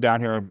people come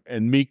down here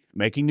and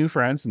making new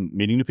friends and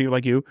meeting new people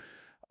like you,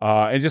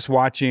 and just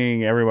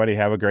watching everybody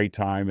have a great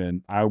time.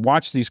 And I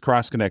watch these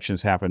cross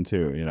connections happen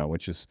too,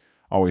 which is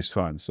always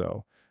fun.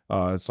 So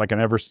it's like an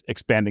ever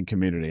expanding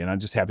community, and I'm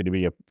just happy to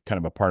be a kind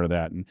of a part of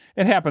that. And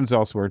it happens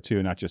elsewhere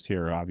too, not just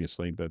here,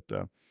 obviously, but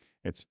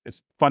it's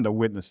fun to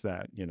witness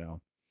that,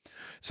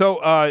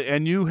 So,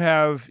 and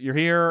you're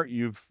here,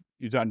 you've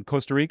done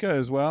Costa Rica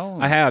as well?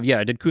 I have, yeah.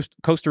 I did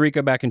Costa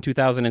Rica back in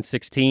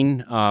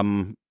 2016.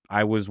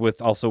 I was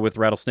also with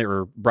Rattlesnake,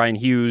 or Brian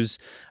Hughes,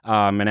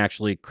 and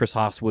actually Chris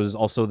Haas was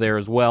also there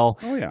as well.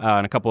 Oh yeah.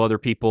 And a couple other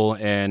people,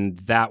 and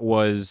that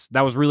was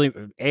really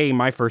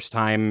my first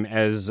time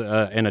as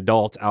an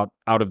adult out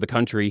of the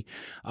country,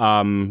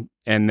 and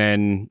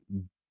then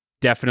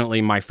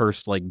definitely my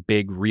first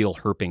big real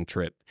herping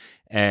trip,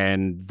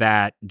 and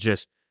that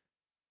just.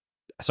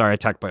 Sorry,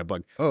 attacked by a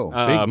bug.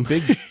 Oh,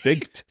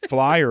 big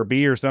fly or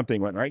bee or something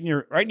went right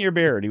in your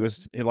beard. He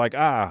was like,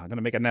 I'm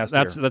gonna make a nest.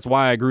 That's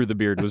why I grew the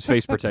beard. It was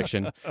face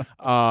protection.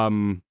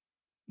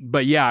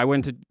 But yeah, I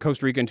went to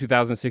Costa Rica in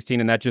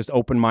 2016, and that just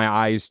opened my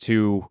eyes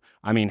to,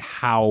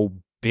 how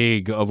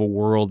big of a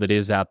world it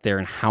is out there,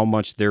 and how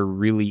much there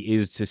really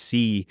is to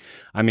see.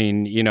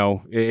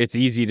 It's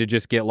easy to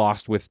just get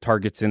lost with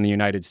targets in the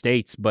United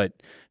States, but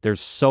there's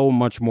so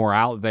much more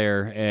out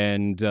there,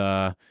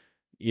 and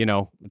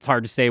it's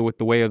hard to say with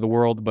the way of the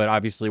world, but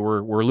obviously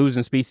we're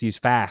losing species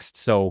fast.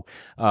 So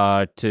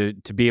to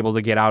be able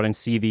to get out and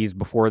see these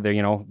before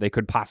they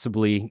could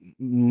possibly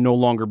no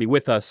longer be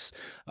with us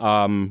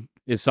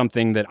is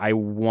something that I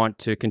want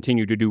to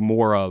continue to do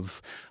more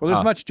of. Well,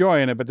 there's much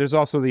joy in it, but there's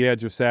also the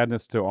edge of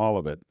sadness to all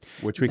of it,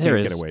 which we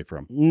can't get away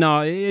from.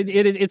 No,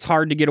 it's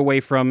hard to get away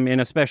from, and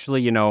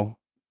especially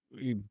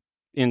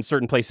in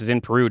certain places in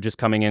Peru, just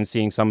coming in,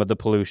 seeing some of the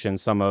pollution,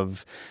 some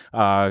of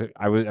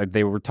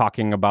they were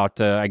talking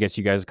about, I guess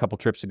you guys a couple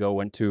trips ago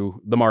went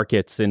to the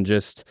markets, and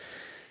just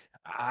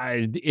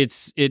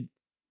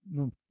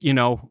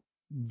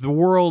the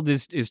world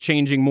is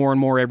changing more and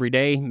more every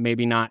day,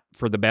 maybe not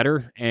for the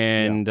better,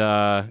 and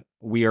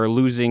we are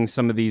losing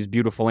some of these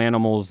beautiful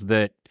animals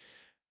that,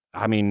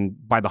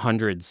 by the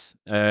hundreds.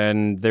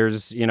 And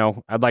there's,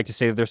 I'd like to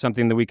say that there's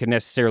something that we can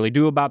necessarily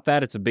do about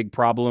that. It's a big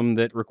problem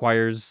that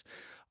requires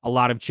a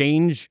lot of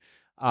change,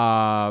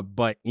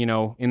 but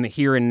in the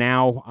here and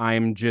now,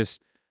 I'm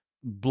just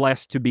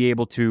blessed to be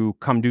able to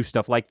come do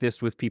stuff like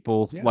this with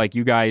people like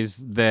you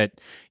guys that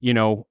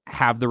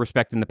have the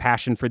respect and the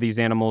passion for these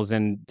animals,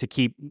 and to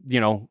keep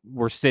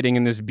we're sitting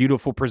in this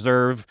beautiful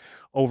preserve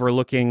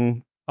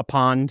overlooking a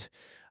pond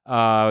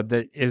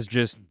that is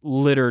just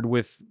littered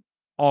with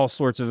all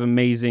sorts of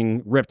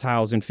amazing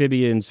reptiles,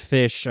 amphibians,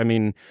 fish. I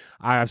mean,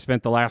 I've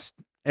spent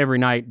every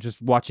night just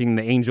watching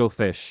the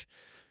angelfish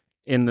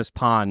in this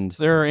pond.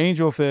 There are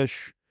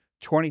angelfish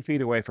 20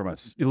 feet away from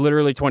us.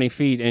 Literally 20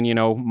 feet. And,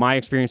 my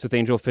experience with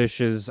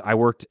angelfish is I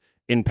worked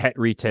in pet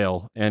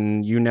retail,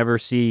 and you never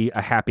see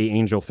a happy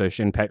angelfish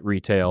in pet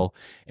retail.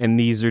 And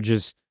these are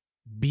just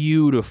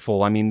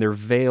beautiful. I mean, their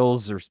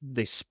veils,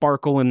 they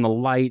sparkle in the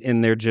light,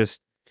 and they're just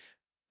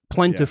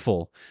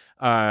plentiful.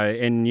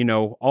 And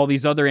all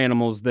these other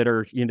animals that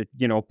are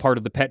part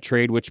of the pet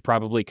trade, which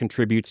probably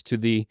contributes to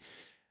the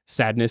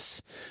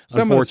sadness,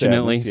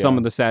 unfortunately, some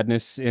of the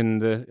sadness in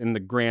the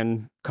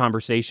grand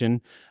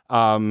conversation.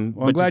 I'm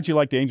glad you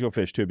like the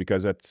angelfish too,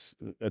 because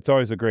it's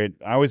always I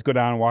always go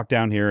down and walk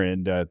down here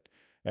and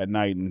at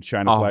night and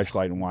shine a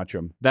flashlight and watch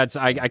them.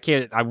 I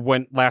can't. I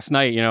went last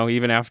night,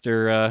 even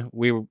after it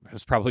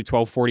was probably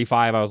 12:45.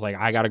 I was like,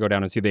 I got to go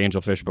down and see the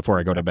angelfish before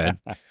I go to bed.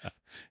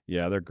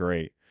 Yeah, they're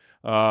great.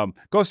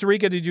 Costa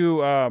Rica,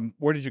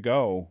 where did you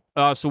go?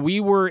 So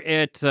we were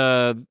at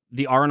the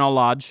Arenal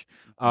Lodge.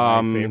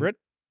 My favorite.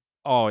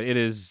 Oh, it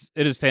is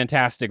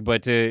fantastic,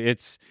 but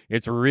it's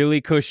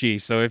really cushy.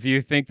 So if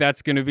you think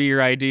that's going to be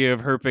your idea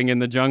of herping in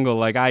the jungle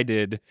like I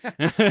did,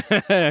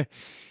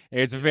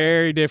 it's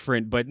very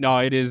different. But no,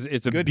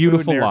 it's a good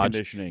beautiful food and lodge. Air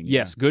conditioning.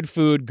 Yes, good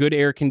food, good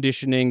air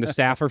conditioning. The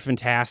staff are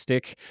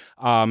fantastic.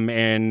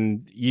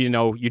 And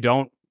you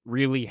don't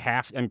really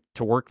have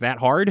to work that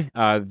hard.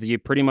 You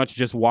pretty much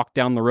just walk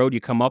down the road you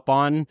come up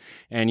on,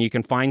 and you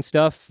can find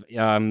stuff.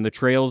 The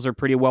trails are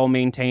pretty well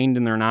maintained,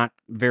 and they're not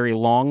very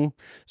long.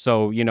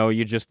 So,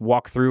 you just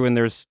walk through, and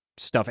there's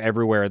stuff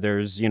everywhere.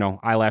 There's,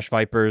 eyelash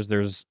vipers,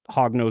 there's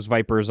hognose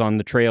vipers on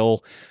the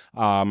trail,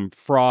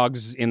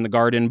 frogs in the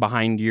garden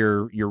behind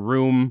your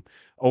room,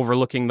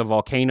 overlooking the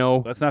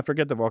volcano. Let's not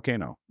forget the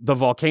volcano. The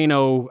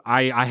volcano,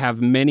 I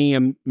have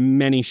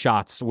many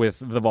shots with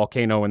the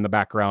volcano in the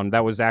background.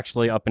 That was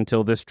actually up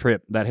until this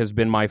trip. That has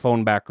been my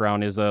phone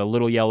background, is a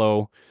little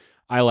yellow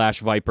eyelash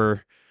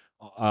viper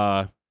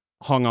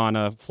hung on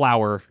a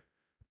flower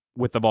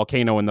with the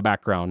volcano in the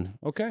background.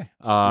 Okay.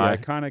 The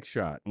iconic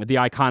shot. The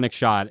iconic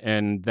shot,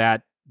 and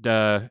that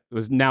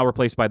was now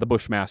replaced by the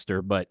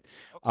Bushmaster, but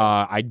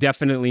I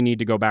definitely need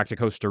to go back to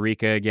Costa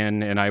Rica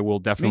again, and I will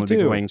definitely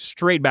be going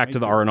straight back to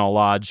the Arenal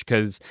Lodge,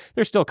 because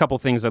there's still a couple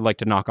things I'd like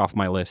to knock off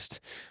my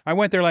list. I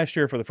went there last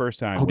year for the first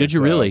time. Oh, did you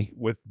really?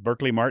 With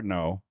Berkeley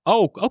Martineau.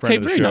 Oh, okay,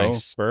 very show,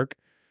 nice. Burke,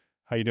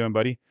 how you doing,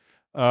 buddy?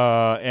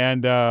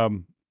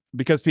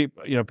 Because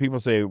people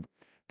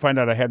find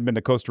out I hadn't been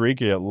to Costa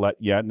Rica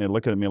yet, and they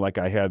look at me like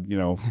I had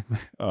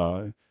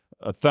a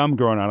thumb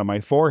growing out of my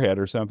forehead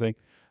or something.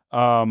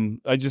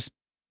 I just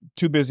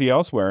too busy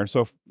elsewhere.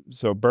 So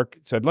Burke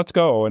said, let's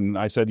go. And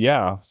I said,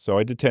 yeah. So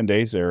I did 10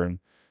 days there and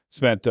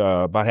spent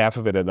about half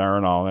of it at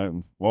Arenal.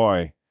 And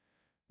boy,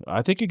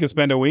 I think you could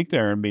spend a week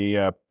there and be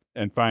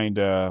and find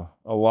a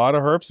lot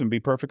of herps and be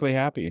perfectly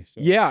happy.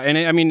 So. Yeah. And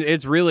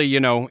it's really,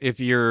 if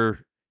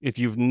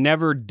you've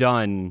never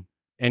done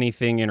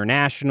anything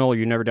international,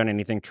 you've never done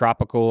anything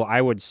tropical,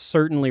 I would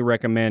certainly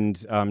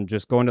recommend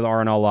just going to the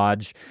Arenal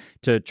Lodge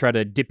to try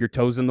to dip your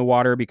toes in the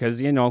water,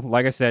 because,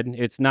 like I said,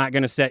 it's not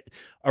going to set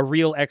a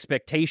real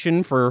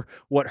expectation for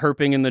what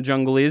herping in the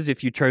jungle is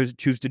if you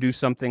choose to do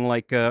something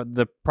like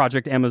the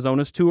Project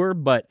Amazonas tour.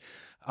 But,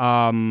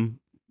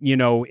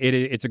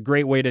 it's a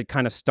great way to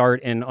kind of start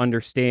and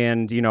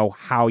understand,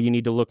 how you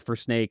need to look for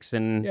snakes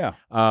and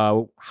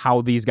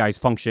how these guys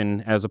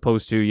function, as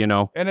opposed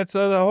to, And it's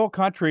the whole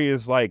country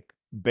is like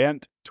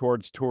bent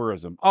towards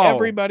tourism. Oh,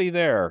 everybody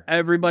there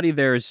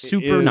is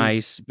super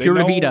nice.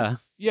 Pura vida.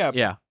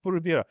 Yeah.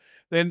 Pura vida.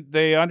 Then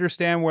they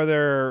understand where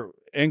their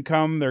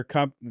income,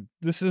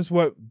 this is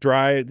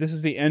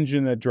the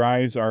engine that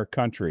drives our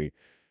country.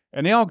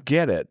 And they all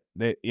get it.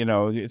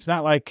 It's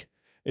not like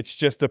it's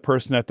just the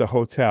person at the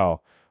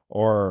hotel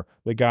or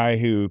the guy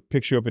who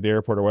picks you up at the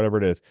airport or whatever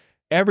it is.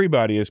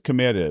 Everybody is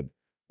committed,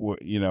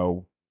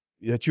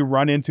 that you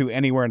run into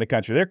anywhere in the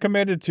country. They're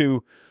committed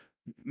to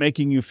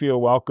making you feel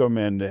welcome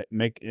and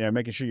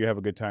making sure you have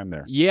a good time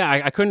there. Yeah,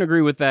 I couldn't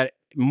agree with that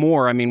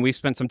more. I mean, we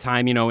spent some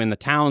time, in the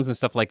towns and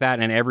stuff like that,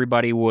 and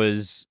everybody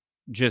was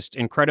just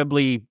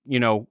incredibly,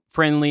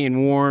 friendly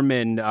and warm,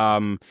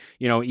 and,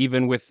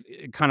 even with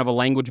kind of a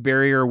language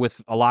barrier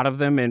with a lot of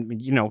them, and,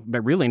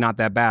 but really not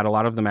that bad. A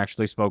lot of them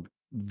actually spoke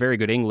very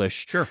good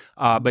English. Sure.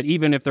 But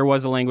even if there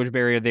was a language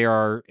barrier, they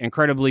are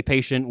incredibly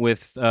patient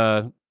with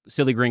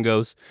silly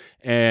gringos,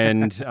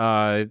 and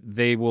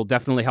they will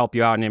definitely help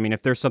you out. And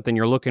if there's something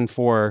you're looking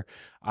for,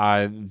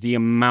 the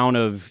amount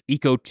of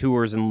eco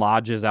tours and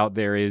lodges out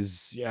there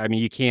is,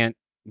 you can't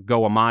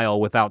go a mile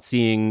without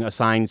seeing a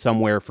sign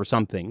somewhere for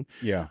something.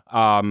 Yeah.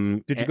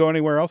 Did you go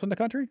anywhere else in the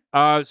country?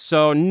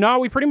 So no,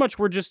 we pretty much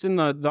were just in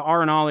the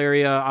Arenal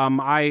area.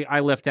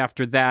 I left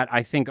after that.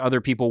 I think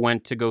other people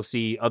went to go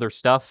see other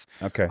stuff.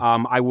 Okay.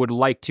 I would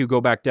like to go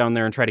back down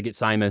there and try to get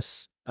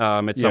Simus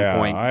at some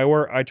point.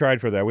 I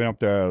tried for that. We went up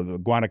to the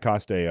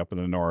Guanacaste up in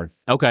the north.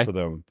 Okay.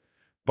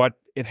 But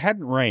it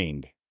hadn't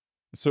rained,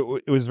 so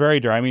it was very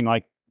dry.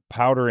 Like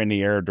powder in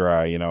the air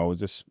dry. It was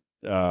just.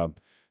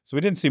 So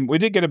we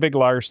did get a big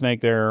lyre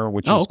snake there,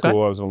 which is okay.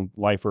 cool. It was a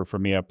lifer for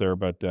me up there,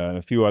 but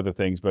a few other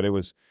things, but it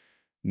was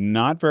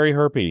not very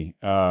herpy.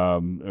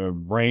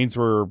 Rains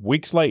were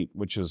weeks late,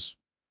 which is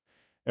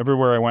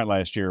everywhere I went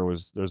last year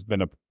there's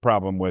been a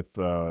problem with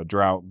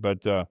drought,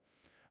 but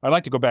I'd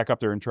like to go back up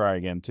there and try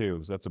again too,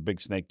 because that's a big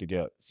snake to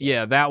get. So.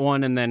 Yeah, that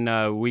one, and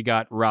then we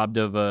got robbed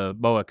of a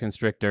boa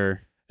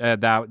constrictor.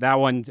 That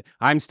one,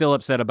 I'm still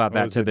upset about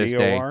that to this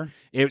DOR? day.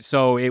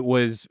 It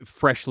was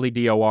freshly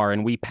DOR,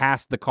 and we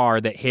passed the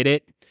car that hit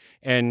it.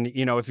 And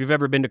if you've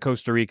ever been to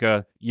Costa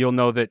Rica, you'll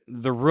know that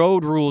the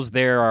road rules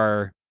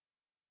there's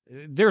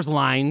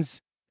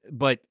lines.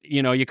 But,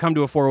 you come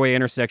to a four-way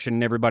intersection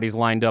and everybody's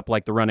lined up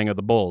like the running of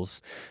the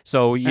bulls.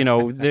 So,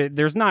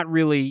 there's not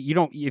really,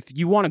 if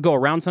you want to go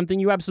around something,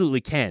 you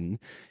absolutely can.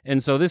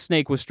 And so this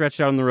snake was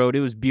stretched out on the road.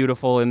 It was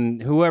beautiful. And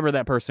whoever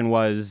that person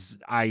was,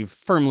 I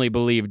firmly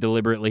believe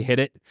deliberately hit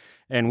it.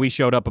 And we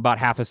showed up about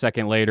half a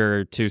second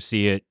later to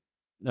see it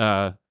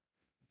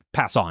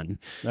pass on.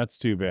 That's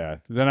too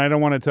bad. Then I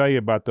don't want to tell you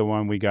about the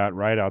one we got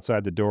right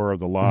outside the door of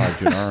the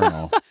lodge in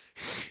Arnold.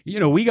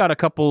 We got a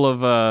couple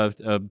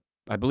of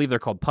I believe they're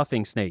called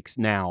puffing snakes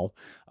now,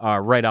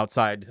 right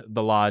outside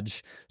the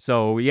lodge.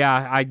 So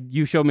yeah,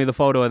 you showed me the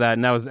photo of that,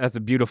 and that's a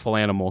beautiful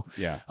animal.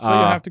 Yeah. So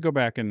you'll have to go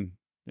back and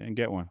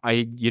get one.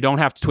 You don't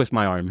have to twist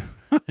my arm.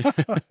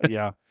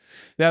 Yeah.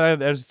 Yeah,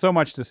 there's so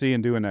much to see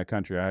and do in that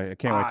country. I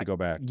can't wait to go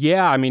back.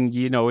 Yeah, I mean,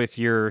 if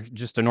you're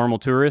just a normal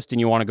tourist and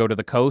you want to go to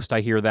the coast,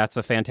 I hear that's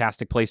a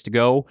fantastic place to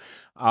go.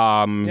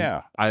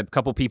 Yeah. A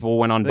couple people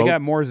went on They boat.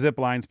 got more zip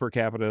lines per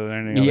capita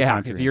than any other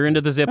country. If you're into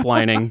the zip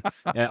lining,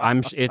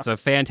 it's a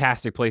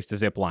fantastic place to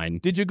zip line.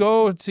 Did you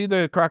go see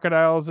the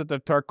crocodiles at the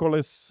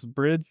Tarcolis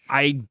Bridge?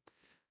 I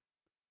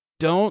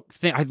don't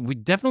think we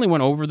definitely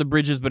went over the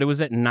bridges, but it was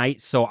at night,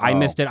 so I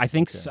missed it. I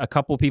think a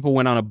couple people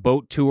went on a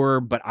boat tour,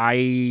 but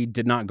I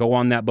did not go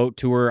on that boat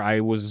tour. I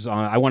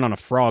went on a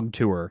frog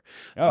tour,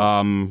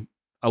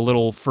 a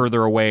little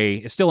further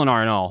away, still in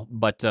Arnall,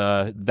 but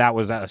that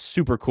was a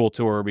super cool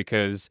tour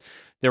because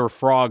there were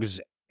frogs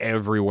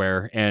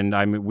everywhere,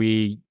 and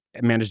we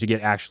managed to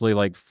get actually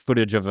like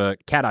footage of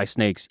cat-eye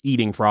snakes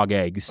eating frog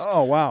eggs.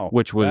 Oh wow,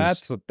 which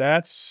was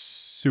that's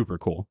super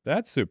cool.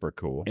 That's super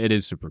cool. It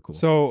is super cool.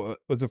 So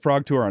was the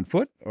frog tour on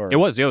foot? Or? It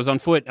was on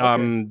foot.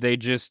 Okay. They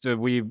just,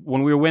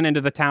 when we went into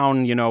the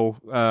town,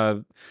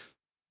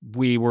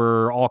 we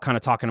were all kind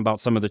of talking about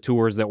some of the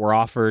tours that were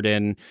offered.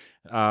 And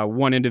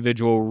one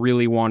individual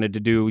really wanted to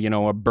do,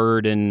 a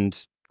bird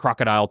and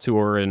crocodile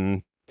tour.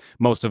 And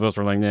most of us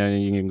were like, nah,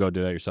 you can go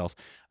do that yourself.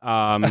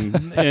 And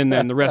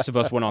then the rest of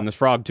us went on this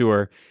frog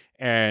tour.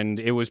 And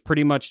it was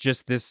pretty much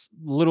just this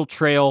little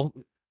trail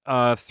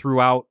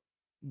throughout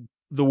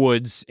the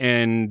woods,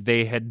 and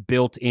they had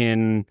built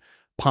in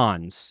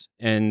ponds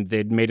and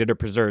they'd made it a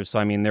preserve. So,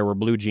 I mean, there were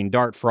blue jean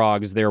dart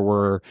frogs, there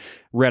were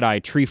red-eye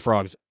tree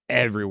frogs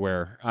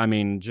everywhere. I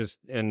mean,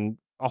 and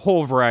a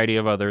whole variety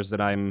of others that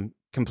I'm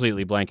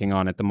completely blanking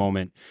on at the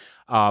moment.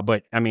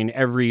 But I mean,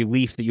 every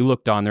leaf that you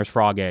looked on, there's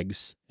frog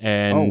eggs.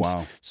 And oh,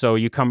 wow. So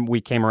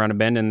we came around a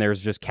bend and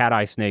there's just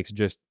cat-eye snakes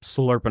just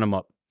slurping them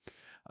up.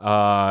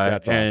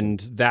 That's awesome. And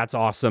that's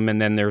awesome. And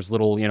then there's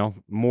little,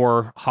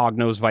 more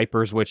hognose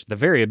vipers, which the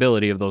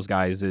variability of those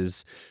guys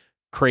is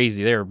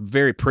crazy. They're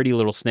very pretty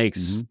little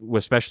snakes,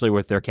 especially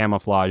with their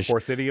camouflage.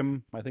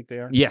 Orthidium, I think they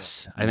are.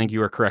 Yes, I think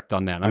you are correct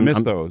on that. I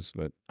missed those,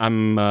 but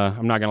I'm not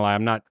gonna lie,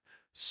 I'm not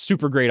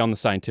super great on the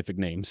scientific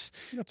names.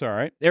 That's all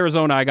right.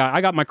 Arizona, I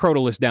got my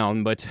crotalus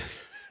down, but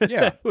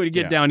yeah, when you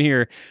get down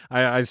here,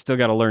 I still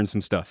got to learn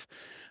some stuff.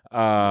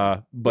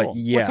 But cool.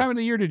 yeah, what time of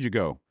the year did you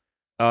go?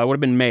 It would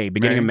have been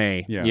beginning of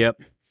May. Yeah. Yep.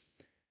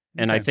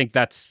 And okay. I think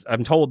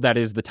I'm told that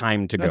is the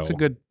time to go. It's a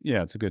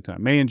good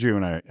time. May and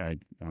June,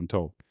 I'm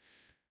told.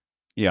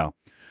 Yeah.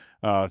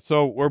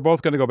 So we're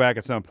both going to go back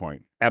at some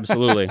point.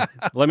 Absolutely.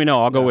 Let me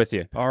know. I'll go with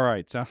you. All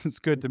right. Sounds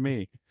good to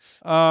me.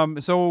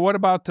 So what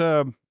about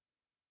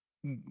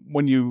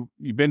when you've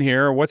been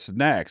here, what's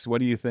next?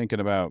 What are you thinking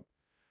about?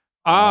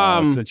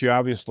 Since you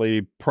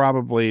obviously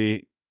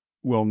probably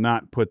will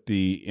not put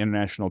the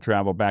international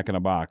travel back in a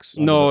box.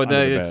 No,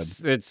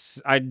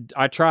 it's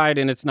I tried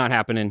and it's not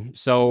happening.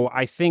 So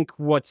I think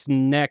what's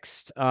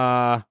next,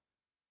 I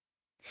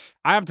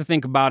have to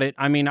think about it.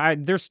 I mean,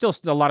 there's still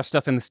a lot of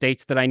stuff in the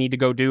States that I need to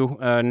go do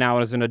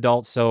now as an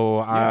adult.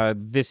 So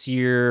this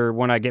year,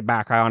 when I get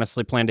back, I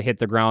honestly plan to hit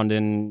the ground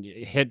and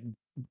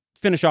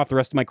finish off the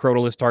rest of my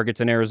crotalus targets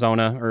in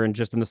Arizona or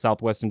just in the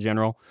Southwest in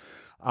general.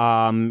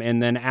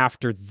 And then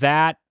after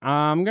that,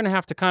 I'm going to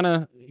have to kind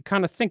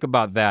of think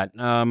about that.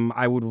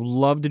 I would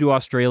love to do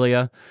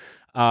Australia.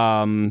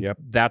 Yep.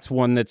 That's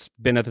one that's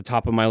been at the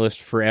top of my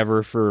list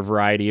forever for a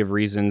variety of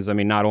reasons. I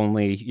mean, not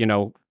only,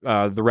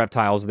 the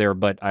reptiles there,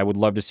 but I would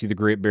love to see the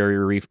Great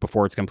Barrier Reef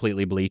before it's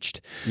completely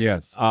bleached.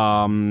 Yes.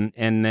 And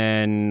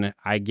then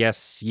I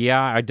guess,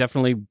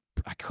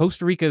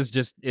 Costa Rica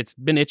it's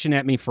been itching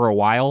at me for a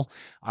while.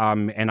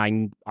 And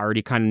I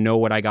already kind of know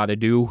what I got to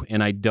do,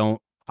 and I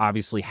don't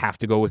obviously have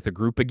to go with the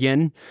group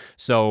again.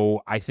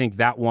 So I think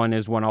that one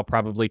is one I'll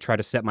probably try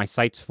to set my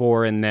sights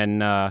for. And then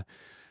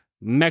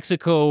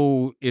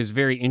Mexico is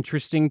very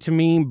interesting to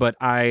me, but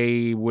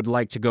I would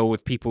like to go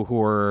with people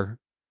who are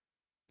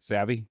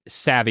Savvy?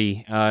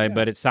 savvy.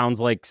 But it sounds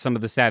like some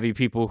of the savvy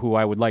people who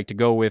I would like to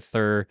go with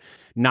are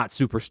not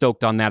super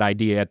stoked on that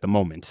idea at the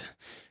moment,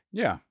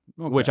 Yeah.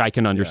 Okay. which I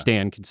can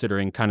understand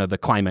considering kind of the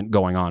climate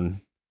going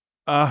on.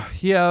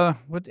 Yeah.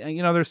 But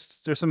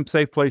there's some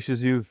safe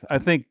places I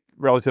think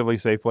relatively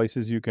safe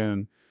places you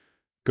can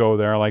go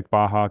there, like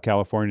Baja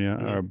California,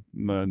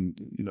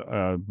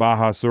 or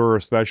Baja Sur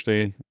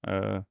especially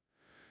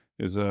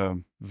is a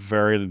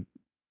very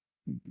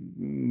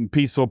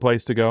peaceful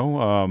place to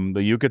go.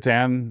 The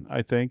Yucatan,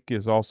 I think,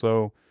 is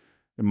also,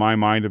 in my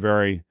mind, a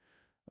very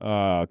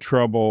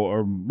trouble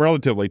or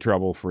relatively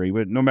trouble free.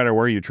 But no matter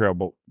where you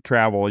travel,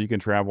 you can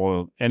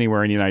travel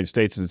anywhere in the United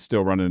States and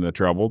still run into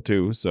trouble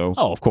too. So,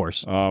 of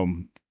course. I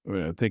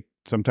think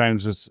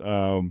sometimes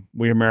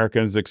we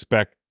Americans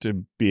expect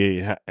to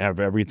have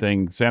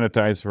everything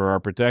sanitized for our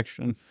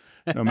protection,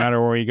 no matter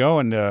where you go,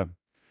 and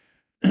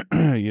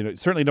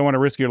certainly don't want to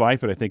risk your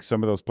life. But I think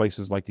some of those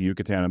places like the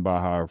Yucatan and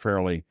Baja are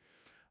fairly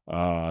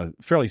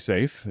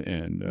safe.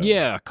 And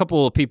a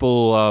couple of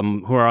people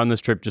who are on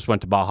this trip just went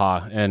to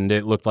Baja, and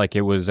it looked like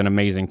it was an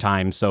amazing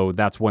time. So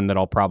that's one that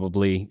I'll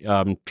probably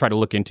try to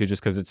look into,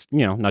 just because it's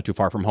not too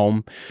far from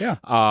home. Yeah.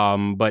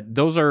 But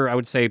those are, I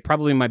would say,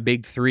 probably my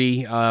big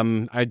three.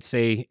 I'd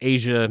say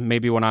Asia,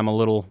 maybe when I'm a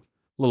little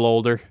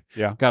older.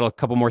 Yeah. Got a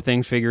couple more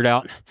things figured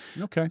out.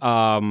 Okay.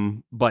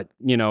 But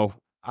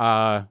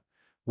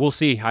we'll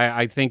see.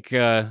 I think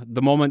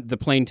the moment the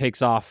plane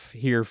takes off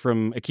here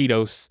from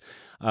Iquitos,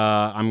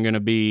 I'm going to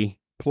be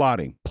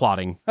plotting.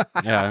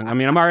 Yeah. I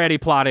mean, I'm already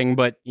plotting,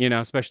 but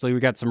especially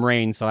we got some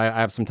rain, so I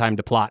have some time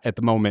to plot at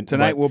the moment.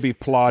 Tonight we'll be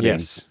plodding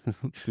Yes.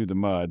 through the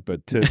mud,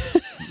 but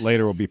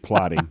later we'll be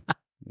plotting.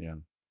 Yeah.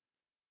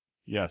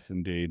 Yes,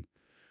 indeed.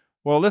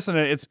 Well, listen,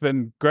 it's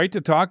been great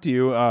to talk to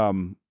you.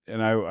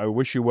 And I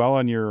wish you well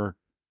on your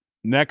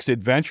next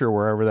adventure,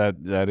 wherever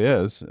that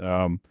is.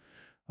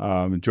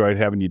 Enjoyed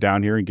having you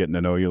down here and getting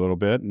to know you a little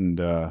bit. And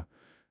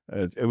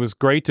it was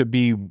great to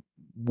be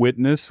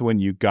witness when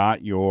you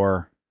got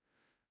your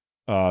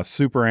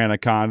super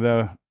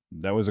anaconda.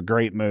 That was a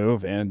great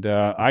move. And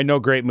I know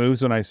great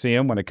moves when I see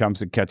them when it comes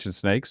to catching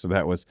snakes. So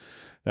that was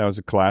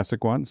a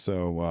classic one.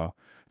 So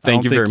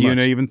thank you very much.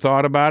 You even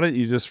thought about it.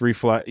 You just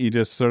reflect. You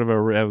just sort of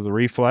it was a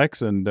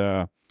reflex,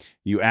 and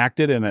you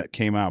acted, and it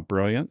came out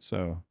brilliant.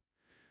 So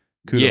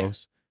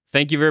kudos. Yeah.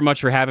 Thank you very much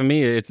for having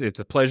me. It's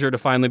a pleasure to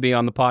finally be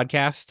on the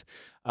podcast.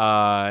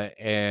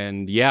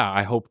 And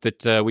I hope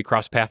that we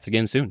cross paths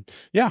again soon.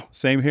 Yeah,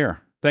 same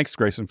here. Thanks,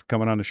 Greyson, for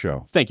coming on the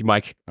show. Thank you,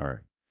 Mike. All right.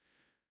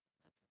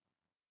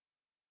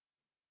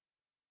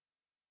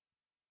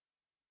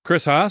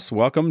 Kris Haas,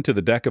 welcome to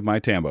the deck of my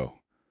Tambo.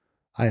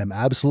 I am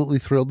absolutely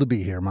thrilled to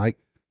be here, Mike.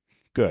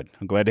 Good.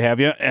 I'm glad to have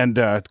you, and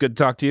it's good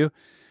to talk to you.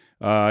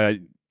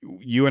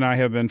 You and I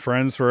have been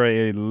friends for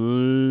a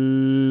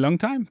long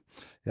time.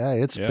 Yeah,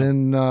 it's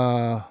been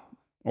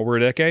over a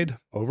decade.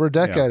 Over a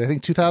decade. Yeah. I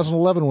think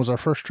 2011 was our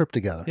first trip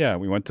together. Yeah,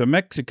 we went to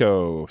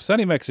Mexico,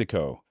 sunny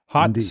Mexico,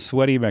 hot, Indeed.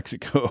 Sweaty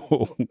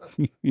Mexico.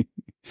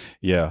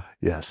 Yeah.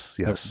 Yes.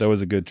 That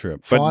was a good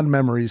trip. Fond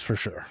memories for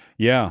sure.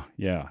 Yeah.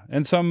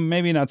 And some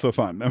maybe not so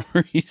fond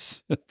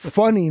memories.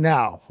 Funny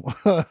now.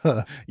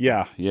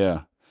 Yeah.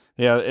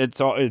 It's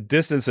all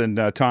distance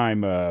and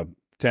time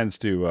tends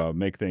to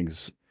make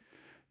things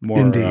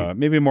more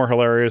maybe more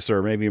hilarious,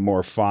 or maybe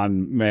more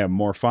fond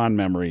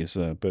memories.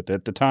 But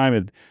at the time,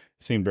 it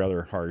seemed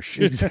rather harsh.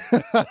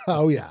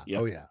 Oh yeah.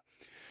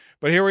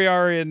 But here we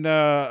are in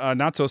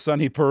not so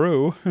sunny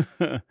Peru.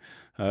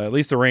 At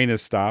least the rain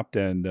has stopped,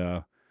 and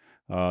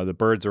the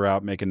birds are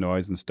out making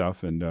noise and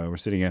stuff. And we're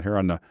sitting in here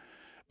on the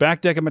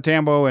back deck of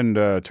Matambo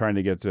and trying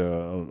to get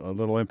a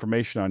little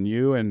information on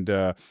you and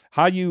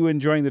how you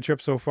enjoying the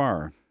trip so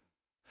far.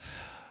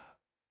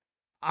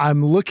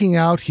 I'm looking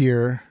out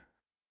here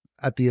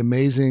at the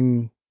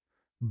amazing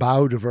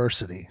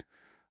biodiversity.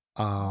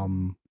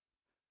 And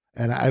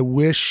I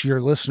wish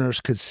your listeners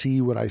could see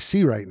what I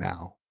see right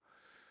now.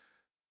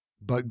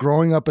 But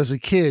growing up as a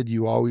kid,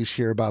 you always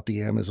hear about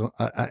the Amazon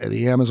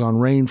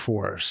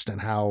rainforest and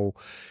how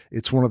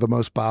it's one of the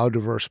most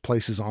biodiverse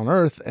places on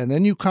earth. And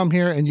then you come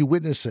here and you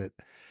witness it,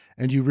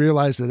 and you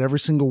realize that every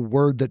single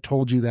word that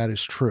told you that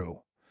is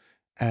true.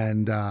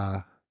 And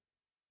I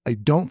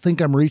don't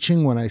think I'm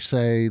reaching when I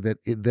say that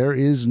there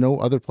is no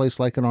other place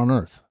like it on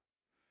earth.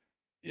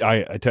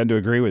 I tend to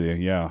agree with you.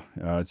 Yeah.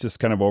 It's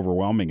just kind of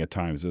overwhelming at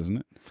times, isn't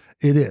it?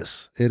 It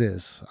is.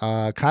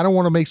 Kind of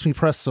want to make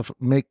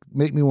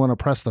me want to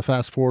press the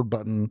fast forward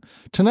button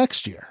to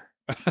next year.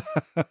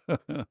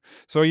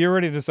 So you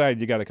already decided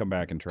you got to come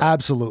back and try.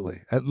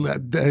 Absolutely.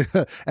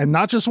 And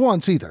not just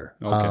once either.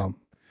 Okay.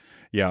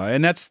 Yeah.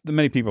 And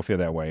many people feel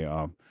that way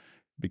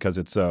because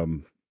it's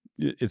so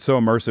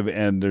immersive,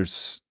 and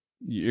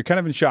you're kind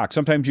of in shock.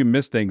 Sometimes you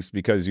miss things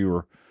because you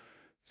were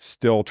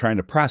still trying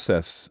to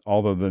process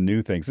all of the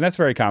new things. And that's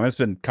very common. It's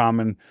been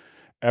common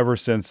ever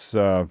since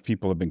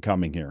people have been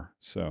coming here.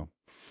 So,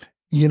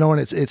 and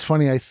it's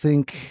funny. I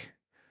think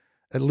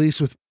at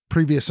least with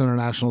previous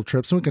international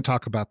trips, and we can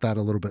talk about that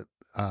a little bit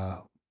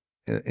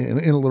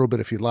in a little bit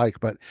if you'd like,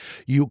 but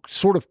you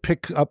sort of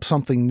pick up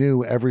something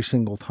new every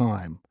single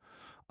time.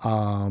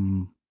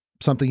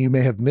 Something you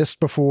may have missed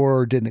before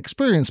or didn't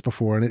experience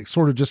before, and it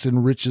sort of just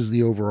enriches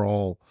the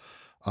overall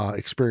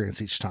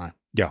experience each time.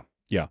 Yeah.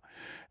 Yeah.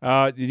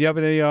 Did you have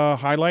any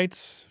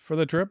highlights for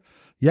the trip?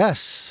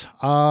 Yes.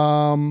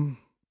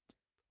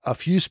 A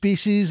few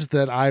species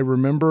that I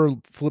remember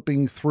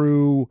flipping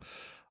through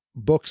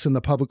books in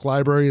the public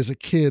library as a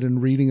kid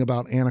and reading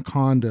about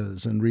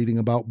anacondas and reading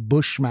about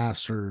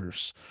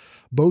bushmasters,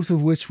 both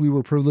of which we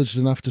were privileged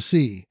enough to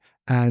see.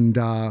 And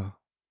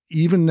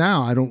even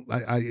now,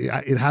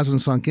 it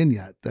hasn't sunk in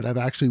yet that I've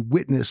actually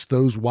witnessed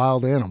those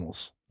wild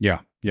animals. Yeah.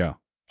 Yeah.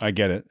 I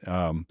get it.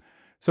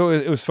 So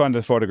it was fun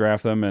to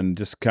photograph them and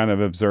just kind of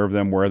observe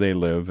them where they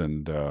live.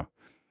 And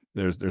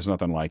there's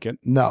nothing like it.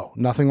 No,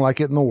 nothing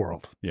like it in the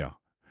world. Yeah.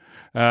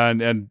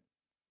 And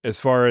as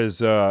far as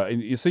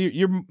you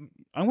see,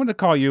 I want to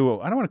call you.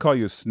 I don't want to call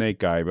you a snake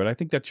guy, but I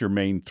think that's your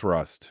main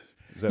thrust.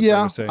 Is that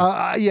fair to say?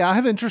 Yeah. I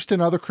have interest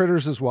in other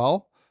critters as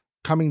well.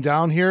 Coming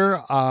down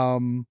here,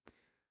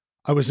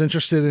 I was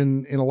interested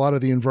in a lot of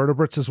the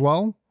invertebrates as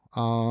well.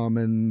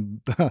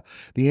 And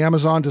the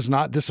Amazon does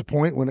not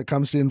disappoint when it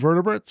comes to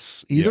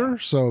invertebrates either. Yeah.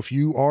 So if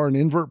you are an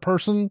invert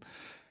person,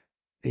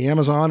 the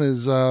Amazon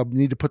is,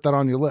 need to put that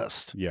on your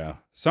list. Yeah.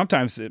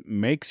 Sometimes it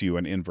makes you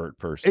an invert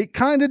person. It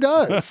kind of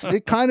does.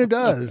 It kind of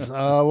does.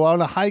 Well,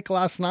 on a hike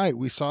last night,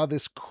 we saw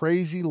this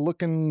crazy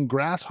looking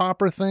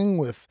grasshopper thing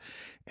with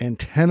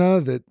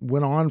antenna that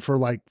went on for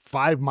like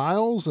 5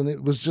 miles. And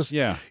it was just,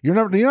 you're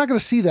not going to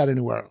see that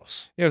anywhere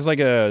else. Yeah, it was like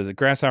the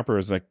grasshopper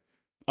was like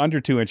under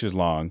 2 inches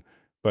long,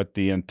 but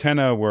the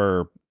antenna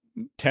were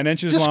 10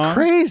 inches long. Just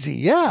crazy.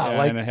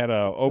 Yeah. And it had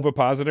a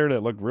ovipositor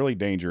that looked really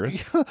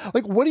dangerous.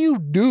 Like, what do you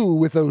do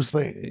with those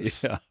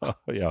things?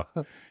 Yeah.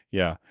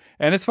 Yeah.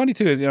 And it's funny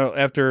too,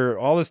 after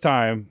all this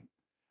time,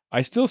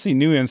 I still see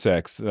new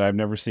insects that I've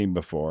never seen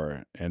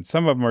before. And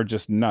some of them are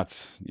just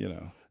nuts,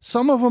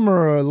 Some of them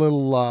are a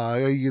little,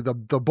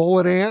 the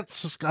bullet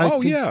ants. I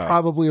could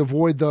probably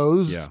avoid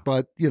those,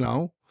 but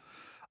so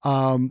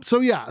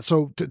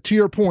to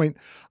your point,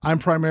 I'm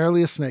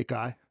primarily a snake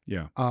guy.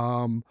 Yeah.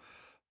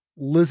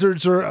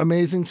 Lizards are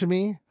amazing to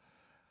me.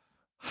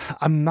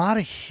 I'm not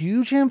a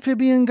huge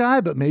amphibian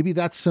guy, but maybe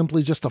that's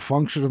simply just a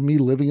function of me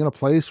living in a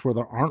place where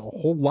there aren't a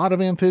whole lot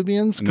of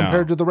amphibians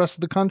compared to the rest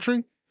of the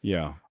country.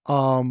 Yeah.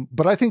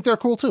 But I think they're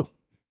cool too.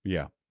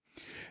 Yeah.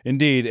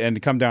 Indeed. And to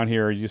come down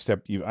here,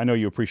 I know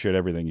you appreciate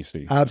everything you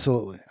see.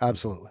 Absolutely.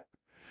 Absolutely.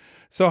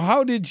 So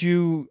how did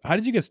you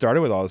get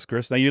started with all this,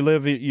 Kris? Now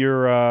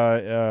you're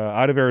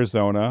out of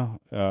Arizona,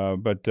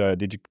 but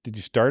did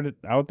you start it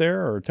out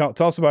there, or tell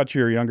us about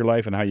your younger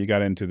life and how you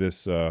got into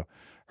this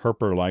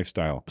herper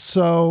lifestyle?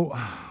 So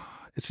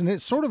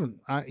it's sort of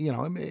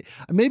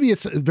maybe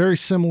it's very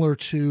similar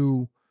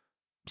to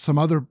some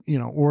other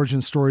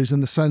origin stories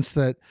in the sense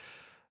that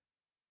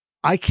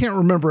I can't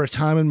remember a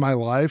time in my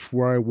life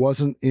where I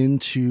wasn't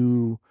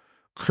into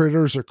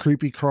critters or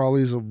creepy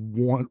crawlies of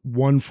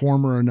one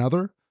form or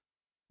another.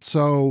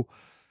 So,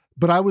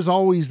 but I was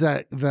always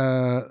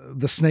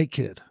the snake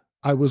kid.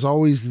 I was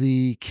always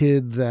the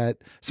kid that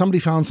somebody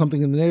found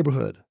something in the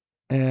neighborhood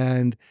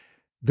and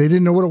they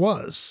didn't know what it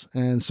was.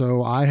 And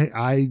so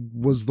I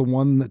was the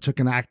one that took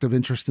an active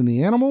interest in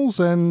the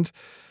animals. And,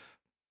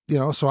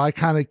 so I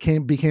kind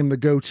of became the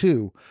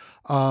go-to.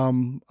 A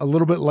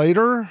little bit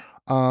later,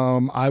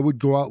 I would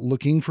go out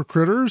looking for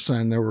critters,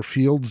 and there were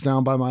fields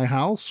down by my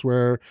house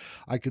where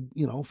I could,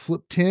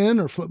 flip tin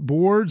or flip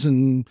boards.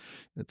 And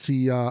let's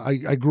see,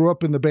 I grew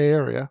up in the Bay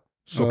Area.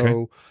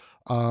 So,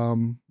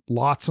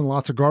 lots and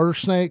lots of garter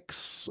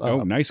snakes.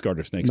 Nice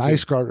garter snakes.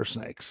 Nice garter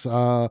snakes.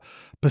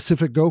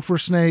 Pacific gopher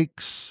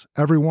snakes.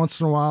 Every once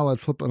in a while, I'd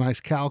flip a nice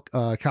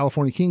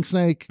California king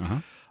snake. Uh-huh.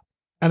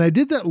 And I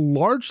did that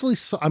largely.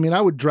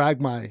 I would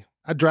drag my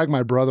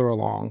brother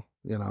along,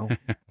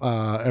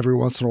 every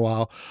once in a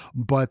while.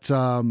 But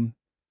I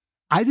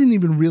didn't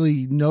even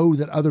really know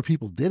that other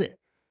people did it.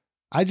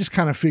 I just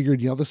kind of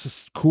figured, this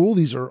is cool.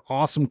 These are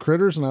awesome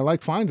critters, and I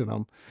like finding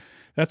them.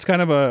 That's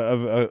kind of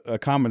a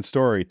common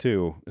story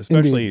too,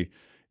 especially Indeed.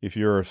 If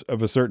you're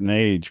of a certain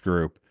age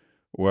group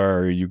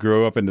where you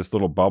grew up in this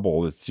little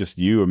bubble. It's just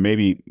you, and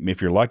maybe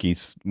if you're lucky,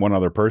 one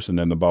other person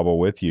in the bubble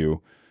with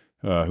you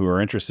who are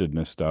interested in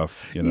this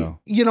stuff. And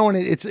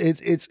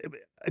it's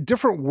a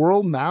different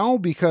world now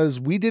because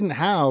we didn't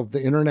have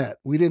the internet.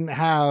 We didn't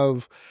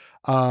have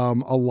a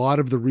lot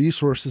of the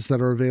resources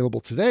that are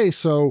available today.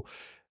 So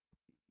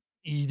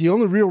the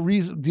only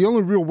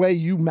real way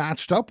you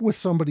matched up with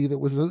somebody that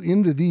was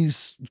into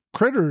these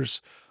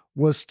critters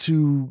was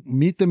to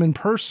meet them in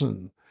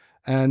person.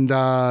 And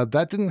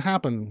that didn't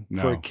happen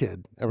for a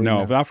kid.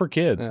 Not for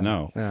kids. Yeah,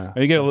 no. Yeah.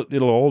 When you get a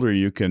little older,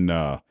 you can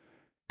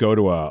go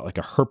to a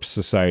herp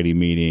society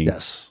meeting.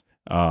 Yes.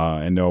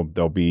 And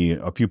there'll be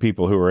a few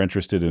people who are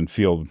interested in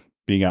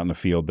being out in the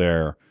field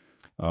there.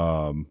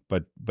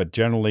 But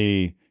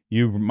generally,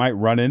 you might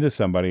run into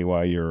somebody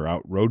while you're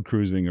out road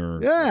cruising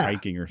or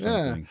hiking or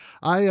something.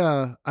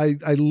 Yeah.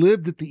 I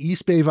lived at the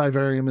East Bay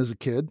Vivarium as a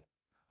kid.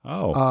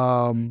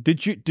 Oh,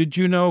 did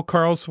you know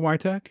Carl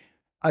Switek?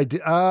 I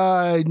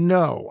did.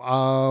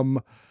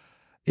 No.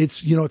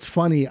 It's it's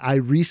funny. I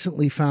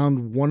recently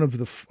found one of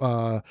the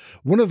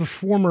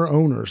former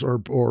owners or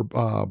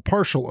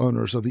partial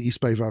owners of the East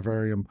Bay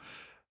Vivarium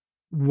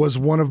was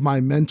one of my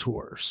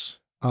mentors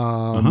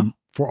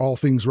for all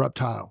things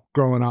reptile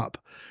growing up.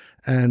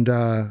 And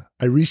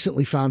I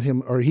recently found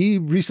him, or he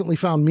recently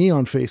found me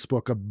on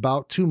Facebook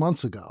about 2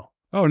 months ago.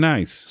 Oh,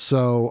 nice.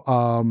 So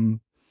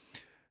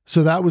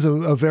so that was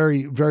a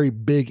very, very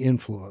big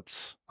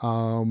influence. So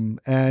one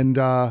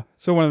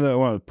of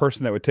the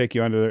person that would take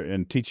you under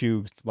and teach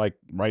you like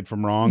right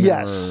from wrong.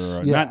 Yes.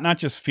 Or, not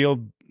just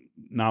field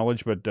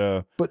knowledge, but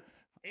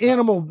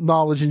animal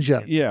knowledge in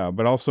general. Yeah.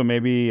 But also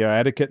maybe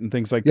etiquette and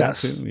things like that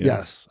too.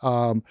 Yeah. Yes.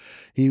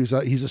 He's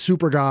a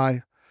super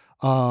guy.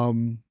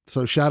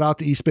 So shout out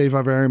to East Bay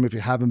Vivarium. If you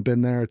haven't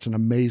been there, it's an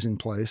amazing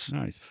place.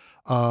 Nice.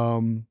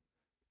 And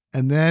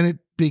then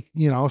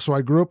so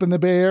I grew up in the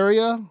Bay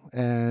Area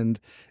and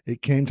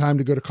it came time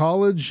to go to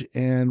college,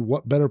 and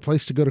what better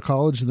place to go to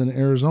college than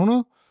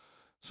Arizona?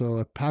 So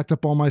I packed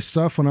up all my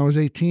stuff when I was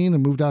 18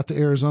 and moved out to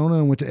Arizona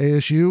and went to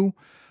ASU.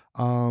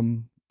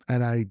 And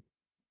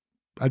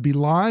I'd be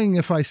lying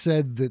if I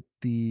said that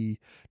the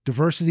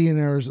diversity in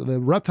Arizona, the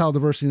reptile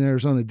diversity in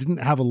Arizona, didn't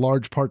have a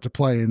large part to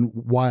play in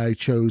why I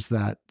chose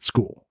that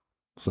school.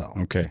 So,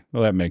 okay.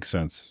 Well, that makes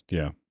sense.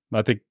 Yeah.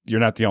 I think you're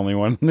not the only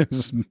one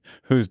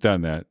who's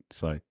done that.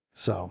 It's like,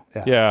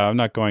 yeah, I'm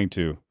not going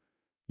to,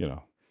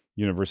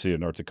 University of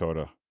North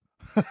Dakota.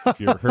 If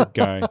you're a herp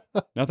guy,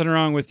 nothing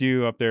wrong with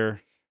you up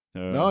there.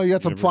 No, you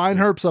got some fine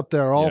herps up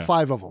there, all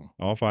 5 of them.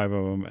 All 5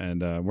 of them.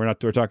 And we're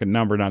talking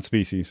number, not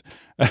species.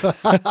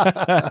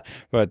 But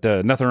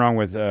nothing wrong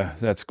with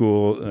that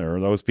school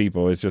or those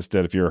people. It's just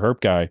that if you're a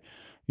herp guy,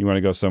 you want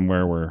to go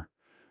somewhere where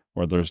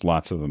there's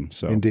lots of them.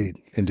 So Indeed.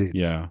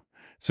 Yeah.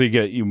 So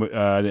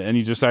and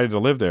you decided to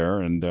live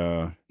there,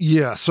 and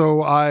yeah.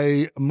 So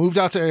I moved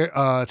out to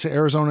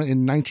Arizona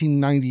in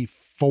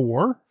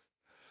 1994,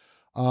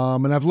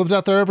 and I've lived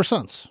out there ever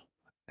since,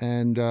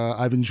 and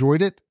I've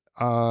enjoyed it.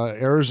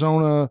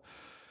 Arizona,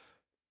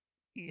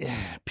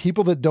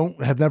 people that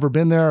have never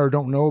been there or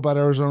don't know about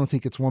Arizona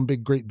think it's one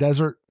big great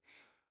desert,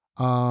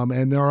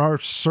 and there are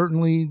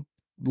certainly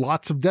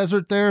lots of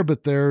desert there,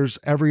 but there's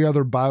every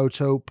other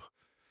biotope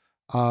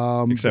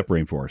except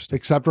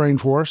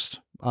rainforest.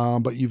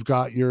 But you've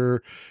got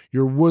your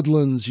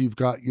woodlands, you've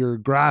got your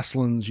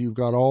grasslands, you've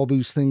got all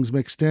these things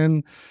mixed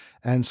in.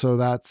 And so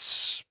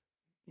that's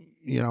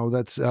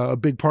a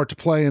big part to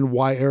play in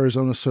why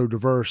Arizona is so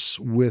diverse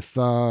with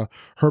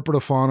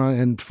herpetofauna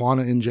and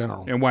fauna in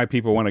general. And why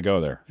people want to go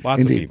there.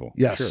 Lots Indeed. of people.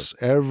 Yes.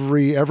 Sure.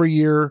 Every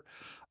year,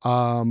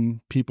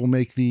 people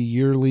make the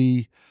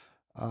yearly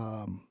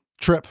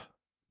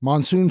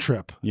monsoon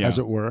trip, as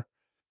it were,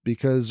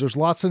 because there's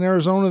lots in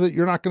Arizona that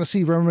you're not going to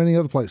see very many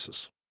other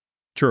places.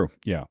 True.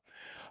 Yeah.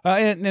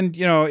 And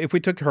if we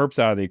took herps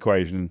out of the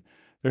equation,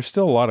 there's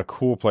still a lot of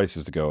cool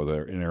places to go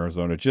there in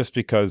Arizona, just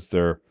because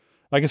they're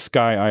like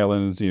Sky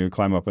Islands,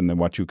 climb up in the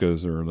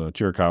Huachucas or the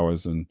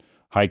Chiricahuas and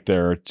hike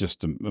there.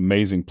 Just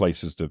amazing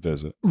places to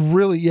visit.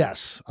 Really.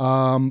 Yes.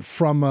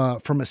 From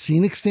a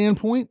scenic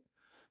standpoint,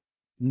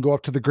 you can go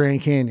up to the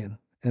Grand Canyon,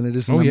 and it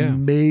is an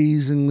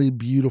amazingly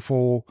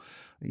beautiful,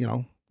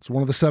 it's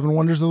one of the 7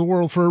 wonders of the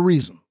world for a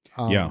reason.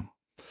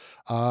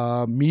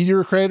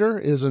 Meteor Crater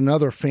is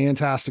another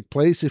fantastic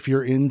place if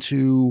you're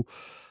into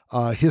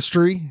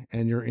history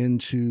and you're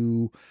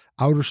into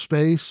outer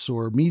space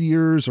or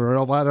meteors or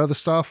all that other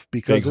stuff,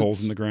 because big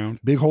holes in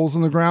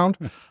the ground.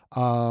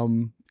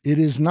 It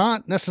is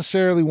not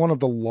necessarily one of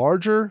the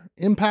larger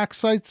impact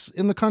sites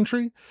in the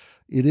country.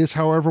 It is,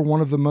 however,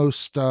 one of the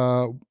most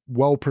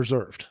well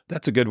preserved.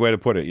 That's a good way to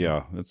put it.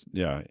 Yeah,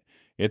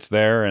 it's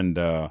there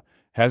and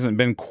hasn't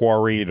been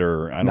quarried,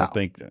 or I don't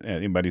think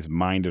anybody's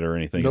mined it or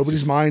anything.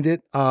 Nobody's mined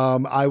it.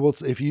 I will,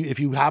 if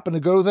you happen to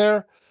go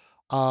there,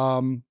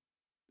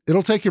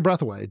 it'll take your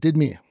breath away. It did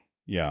me.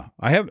 Yeah,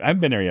 I've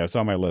been there. Yeah, it's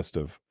on my list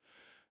of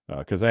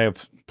because I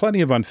have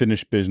plenty of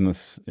unfinished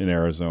business in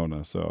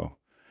Arizona, so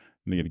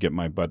I need to get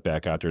my butt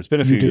back out there. It's been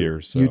a few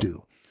years. So. You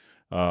do.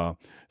 And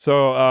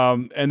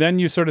then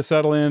you sort of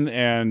settle in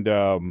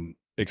and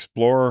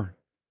explore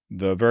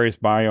the various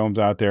biomes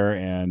out there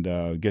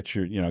and get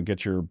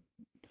your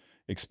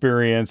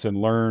experience and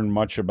learn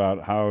much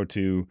about how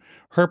to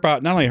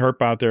not only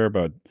herp out there,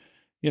 but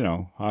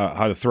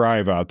how to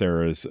thrive out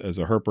there as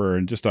a herper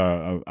and just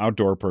a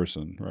outdoor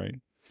person, right?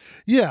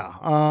 Yeah.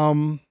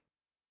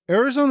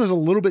 Arizona is a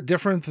little bit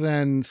different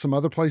than some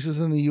other places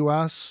in the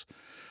U.S.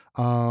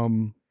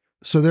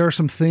 So there are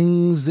some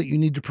things that you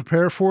need to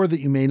prepare for that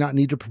you may not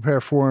need to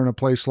prepare for in a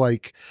place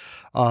like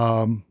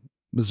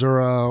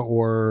Missouri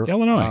or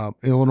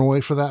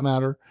Illinois for that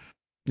matter.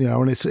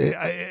 And it's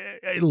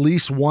at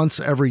least once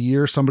every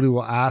year, somebody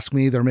will ask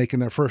me, they're making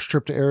their first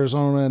trip to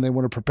Arizona and they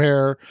want to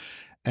prepare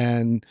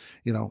and,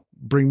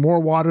 bring more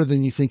water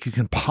than you think you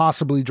can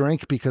possibly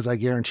drink, because I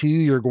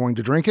guarantee you're going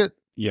to drink it.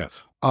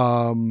 Yes.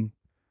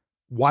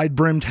 Wide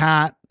brimmed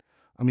hat.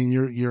 I mean,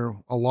 you're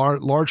a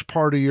large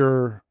part of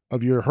your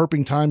of your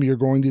herping time, you're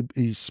going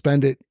to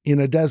spend it in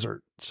a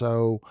desert.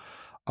 So,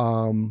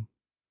 Long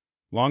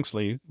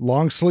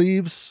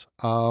sleeves,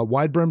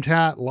 wide brimmed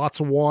hat, lots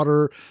of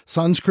water,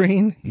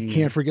 sunscreen. You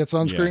can't forget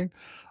sunscreen.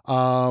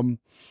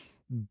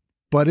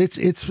 But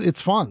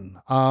it's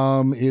fun.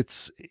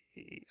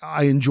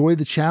 I enjoy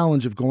the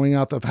challenge of going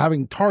out, of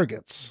having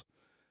targets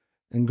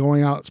and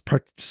going out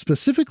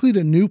specifically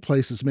to new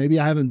places. Maybe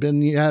I haven't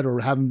been yet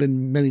or haven't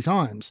been many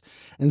times,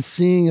 and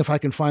seeing if I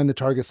can find the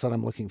targets that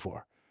I'm looking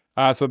for.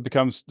 So it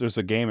becomes, there's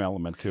a game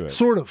element to it.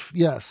 Sort of,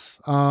 yes.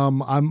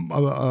 I'm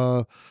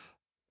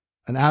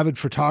an avid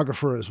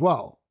photographer as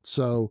well.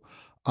 So,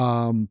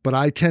 but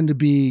I tend to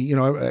be,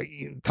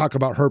 talk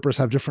about herpers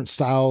have different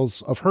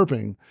styles of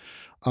herping.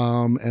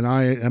 And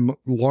I am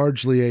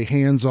largely a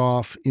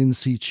hands-off, in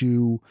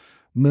situ,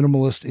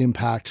 minimalist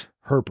impact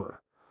herper.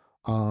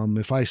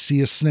 If I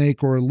see a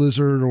snake or a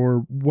lizard or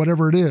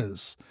whatever it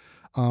is,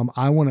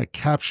 I want to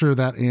capture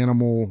that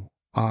animal.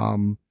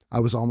 I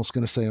was almost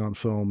going to say on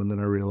film, and then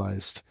I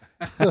realized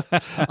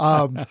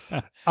I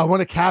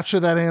want to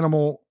capture that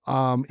animal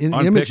in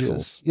on images.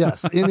 pixels.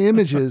 Yes, in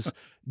images,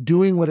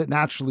 doing what it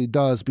naturally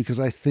does, because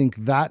I think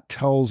that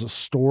tells a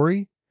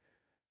story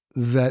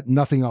that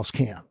nothing else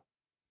can.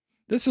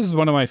 This is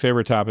one of my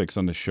favorite topics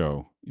on the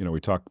show. We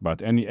talked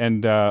about,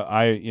 and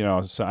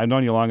so I've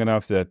known you long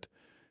enough that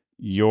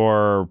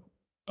your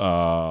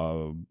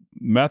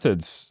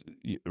methods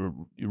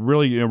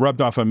really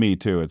rubbed off on me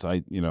too.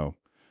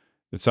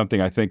 It's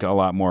something I think a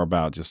lot more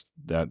about, just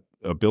that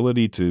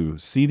ability to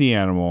see the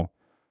animal,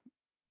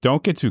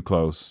 don't get too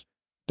close,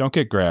 don't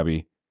get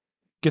grabby,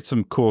 get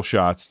some cool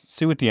shots,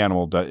 see what the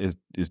animal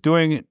is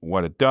doing,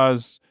 what it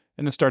does,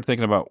 and then start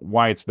thinking about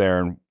why it's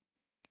there and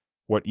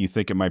what you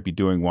think it might be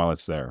doing while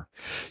it's there.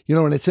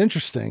 And it's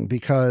interesting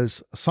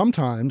because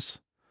sometimes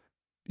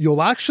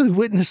you'll actually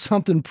witness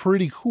something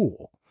pretty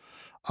cool.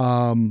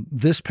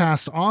 This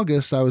past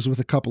August, I was with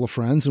a couple of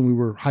friends and we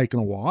were hiking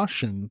a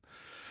wash, and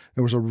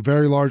there was a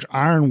very large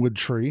ironwood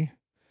tree,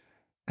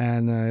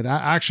 and it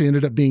actually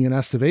ended up being an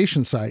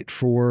estivation site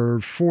for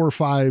 4 or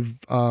 5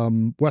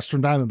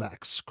 Western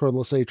Diamondbacks,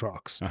 cordless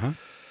atrox.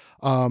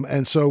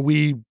 And so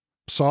we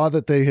saw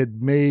that they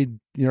had made,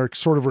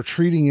 sort of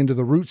retreating into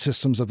the root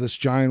systems of this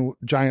giant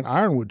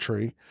ironwood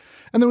tree.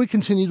 And then we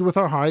continued with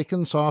our hike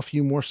and saw a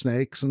few more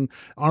snakes. And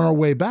on our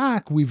way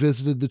back, we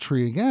visited the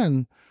tree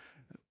again.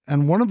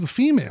 And one of the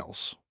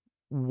females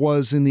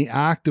was in the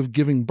act of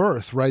giving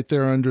birth right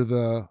there under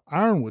the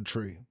ironwood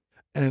tree.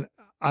 And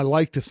I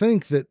like to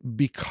think that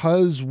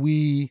because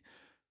we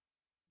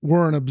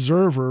were an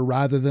observer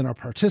rather than a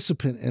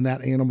participant in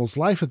that animal's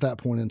life at that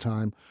point in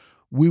time,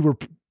 we were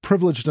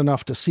privileged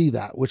enough to see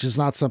that, which is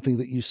not something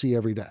that you see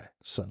every day.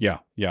 So yeah.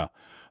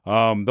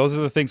 Those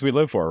are the things we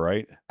live for,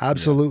 right?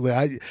 Absolutely.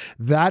 Yeah.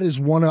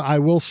 I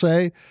will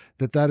say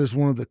that is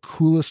one of the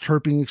coolest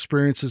herping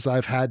experiences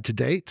I've had to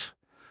date.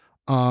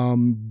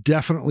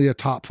 Definitely a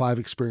top 5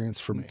 experience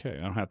for me. Okay.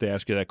 I don't have to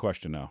ask you that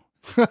question now.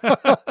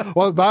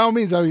 Well, by all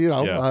means, I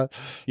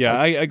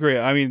agree.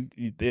 I mean,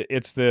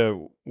 it's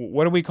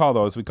what do we call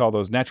those? We call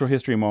those natural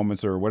history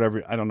moments or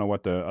whatever. I don't know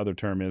what the other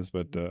term is,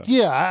 but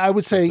I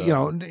would say,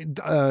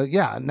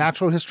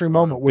 natural history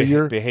moment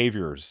where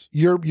behaviors.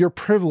 You're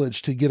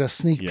privileged to get a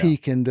sneak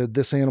peek into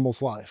this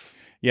animal's life.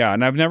 Yeah.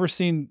 And I've never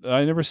seen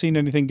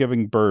anything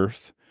giving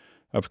birth.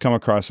 I've come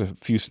across a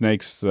few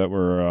snakes that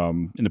were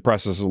in the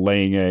process of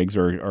laying eggs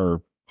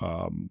or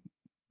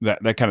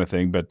that kind of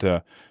thing. But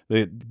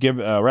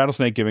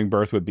rattlesnake giving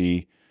birth would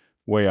be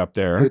way up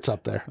there. It's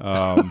up there.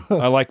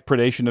 I like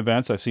predation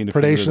events. I've seen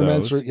predation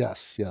events.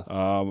 Yes. Yes.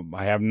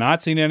 I have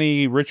not seen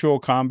any ritual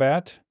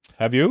combat.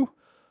 Have you?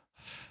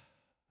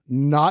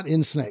 Not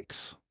in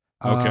snakes.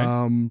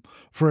 Okay.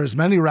 For as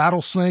many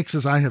rattlesnakes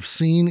as I have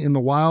seen in the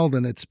wild,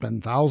 and it's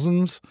been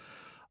thousands,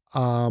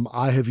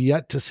 I have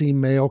yet to see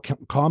male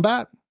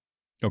combat.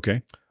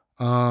 Okay.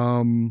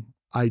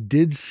 I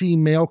did see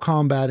male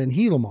combat in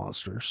Gila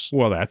monsters.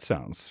 Well, that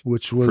sounds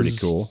which was pretty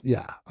cool.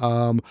 Yeah.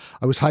 I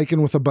was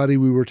hiking with a buddy.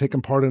 We were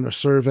taking part in a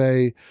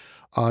survey,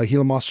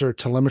 Gila monster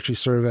telemetry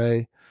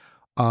survey,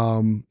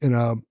 in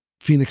a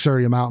Phoenix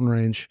area mountain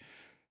range.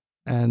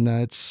 And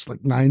it's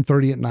like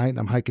 9:30 at night, and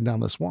I'm hiking down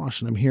this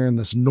wash, and I'm hearing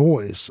this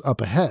noise up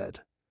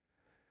ahead.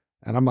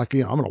 And I'm like,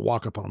 I'm going to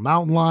walk up on a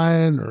mountain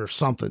lion or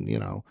something,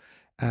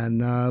 And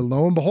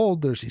lo and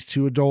behold, there's these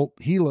 2 adult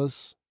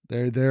Gilas.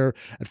 They're there.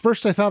 At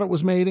first, I thought it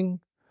was mating.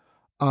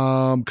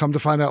 Come to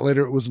find out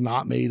later, it was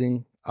not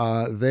mating.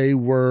 They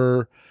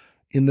were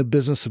in the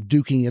business of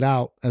duking it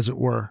out, as it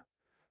were,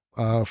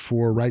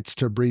 for rights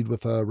to breed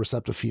with a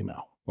receptive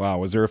female. Wow.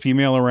 Was there a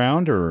female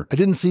around, or? I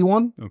didn't see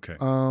one. Okay.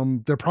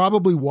 There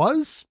probably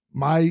was.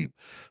 My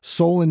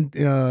sole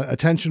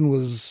attention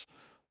was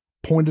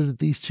pointed at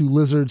these 2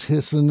 lizards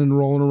hissing and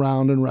rolling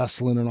around and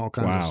wrestling and all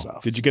kinds of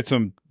stuff. Did you get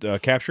some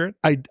capture it?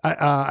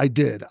 I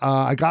did.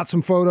 I got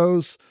some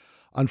photos.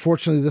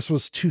 Unfortunately, this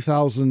was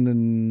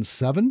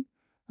 2007,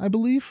 I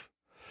believe.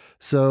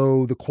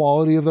 So the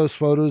quality of those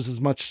photos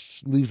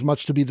leaves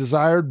much to be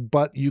desired,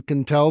 but you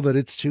can tell that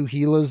it's 2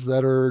 Gilas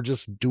that are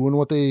just doing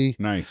what they,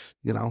 nice.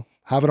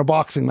 having a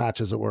boxing match,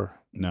 as it were.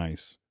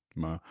 Nice.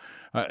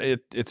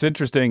 It's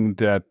interesting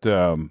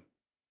that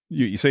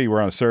you say you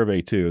were on a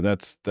survey too.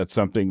 That's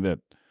something that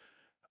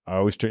I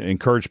always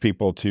encourage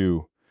people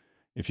to,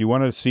 if you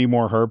want to see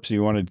more herps,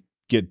 you want to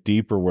get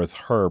deeper with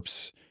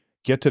herps,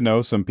 get to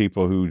know some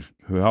people who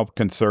help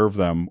conserve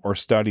them or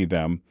study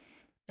them,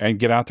 and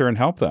get out there and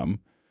help them.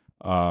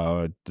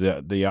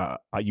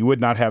 You would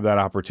not have that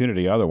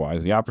opportunity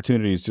otherwise. The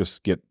opportunities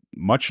just get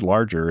much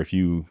larger if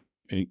you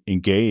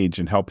engage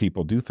and help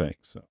people do things.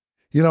 So.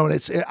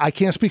 I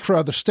can't speak for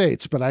other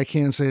states, but I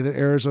can say that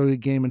Arizona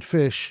Game and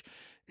Fish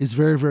is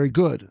very, very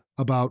good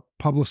about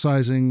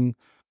publicizing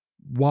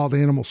wild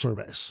animal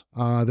surveys.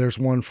 There's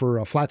one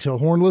for flat-tailed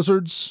horned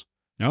lizards.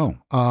 Oh.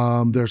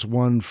 There's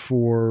one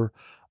for,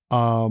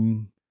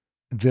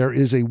 there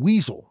is a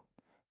weasel,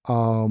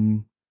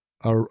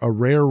 a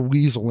rare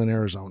weasel in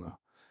Arizona.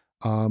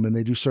 And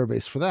they do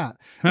surveys for that.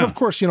 Huh. And of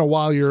course,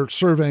 while you're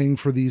surveying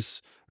for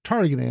these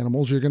target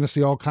animals, you're going to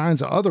see all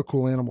kinds of other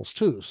cool animals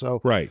too.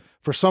 So right.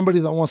 For somebody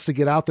that wants to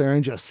get out there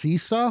and just see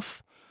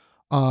stuff,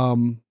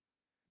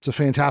 it's a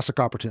fantastic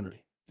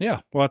opportunity. Yeah.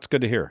 Well, that's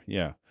good to hear.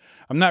 Yeah.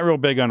 I'm not real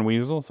big on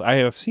weasels. I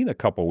have seen a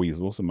couple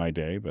weasels in my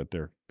day, but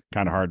they're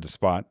kind of hard to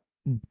spot.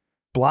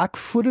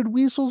 Black-footed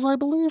weasels, I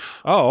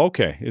believe. Oh,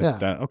 okay.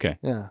 Okay.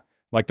 Yeah.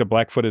 Like the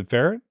black-footed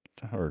ferret,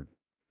 or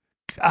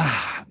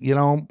I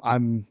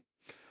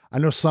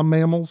know some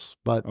mammals,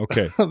 but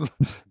okay,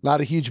 not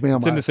a huge mammal.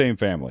 It's in the same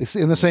family. It's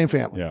in the same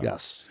family. Yeah.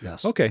 Yes.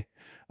 Okay.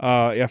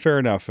 Yeah, fair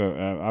enough.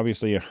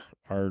 Obviously,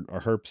 our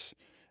herps,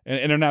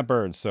 and they're not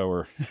birds, so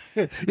we're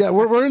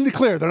we're in the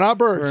clear. They're not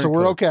birds, so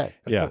we're okay.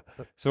 Yeah.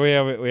 So we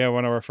have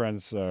one of our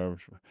friends,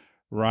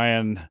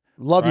 Ryan.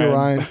 Love you,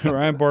 Ryan.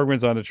 Ryan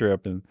Borgman's on the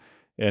trip,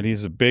 and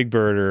he's a big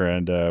birder,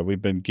 and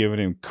we've been giving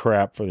him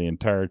crap for the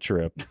entire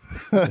trip.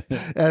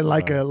 And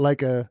like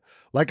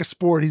a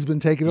sport, he's been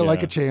taking it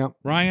like a champ.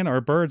 Ryan,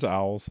 are birds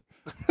owls?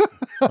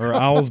 Or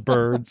owls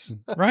birds?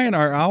 Ryan,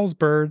 are owls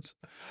birds?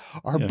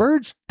 Are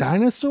birds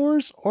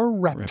dinosaurs or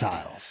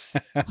reptiles?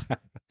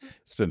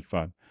 It's been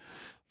fun.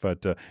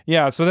 But so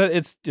that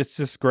it's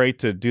just great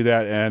to do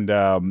that,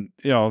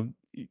 and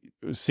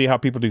see how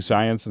people do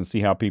science and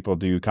see how people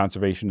do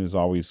conservation is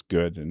always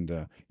good.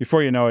 And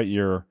before you know it,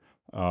 you're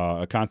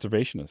a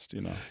conservationist.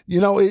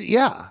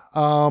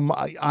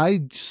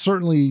 I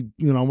certainly,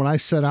 when I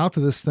set out to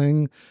this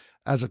thing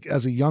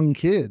as a young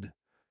kid,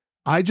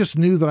 I just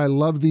knew that I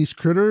loved these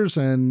critters,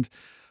 and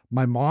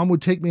my mom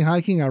would take me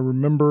hiking. I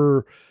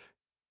remember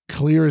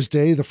clear as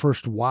day, the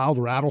first wild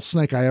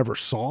rattlesnake I ever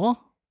saw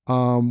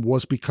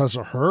was because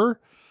of her.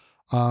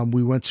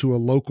 We went to a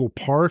local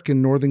park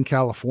in Northern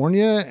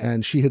California,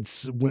 and she had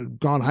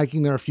gone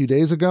hiking there a few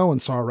days ago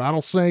and saw a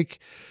rattlesnake,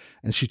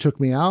 and she took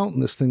me out,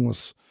 and this thing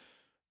was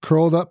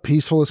curled up,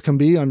 peaceful as can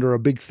be under a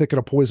big thicket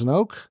of poison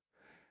oak.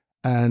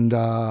 And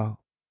I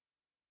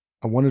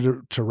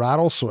wanted to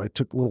rattle, so I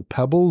took little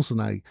pebbles,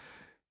 and I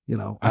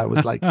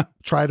would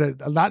try to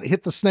not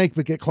hit the snake,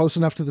 but get close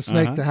enough to the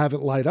snake to have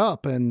it light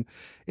up. And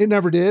it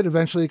never did.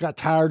 Eventually it got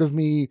tired of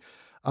me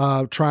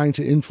trying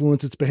to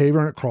influence its behavior,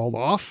 and it crawled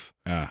off.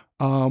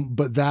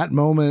 But that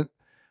moment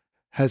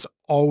has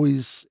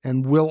always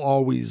and will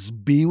always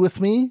be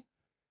with me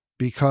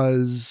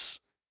because,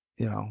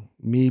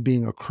 me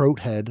being a croat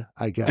head,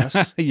 I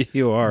guess.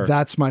 You are.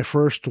 That's my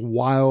first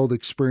wild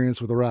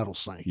experience with a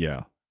rattlesnake.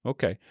 Yeah.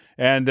 Okay.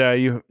 And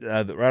the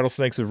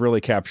rattlesnakes have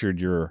really captured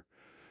your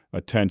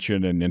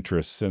attention and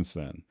interest since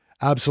then.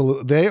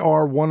 Absolutely. They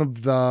are one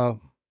of the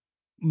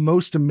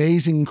most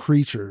amazing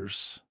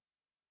creatures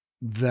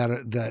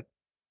that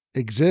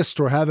exist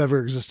or have ever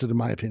existed, in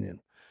my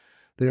opinion.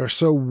 They are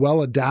so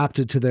well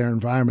adapted to their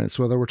environments,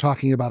 whether we're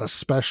talking about a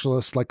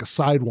specialist like a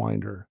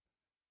sidewinder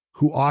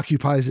who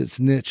occupies its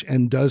niche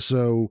and does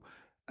so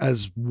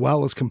as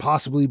well as can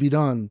possibly be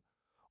done,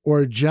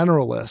 or a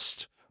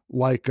generalist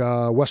like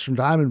Western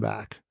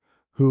Diamondback,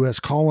 who has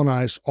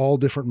colonized all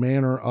different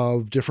manner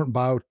of different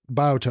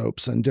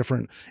biotopes and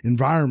different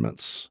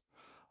environments.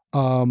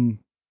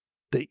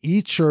 They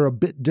each are a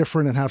bit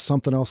different and have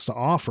something else to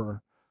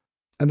offer.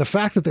 And the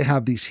fact that they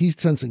have these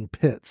heat-sensing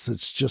pits,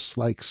 it's just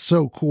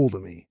so cool to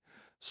me.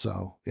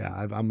 So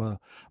yeah, I'm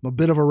a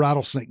bit of a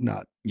rattlesnake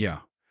nut. Yeah,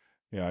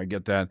 I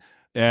get that.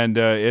 And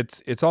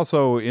it's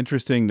also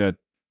interesting that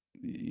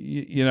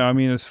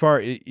as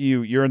far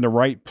you're in the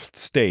right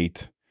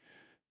state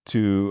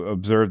to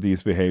observe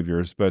these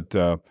behaviors, but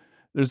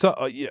it's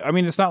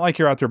not like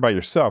you're out there by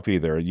yourself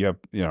either. You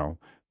have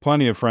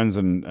plenty of friends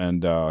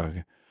and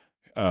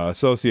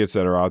associates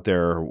that are out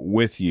there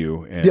with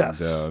you, and yes.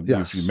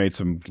 You've made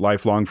some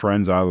lifelong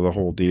friends out of the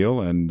whole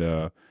deal,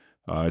 and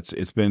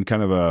it's been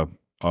kind of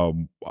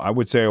I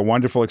would say a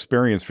wonderful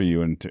experience for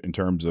you in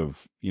terms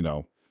of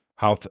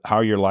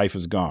how your life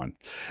has gone.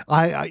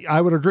 I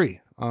would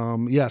agree.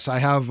 Yes, I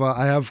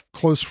have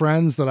close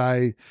friends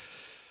that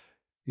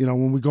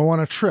when we go on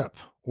a trip,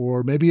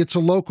 or maybe it's a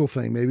local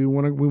thing, maybe we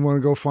want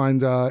to go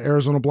find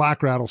Arizona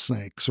black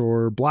rattlesnakes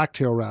or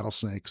blacktail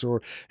rattlesnakes,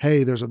 or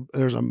hey, there's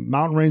a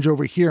mountain range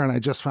over here, and I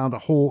just found a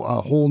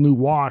whole new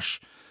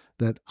wash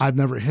that I've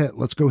never hit.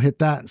 Let's go hit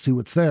that and see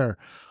what's there.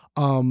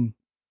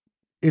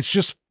 It's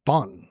just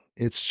fun.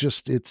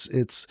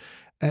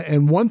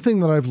 And one thing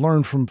that I've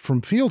learned from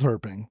field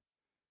herping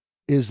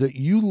is that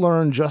you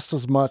learn just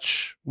as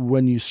much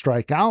when you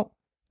strike out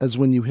as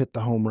when you hit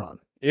the home run.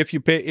 If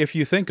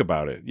you think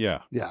about it,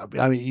 yeah. Yeah.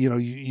 I mean,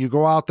 you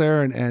go out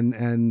there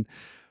and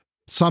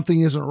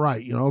something isn't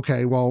right.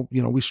 Okay, well,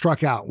 we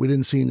struck out. We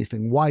didn't see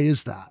anything. Why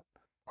is that?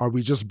 Are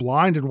we just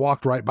blind and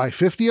walked right by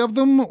 50 of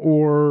them?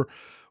 Or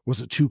was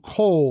it too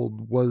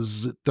cold?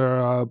 Was there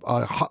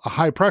a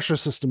high pressure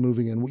system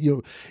moving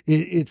in?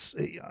 It's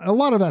a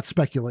lot of that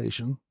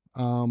speculation.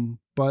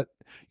 But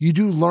you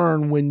do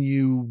learn when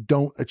you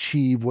don't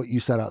achieve what you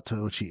set out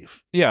to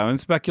achieve. Yeah. And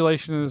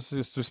speculation is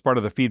just part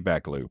of the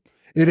feedback loop.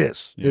 It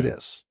is. Yeah. It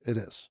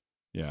is.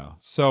 Yeah.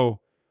 So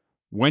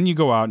when you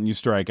go out and you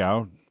strike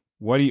out,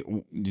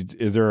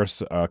 is there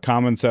a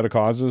common set of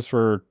causes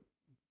for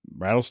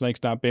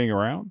rattlesnakes not being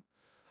around?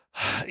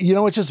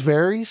 It just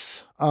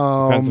varies.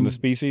 Depends on the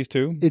species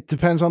too. It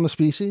depends on the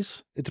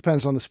species.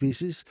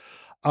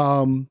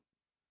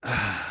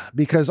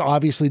 Because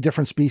obviously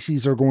different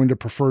species are going to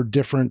prefer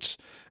different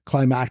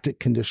climatic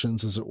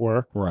conditions, as it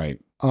were. Right.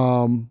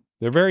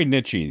 They're very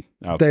niche-y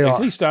out They there. are.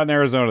 At least out in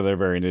Arizona, they're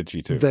very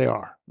niche-y too. They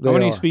are. How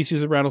many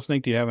species of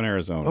rattlesnake do you have in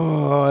Arizona?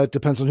 Oh, it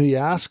depends on who you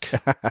ask.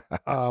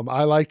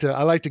 I like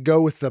to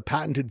go with the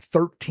patented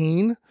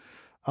 13.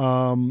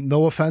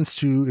 No offense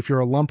to if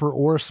you're a lumper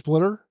or a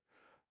splitter.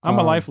 I'm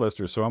a life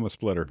lister, so I'm a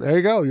splitter. There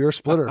you go. You're a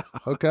splitter.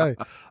 Okay.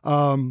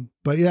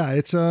 But yeah,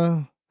 it's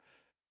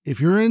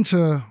if you're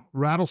into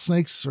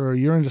rattlesnakes or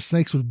you're into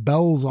snakes with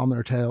bells on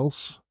their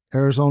tails,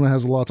 Arizona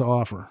has a lot to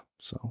offer.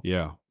 So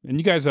Yeah. And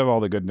you guys have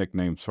all the good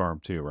nicknames for them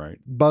too, right?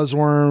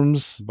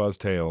 buzzworms,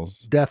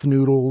 Buzztails. death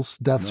noodles,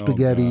 death Oh,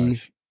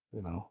 spaghetti,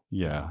 gosh.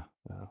 Yeah.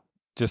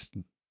 Just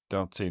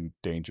don't say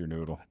danger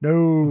noodle.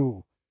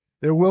 No,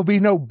 there will be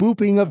no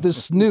booping of the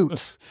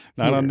snoot.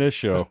 Not here. on this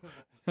show.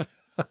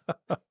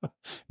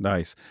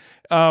 Nice.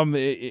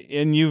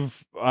 And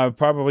you've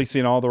probably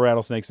seen all the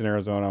rattlesnakes in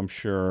Arizona, I'm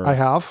sure. I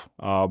have.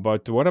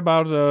 But what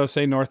about,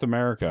 say, North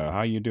America?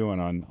 How you doing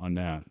on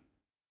that?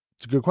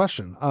 It's a good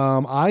question.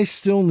 I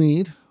still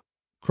need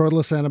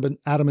Crotalus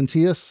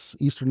adamantius,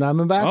 Eastern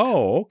Diamondback.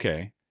 Oh,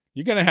 okay.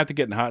 You're going to have to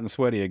get hot and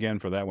sweaty again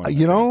for that one.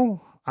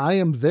 I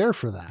am there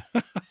for that.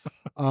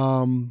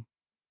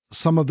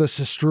 Some of the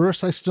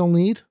Cistrurus I still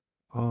need.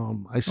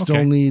 I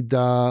still need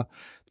the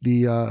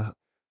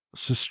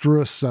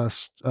Cistrurus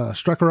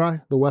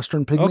streckeri, the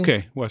Western pygmy.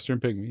 Okay, Western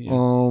pygmy.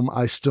 Yeah.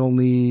 I still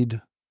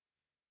need.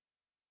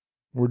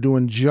 We're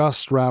doing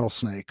just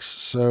rattlesnakes.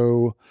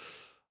 So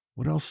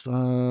what else?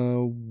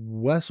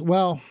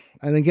 Well,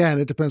 and again,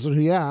 it depends on who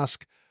you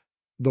ask.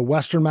 The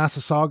Western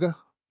Massasauga.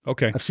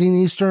 Okay. I've seen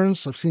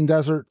Easterns, I've seen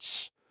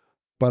deserts,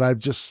 but I've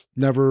just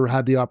never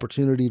had the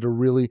opportunity to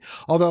really,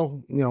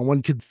 although,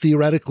 one could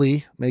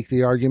theoretically make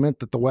the argument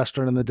that the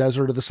Western and the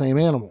desert are the same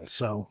animal.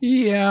 So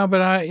Yeah, but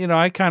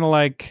I kind of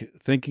like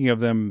thinking of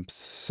them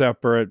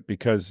separate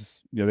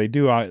because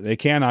they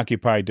can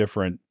occupy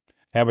different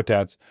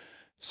habitats.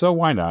 So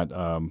why not?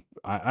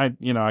 I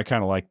kind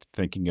of like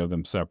thinking of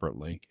them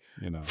separately.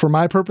 for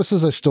my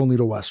purposes, I still need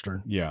a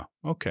Western. Yeah.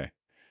 Okay.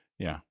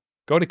 Yeah.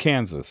 Go to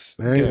Kansas.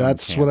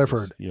 That's what I've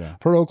heard. Yeah.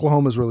 For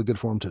Oklahoma is really good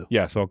for them too.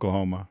 Yes,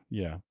 Oklahoma.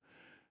 Yeah.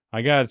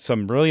 I got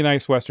some really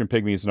nice Western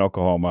pygmies in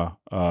Oklahoma.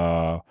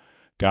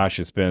 Gosh,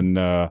 it's been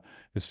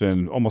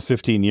almost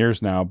 15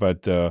 years now,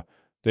 but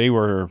they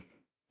were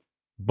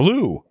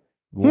blue,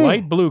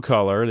 light blue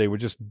color. They were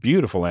just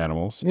beautiful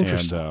animals.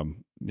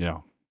 Interesting.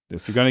 And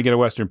if you're going to get a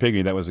Western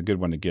pygmy, that was a good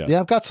one to get. Yeah,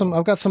 I've got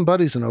some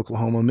buddies in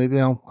Oklahoma. Maybe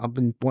I've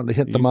been wanting to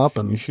hit them up,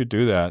 You and should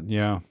do that.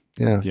 Yeah.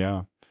 yeah.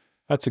 Yeah.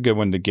 That's a good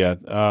one to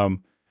get. The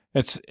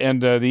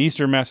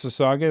Eastern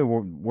Massasauga.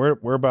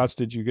 Whereabouts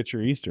did you get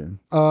your Eastern?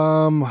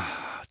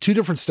 2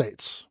 different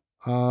states.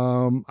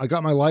 I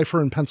got my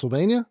lifer in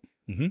Pennsylvania.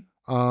 Mm-hmm.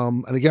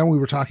 And again, we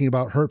were talking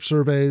about herp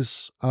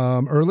surveys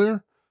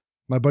earlier.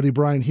 My buddy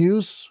Brian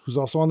Hughes, who's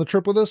also on the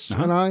trip with us,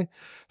 and I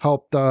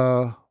helped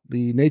the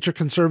Nature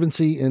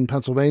Conservancy in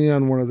Pennsylvania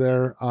on one of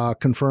their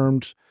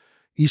confirmed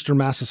Eastern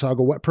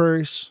Massasauga wet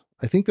prairies.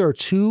 I think there are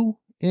 2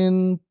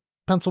 in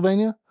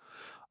Pennsylvania.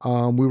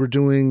 We were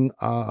doing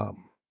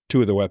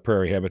 2 of the wet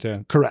prairie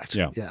habitat. correct.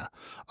 Yeah. Yeah.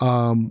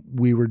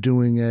 We were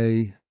doing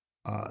a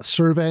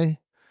survey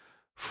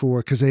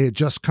because they had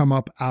just come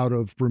up out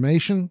of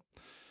brumation.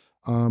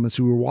 And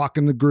so we were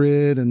walking the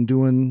grid and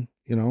doing,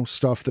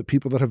 stuff that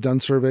people that have done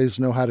surveys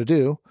know how to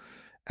do.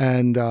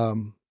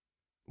 And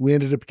we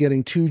ended up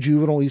getting 2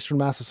 juvenile Eastern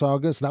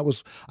Massasaugas. That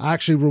was, I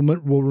actually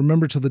will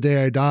remember to the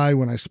day I die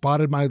when I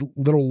spotted my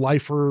little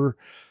lifer,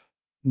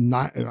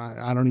 I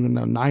don't even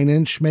know,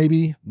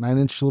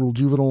 9-inch little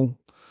juvenile.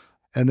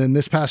 And then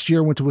this past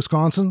year went to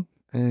Wisconsin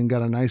and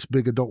got a nice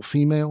big adult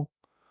female.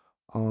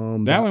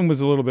 That one was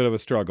a little bit of a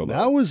struggle,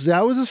 though.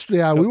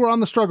 We were on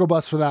the struggle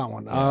bus for that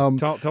one.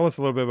 Yeah. Tell us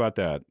a little bit about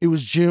that. It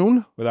was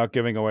June. Without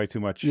giving away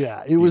too much.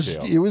 Yeah, it was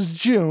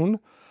June.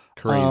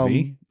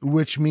 Crazy.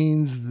 Which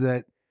means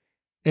that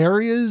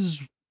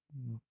areas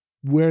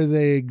where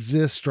they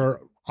exist are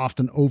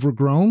often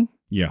overgrown.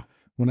 Yeah.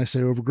 When I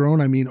say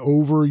overgrown, I mean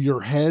over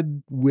your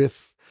head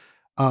with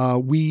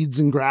weeds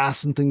and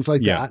grass and things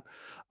like Yeah.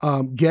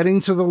 that.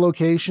 Getting to the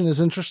location is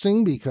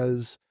interesting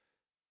because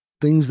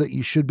things that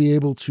you should be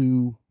able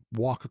to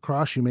walk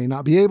across, you may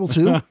not be able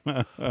to.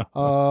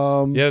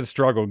 You had a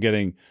struggle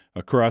getting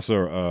across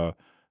was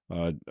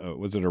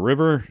it a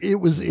river? It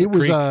was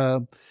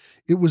an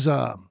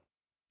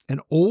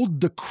old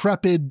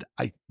decrepit,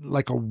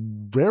 like a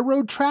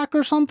railroad track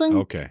or something.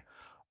 Okay.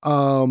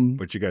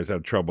 But you guys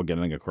had trouble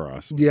getting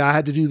across. Yeah, I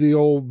had to do the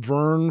old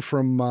Vern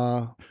from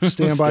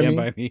Stand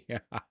By Me. Yeah.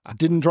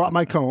 Didn't drop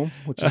my comb,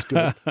 which is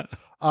good.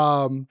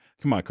 Come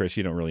on, Kris,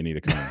 you don't really need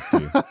a comb. Do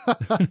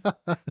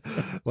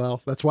you?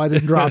 Well, that's why I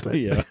didn't drop it.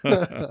 Yeah.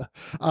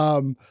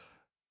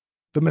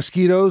 The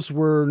mosquitoes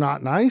were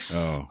not nice.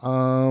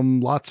 Oh.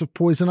 Lots of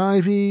poison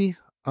ivy,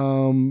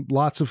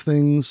 lots of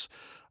things.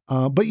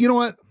 But you know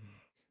what?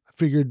 I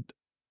figured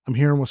I'm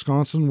here in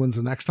Wisconsin. When's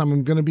the next time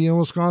I'm going to be in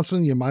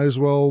Wisconsin? You might as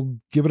well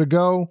give it a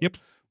go. Yep.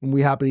 And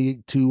we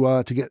happen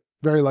to get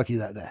very lucky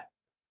that day.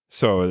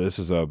 So this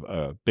is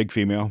a big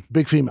female?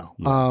 Big female.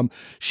 Yeah.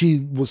 She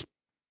was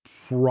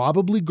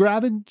probably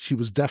gravid. She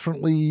was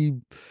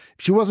definitely, if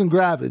she wasn't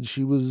gravid,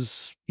 she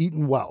was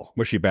eating well.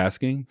 Was she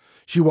basking?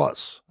 She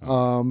was.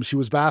 She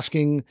was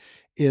basking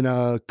in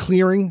a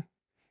clearing,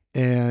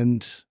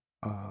 and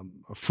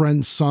a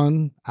friend's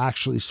son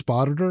actually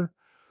spotted her.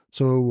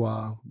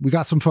 So we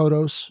got some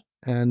photos,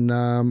 and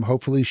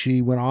hopefully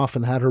she went off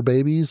and had her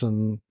babies.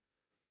 And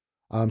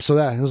so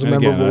that was a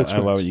memorable experience. I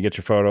love it. You get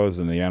your photos,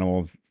 and the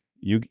animal,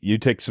 you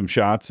take some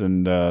shots,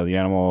 and the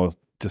animal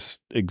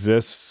just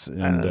exists,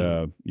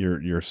 and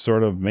you're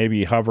sort of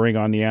maybe hovering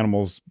on the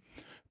animal's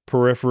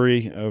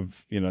periphery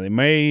of, they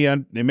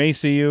may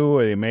see you,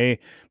 or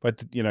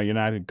but you're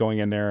not going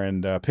in there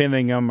and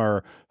pinning them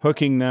or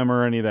hooking them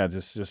or any of that.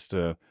 Just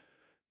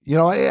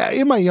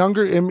in my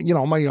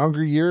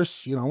younger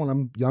years, when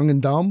I'm young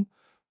and dumb,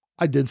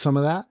 I did some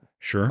of that.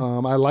 Sure.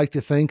 I like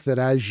to think that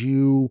as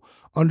you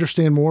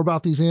understand more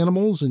about these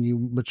animals and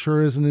you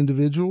mature as an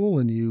individual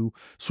and you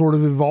sort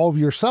of evolve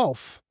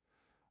yourself,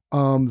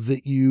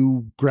 that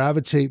you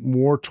gravitate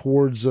more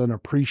towards an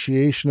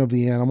appreciation of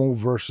the animal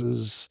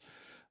versus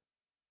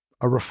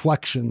a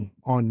reflection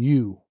on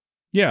you.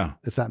 Yeah.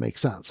 If that makes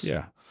sense.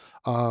 Yeah.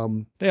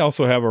 They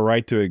also have a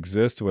right to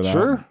exist without.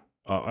 Sure.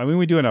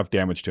 We do enough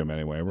damage to them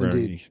anyway.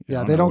 Indeed.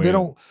 Yeah. They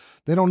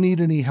don't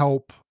need any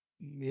help.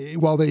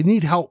 Well, they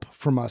need help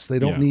from us. They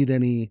don't need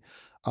any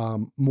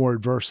more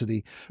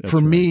adversity. That's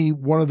For me,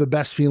 one of the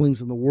best feelings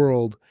in the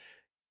world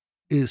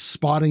is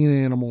spotting an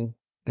animal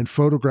and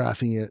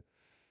photographing it,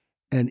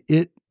 and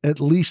it at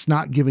least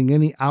not giving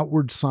any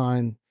outward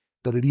sign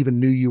that it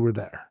even knew you were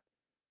there.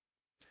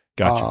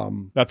 Gotcha.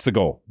 That's the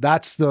goal.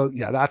 That's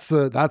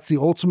the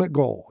ultimate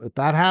goal. If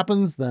that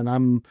happens, then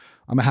I'm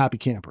a happy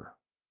camper.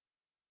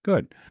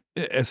 Good.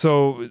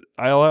 So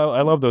I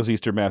love those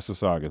Easter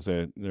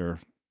Massasaugas. They're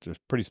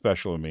just pretty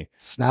special to me.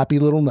 Snappy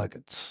little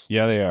nuggets.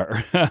 Yeah, they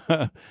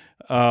are.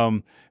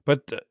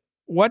 But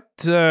what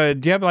do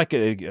you have, like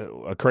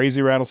a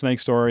crazy rattlesnake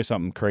story?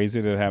 Something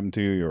crazy that happened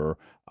to you, or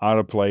out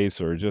of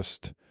place, or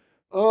just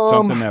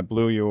something that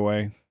blew you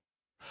away?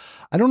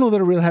 I don't know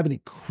that I really have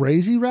any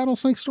crazy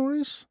rattlesnake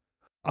stories,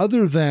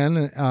 other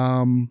than,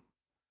 and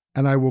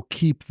I will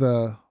keep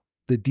the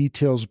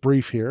details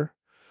brief here.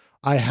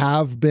 I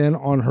have been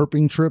on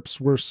herping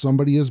trips where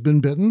somebody has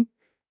been bitten.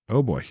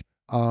 Oh boy.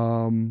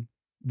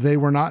 They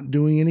were not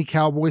doing any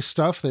cowboy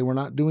stuff. They were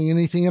not doing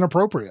anything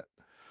inappropriate.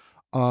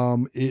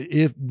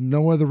 If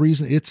no other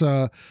reason, it's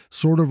a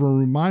sort of a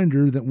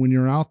reminder that when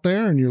you're out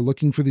there and you're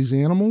looking for these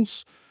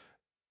animals,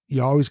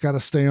 you always got to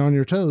stay on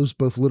your toes,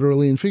 both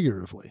literally and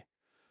figuratively.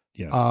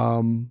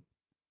 Yeah.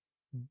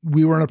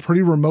 We were in a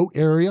pretty remote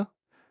area,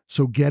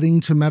 so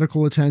getting to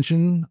medical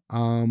attention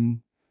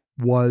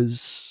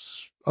was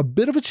a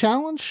bit of a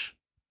challenge.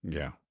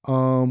 Yeah.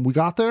 We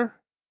got there,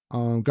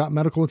 got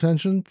medical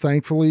attention.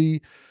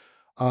 Thankfully,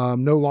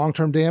 no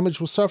long-term damage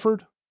was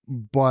suffered,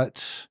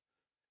 but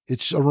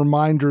it's a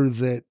reminder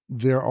that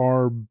there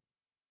are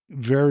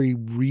very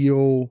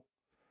real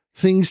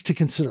things to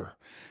consider.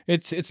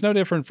 It's no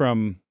different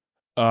from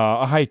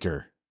a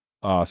hiker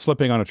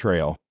slipping on a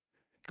trail,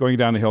 going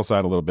down the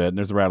hillside a little bit, and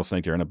there's a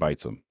rattlesnake there and it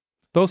bites them.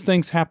 Those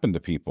things happen to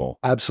people.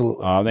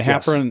 Absolutely. They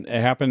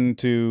happen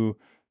to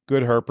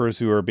good herpers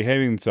who are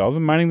behaving themselves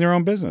and minding their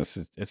own business.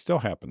 It still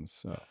happens.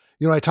 So.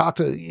 When I talk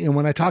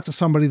to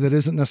somebody that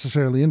isn't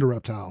necessarily into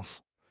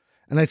reptiles,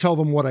 and I tell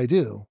them what I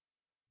do,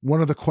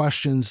 one of the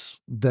questions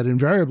that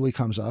invariably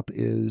comes up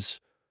is,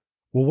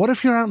 well, what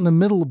if you're out in the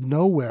middle of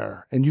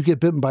nowhere and you get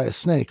bitten by a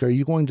snake? Are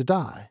you going to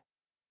die?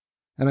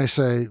 And I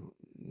say,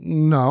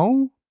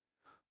 no.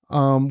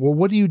 Well,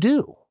 what do you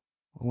do?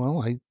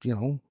 Well, I,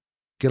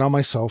 get on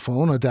my cell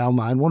phone, I dial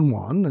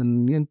 911,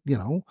 and,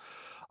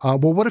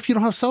 well, what if you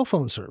don't have cell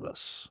phone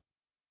service?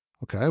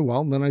 Okay,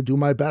 well, then I do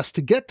my best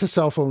to get to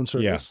cell phone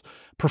service. Yeah.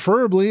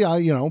 Preferably,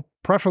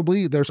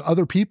 preferably there's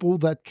other people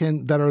that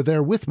are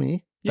there with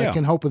me that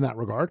can help in that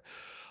regard.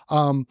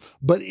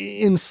 But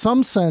in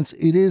some sense,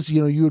 it is,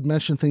 you had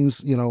mentioned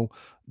things,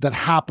 that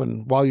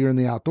happen while you're in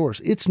the outdoors.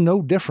 It's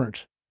no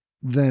different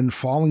than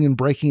falling and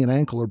breaking an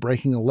ankle or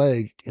breaking a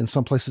leg in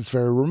some place that's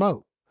very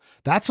remote.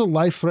 That's a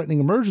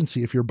life-threatening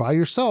emergency if you're by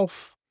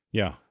yourself.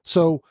 Yeah.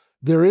 So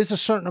there is a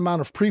certain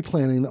amount of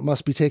pre-planning that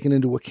must be taken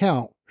into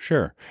account.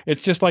 Sure.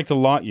 It's just like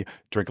you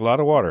drink a lot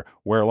of water,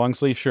 wear a long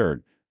sleeve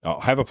shirt,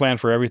 have a plan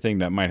for everything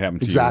that might happen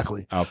to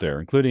you out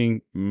there,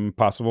 including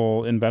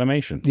possible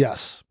envenomation.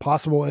 Yes,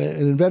 possible.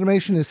 And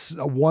envenomation is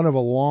one of a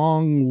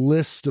long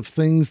list of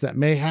things that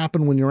may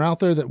happen when you're out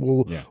there that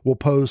will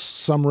pose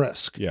some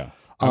risk. Yeah.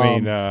 I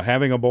mean,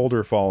 having a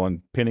boulder fall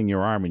and pinning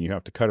your arm and you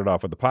have to cut it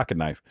off with a pocket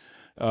knife.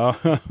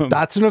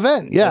 That's an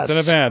event. Yes.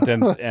 It's an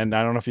event. And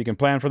I don't know if you can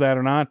plan for that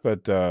or not,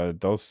 but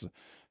those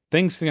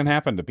things can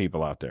happen to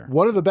people out there.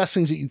 One of the best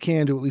things that you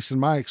can do, at least in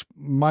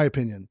my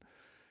opinion,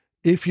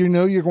 if you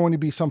know you're going to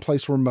be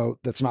someplace remote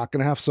that's not going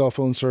to have cell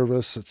phone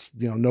service, it's,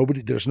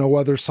 there's no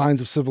other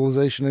signs of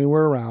civilization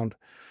anywhere around,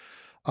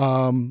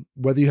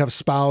 whether you have a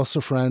spouse,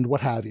 a friend,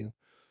 what have you,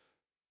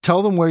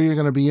 tell them where you're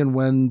going to be and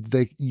when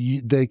they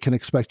can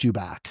expect you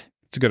back.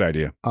 It's a good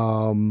idea.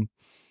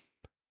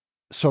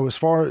 So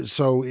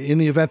in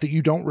the event that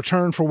you don't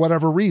return for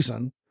whatever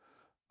reason,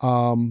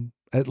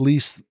 at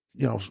least,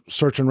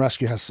 search and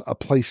rescue has a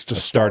place to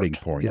start. Starting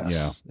point.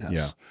 Yes.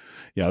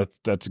 Yeah.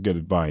 That's good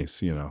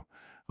advice,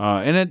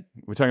 and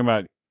we're talking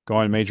about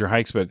going on major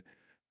hikes, but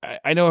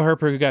I know a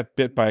herper who got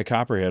bit by a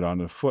copperhead on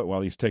the foot while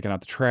he's taking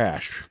out the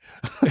trash.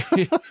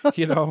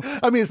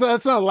 I mean,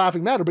 that's not a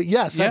laughing matter, but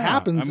yes, that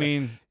happens. I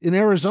mean, in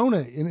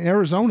Arizona,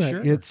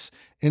 sure. It's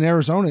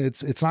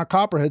not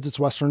copperheads, it's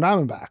Western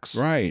Diamondbacks.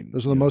 Right.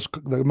 Those are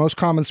the most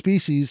common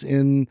species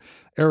in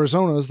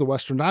Arizona is the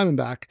Western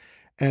Diamondback,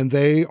 and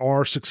they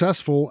are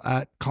successful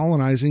at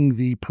colonizing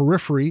the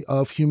periphery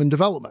of human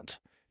development.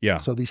 Yeah.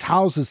 So these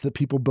houses that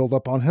people build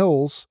up on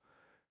hills,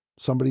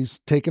 somebody's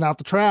taking out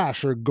the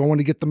trash or going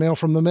to get the mail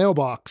from the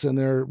mailbox and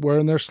they're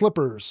wearing their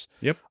slippers.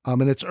 Yep.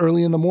 And it's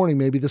early in the morning.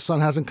 Maybe the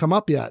sun hasn't come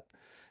up yet.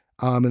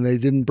 And they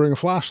didn't bring a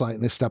flashlight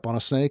and they step on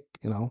a snake,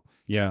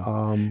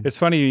 Yeah. It's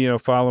funny,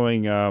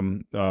 following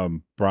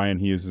Brian,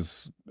 he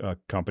uses a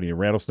company,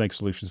 Rattlesnake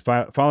Solutions,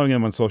 following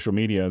him on social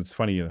media. It's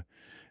funny,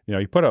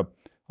 you put a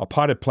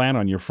potted plant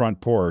on your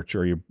front porch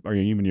or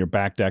even your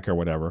back deck or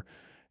whatever,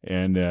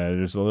 and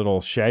there's a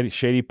little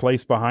shady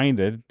place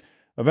behind it.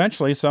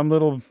 Eventually, some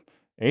little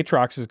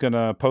Atrox is going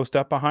to post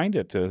up behind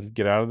it to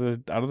get out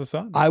of the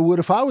sun. I would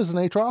if I was an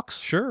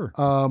Atrox. Sure.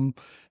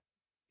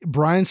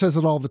 Brian says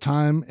it all the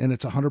time, and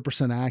it's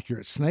 100%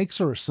 accurate. Snakes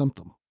are a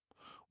symptom.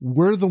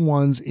 We're the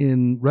ones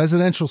in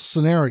residential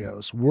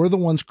scenarios. We're the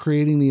ones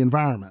creating the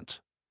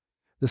environment.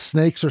 The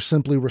snakes are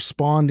simply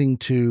responding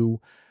to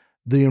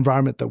the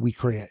environment that we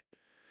create.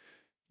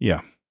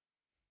 Yeah.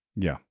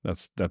 Yeah.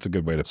 That's a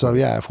good way to put it. So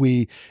yeah, if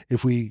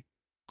we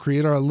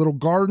create our little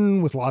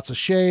garden with lots of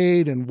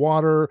shade and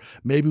water,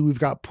 maybe we've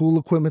got pool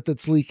equipment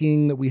that's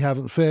leaking that we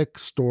haven't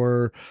fixed,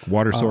 or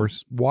water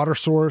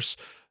source.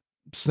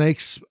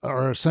 Snakes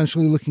are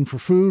essentially looking for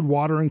food,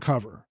 water, and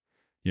cover.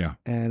 Yeah.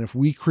 And if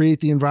we create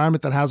the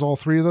environment that has all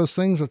three of those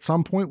things, at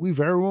some point we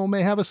very well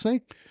may have a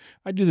snake.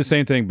 I do the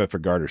same thing, but for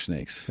garter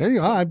snakes. There you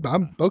go.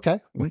 I'm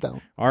okay with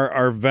that.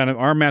 Our venom,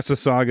 our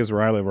Massasaugas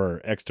where I live are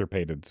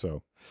extirpated.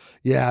 So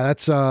yeah,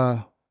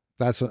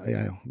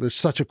 there's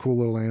such a cool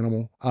little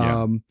animal.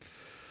 Yeah.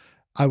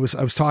 I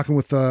was talking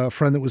with a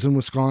friend that was in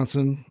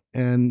Wisconsin,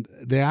 and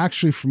they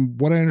actually, from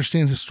what I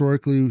understand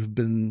historically, have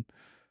been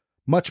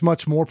much,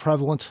 much more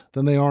prevalent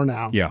than they are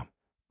now. Yeah.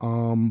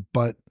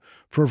 But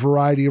for a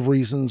variety of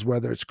reasons,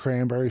 whether it's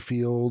cranberry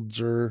fields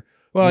or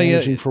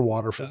managing for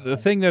waterfowl. The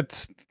thing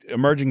that's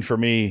emerging for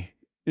me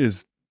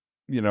is,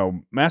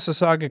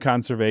 Massasauga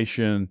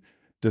conservation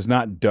does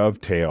not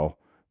dovetail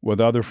with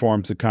other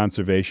forms of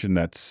conservation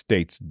that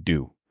states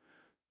do.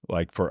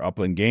 Like for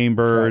upland game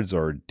birds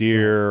or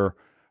deer,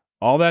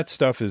 all that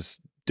stuff is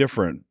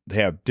different.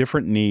 They have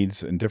different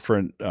needs and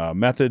different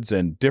methods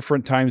and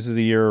different times of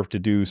the year to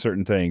do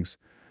certain things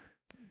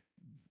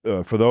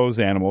for those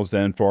animals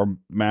than for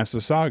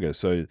Massasauga.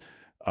 So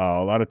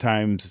a lot of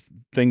times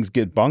things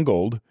get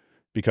bungled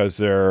because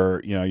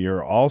you're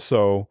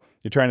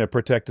trying to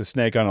protect the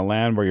snake on a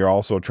land where you're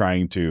also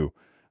trying to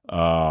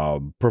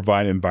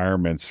provide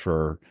environments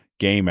for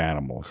game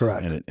animals.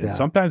 Correct. And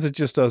sometimes it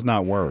just does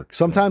not work.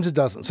 Sometimes it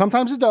doesn't.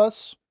 Sometimes it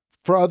does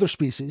for other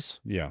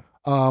species. Yeah.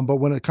 But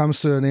when it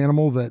comes to an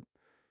animal that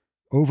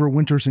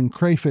overwinters in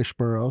crayfish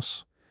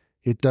burrows,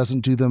 it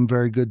doesn't do them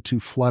very good to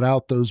flood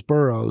out those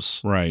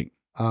burrows. Right.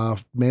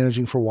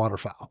 Managing for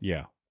waterfowl.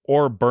 Yeah.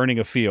 Or burning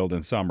a field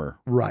in summer.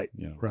 Right.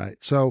 Yeah. Right.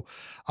 So,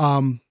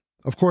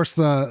 of course,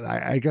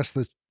 I guess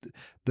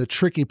the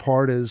tricky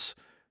part is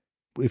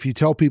if you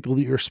tell people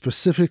that you're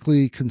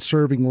specifically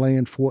conserving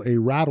land for a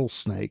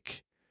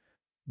rattlesnake,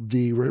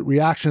 the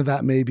reaction to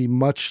that may be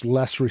much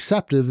less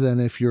receptive than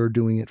if you're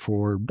doing it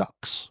for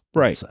ducks.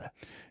 Right.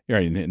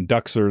 Right. And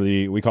ducks are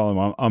we call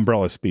them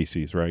umbrella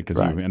species, right? Because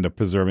you end up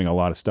preserving a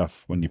lot of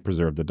stuff when you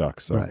preserve the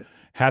ducks. So, right.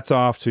 hats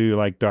off to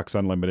like Ducks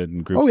Unlimited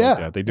and groups like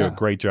that. They do a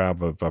great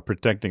job of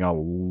protecting a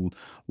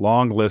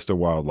long list of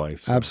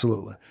wildlife. So,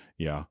 Absolutely.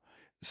 yeah.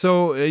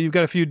 So you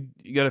got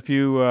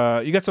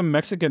some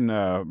Mexican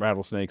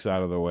rattlesnakes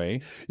out of the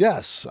way.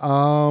 Yes.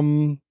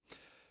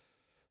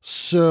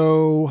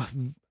 So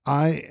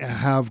I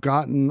have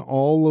gotten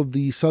all of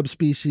the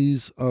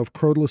subspecies of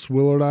Crotalus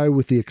willardi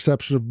with the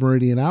exception of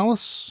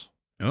Meridionalis.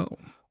 Oh.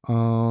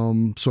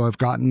 So I've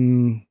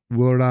gotten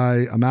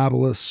Willardi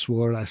amabilis,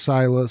 Willardi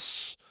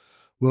silus,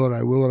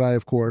 Willardi,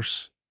 of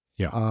course.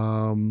 Yeah.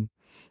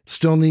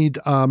 Still need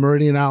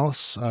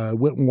Meridionalis.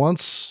 Went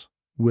once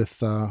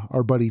with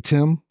our buddy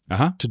Tim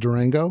to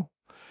Durango,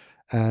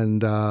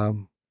 and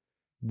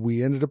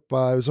we ended up. It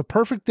was a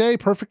perfect day,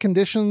 perfect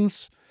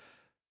conditions.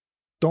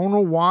 Don't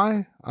know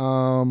why.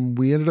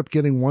 We ended up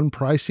getting one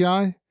pricey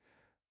eye.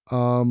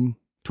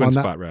 Twin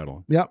spot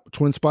rattle. Yep,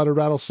 twin spotted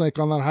rattlesnake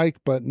on that hike,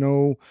 but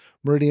no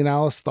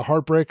Meridionalis. The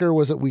heartbreaker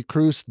was that we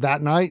cruised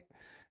that night,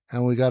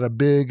 and we got a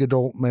big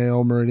adult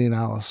male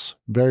Meridionalis,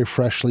 very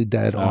freshly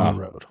dead on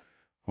the road.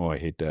 Oh, I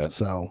hate that.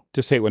 So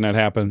just hate when that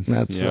happens.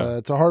 That's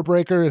it's a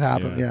heartbreaker. It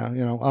happened. Yeah,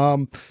 you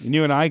know.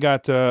 You and I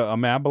got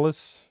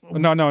amabilis.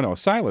 No,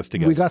 Silas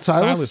together. We got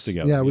Silas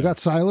together. Yeah, we got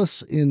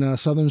Silas in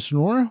southern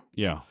Sonora.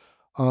 Yeah.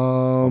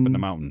 Up in the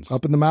mountains.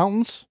 Up in the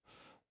mountains.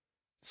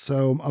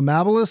 So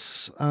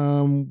amabilis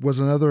was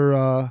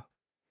another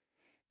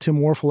Tim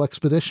Warfel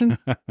expedition.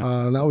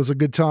 That was a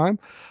good time.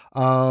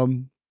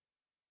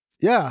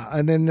 Yeah,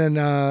 and then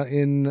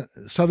in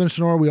southern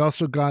Sonora we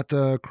also got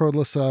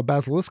Crotalus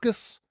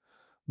basiliscus,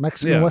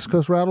 Mexican West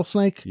Coast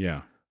rattlesnake.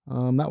 Yeah.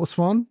 That was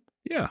fun.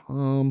 Yeah.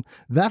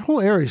 That whole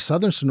area,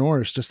 southern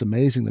Sonora, is just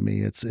amazing to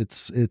me.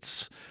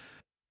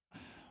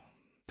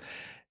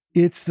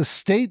 It's the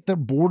state that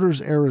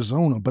borders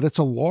Arizona, but it's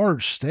a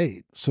large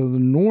state. So the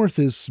north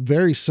is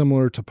very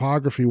similar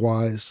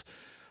topography-wise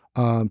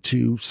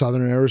to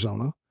southern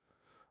Arizona.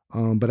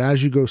 But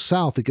as you go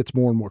south, it gets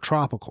more and more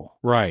tropical.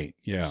 Right,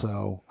 yeah.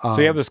 So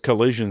you have this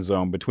collision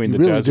zone between the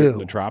really desert do. and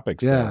the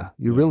tropics. Yeah,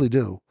 you really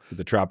do.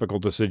 The tropical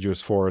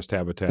deciduous forest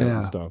habitat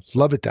and stuff. So.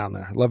 Love it down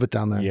there. Love it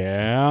down there.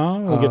 Yeah,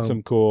 we'll get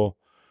some cool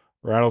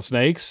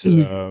rattlesnakes,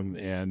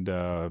 and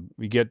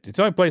we get. It's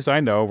the only place I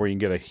know where you can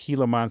get a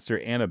Gila monster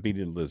and a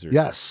beaded lizard.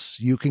 Yes,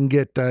 you can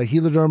get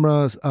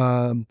Heloderma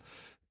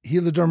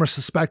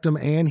suspectum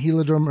and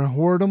Heloderma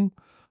horridum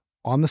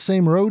on the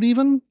same road,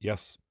 even.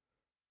 Yes.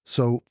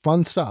 So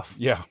fun stuff.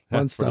 Yeah,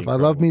 fun stuff. I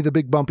love me the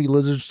big bumpy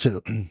lizards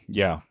too.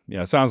 Yeah.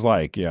 Sounds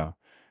like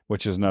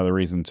which is another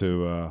reason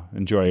to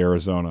enjoy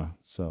Arizona.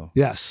 So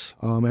yes,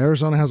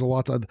 Arizona has a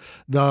lot.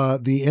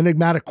 The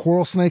enigmatic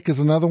coral snake is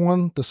another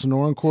one. The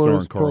Sonoran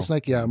coral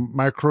snake. Yeah,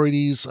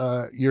 Microides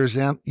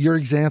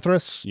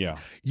euryxanthus. Yeah,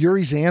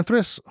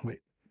 euryxanthus. Wait,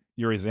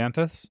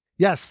 euryxanthus.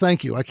 Yes,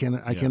 thank you. I can't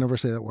ever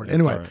say that word. That's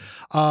anyway,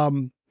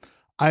 right.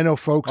 I know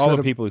folks. All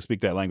the people who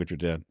speak that language are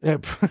dead.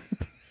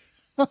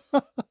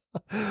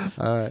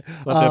 All right.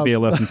 Let that be a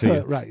lesson to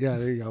you. Right. Yeah,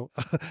 there you go.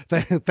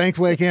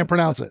 Thankfully, I can't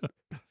pronounce it.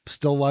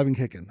 Still alive and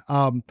kicking.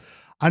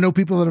 I know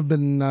people that have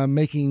been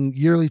making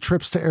yearly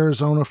trips to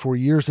Arizona for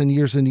years and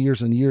years and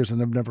years and years and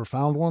have never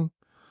found one.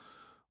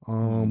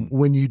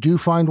 When you do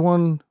find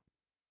one,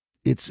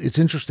 it's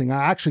interesting.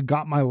 I actually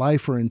got my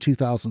lifer in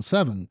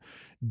 2007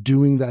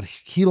 doing that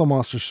Gila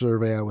monster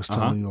survey I was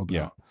telling you about.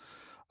 Yeah.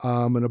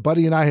 And a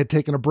buddy and I had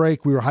taken a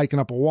break. We were hiking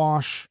up a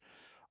wash.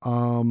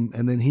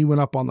 And then he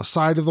went up on the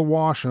side of the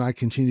wash and I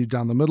continued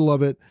down the middle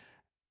of it.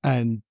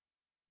 And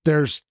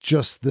there's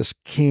just this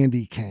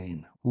candy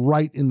cane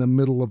right in the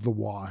middle of the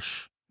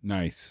wash.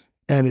 Nice.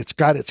 And it's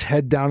got its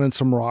head down in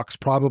some rocks,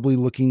 probably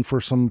looking for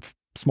some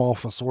small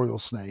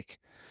fossorial snake.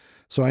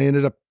 So I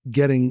ended up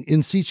getting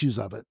in situs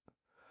of it,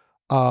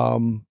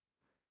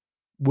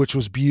 which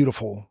was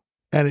beautiful.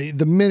 And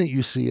the minute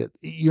you see it,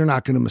 you're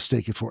not going to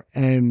mistake it for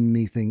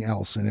anything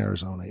else in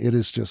Arizona. It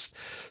is just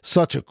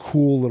such a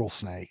cool little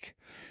snake.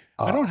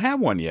 I don't have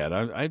one yet.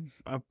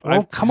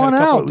 Well, come on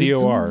out.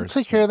 DORs.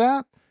 Take care of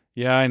that.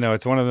 Yeah, I know.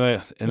 It's one of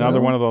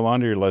one of the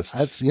laundry lists.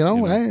 That's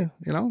hey,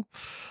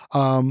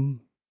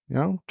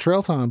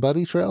 trail time,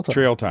 buddy. Trail time.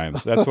 Trail time.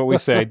 That's what we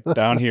say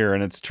down here,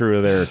 and it's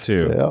true there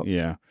too. Yep.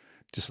 Yeah,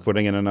 just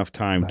putting in enough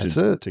time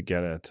to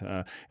get it.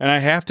 And I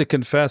have to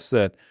confess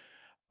that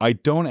I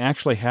don't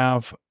actually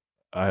have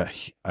a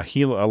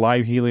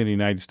live Gila in the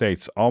United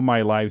States. All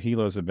my live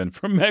Gilas have been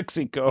from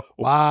Mexico.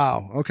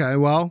 Wow. Okay.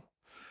 Well,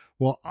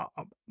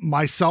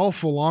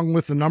 myself, along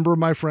with a number of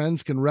my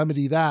friends, can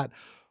remedy that.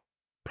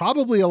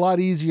 Probably a lot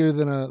easier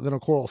than a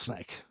coral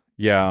snake.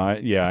 Yeah,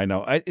 I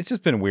know. It's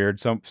just been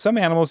weird. Some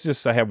animals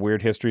just I have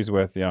weird histories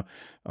with. I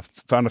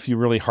found a few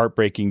really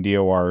heartbreaking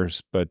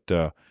DORs, but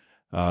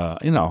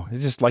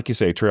it's just like you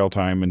say, trail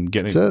time and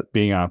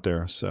being out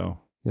there. So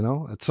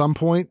at some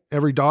point,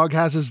 every dog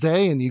has his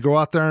day, and you go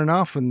out there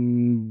enough,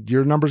 and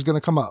your number's going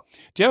to come up.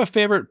 Do you have a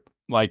favorite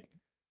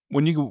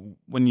when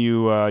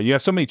you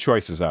have so many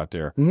choices out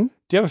there? Mm-hmm.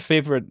 Do you have a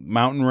favorite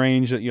mountain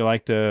range that you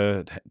like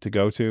to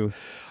go to?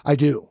 I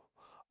do.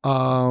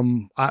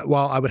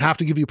 I would have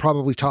to give you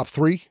probably top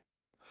 3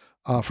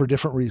 for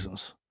different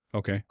reasons.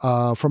 Okay.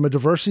 From a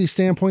diversity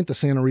standpoint, the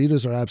Santa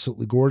Ritas are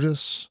absolutely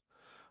gorgeous.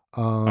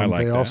 I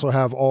like they that. also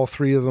have all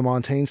three of the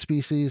montane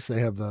species.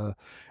 They have the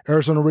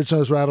Arizona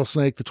ridge-nosed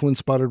rattlesnake, the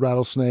twin-spotted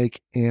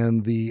rattlesnake,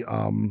 and the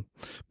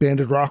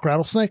banded rock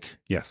rattlesnake.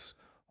 Yes.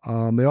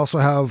 They also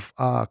have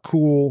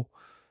cool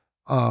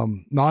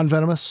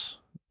non-venomous,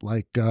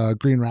 like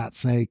green rat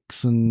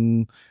snakes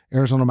and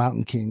Arizona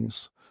mountain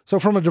kings. So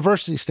from a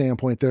diversity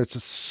standpoint there, it's a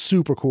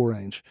super cool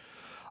range.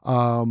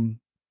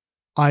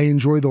 I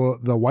enjoy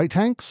the white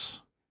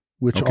tanks,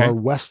 which Okay. are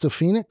west of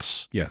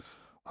Phoenix. Yes.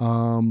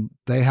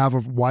 They have a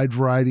wide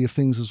variety of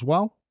things as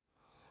well.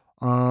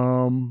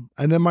 And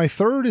then my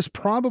third is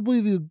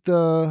probably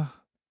the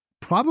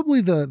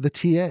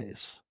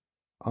TAs.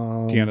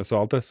 Tiana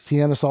Saltus.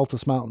 Tiana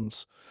Saltus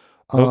Mountains.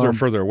 Those are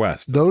further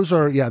west. Those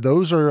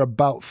are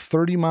about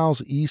 30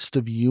 miles east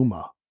of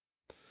Yuma.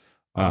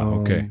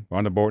 Okay.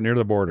 On the board, near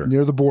the border.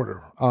 Near the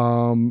border.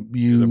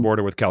 Near the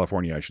border with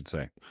California, I should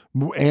say.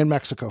 And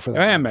Mexico for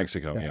that. And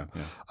Mexico, yeah.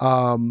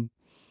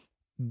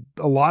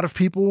 A lot of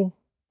people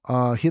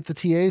hit the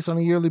TAs on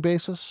a yearly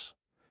basis,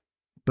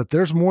 but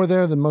there's more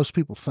there than most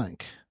people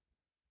think.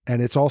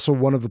 And it's also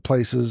one of the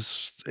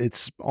places,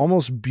 it's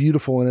almost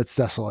beautiful in its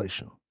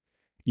desolation.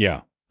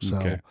 Yeah. So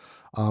Okay.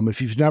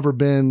 if you've never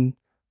been,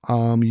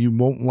 you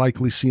won't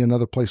likely see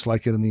another place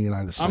like it in the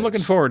United States. I'm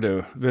looking forward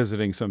to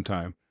visiting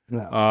sometime.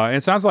 Yeah.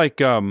 It sounds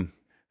like, and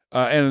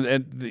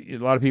a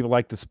lot of people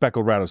like the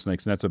speckled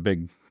rattlesnakes, and that's a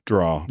big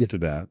draw to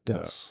that.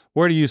 Yes.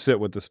 Where do you sit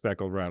with the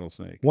speckled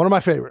rattlesnake? One of my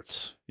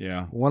favorites.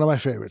 Yeah. One of my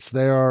favorites.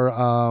 They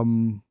are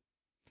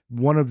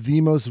one of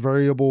the most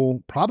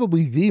variable,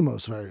 probably the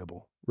most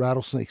variable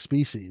rattlesnake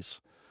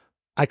species.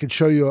 I could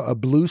show you a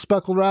blue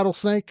speckled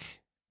rattlesnake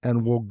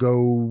and we'll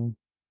go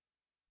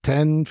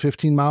 10,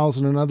 15 miles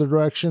in another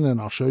direction and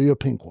I'll show you a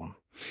pink one.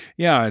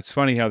 Yeah, it's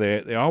funny how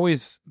they're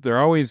always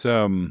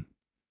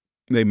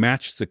they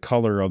match the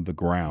color of the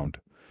ground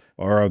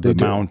or of the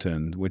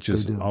mountain, which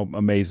is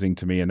amazing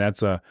to me. And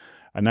that's a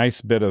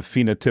nice bit of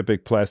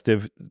phenotypic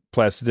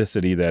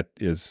plasticity that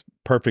is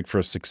perfect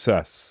for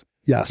success.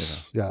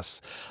 Yes,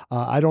 yes.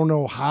 I don't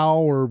know how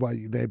or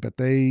why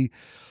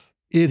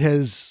it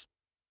has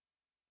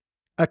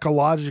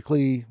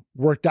ecologically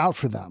worked out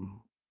for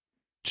them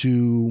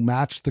to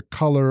match the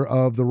color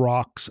of the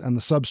rocks and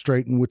the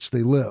substrate in which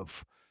they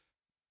live.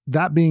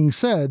 That being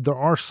said, there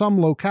are some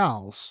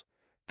locales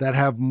that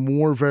have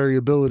more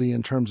variability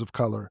in terms of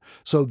color.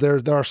 So there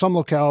are some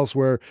locales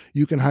where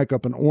you can hike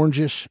up an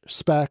orangish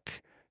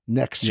speck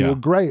next to a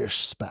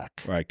grayish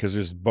speck. Right, because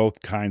there's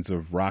both kinds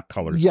of rock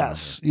colors.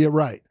 Yes, yeah,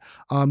 right.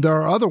 There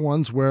are other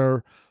ones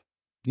where,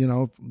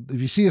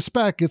 if you see a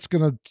speck, it's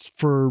going to,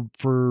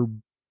 for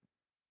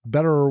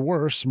better or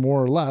worse,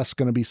 more or less,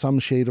 going to be some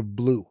shade of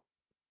blue.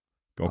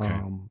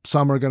 Okay.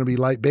 Some are going to be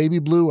light baby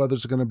blue,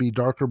 others are going to be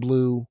darker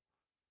blue.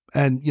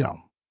 And,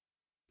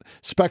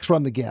 specks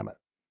run the gamut.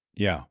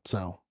 Yeah.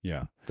 So,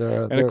 yeah.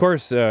 And of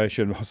course, I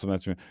should also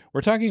mention,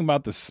 we're talking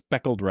about the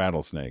speckled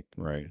rattlesnake,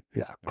 right?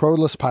 Yeah.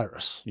 Crotalus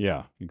pyrus.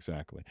 Yeah,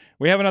 exactly.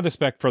 We have another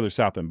speck further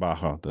south in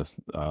Baja, this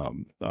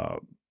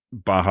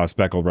Baja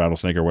speckled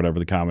rattlesnake, or whatever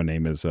the common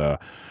name is,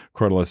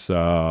 Crotalus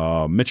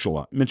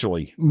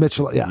mitchellii.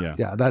 Mitchellii,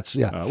 yeah. That's,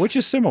 which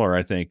is similar,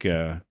 I think.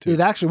 It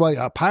actually,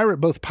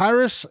 both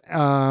pyrus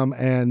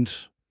and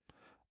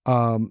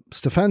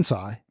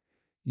Stephensii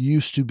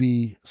used to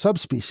be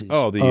subspecies.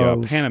 Oh, the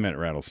Panamint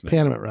rattlesnake.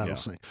 Panamint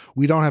rattlesnake. Yeah.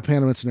 We don't have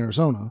Panamints in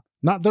Arizona.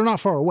 They're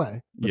not far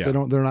away,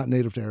 but they're not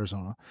native to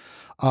Arizona.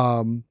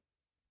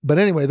 But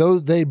anyway,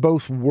 they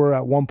both were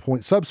at one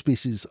point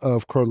subspecies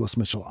of Crotalus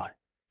mitchellii.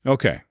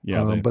 Okay.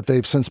 Yeah. But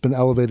they've since been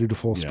elevated to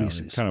full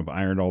species. Kind of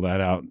ironed all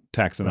that out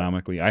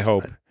taxonomically, right. I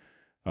hope. Right.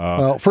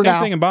 Well, for same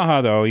now, thing in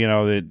Baja, though,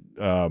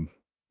 that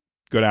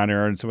go down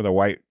there in some of the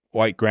white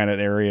granite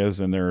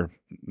areas, and they're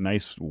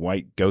nice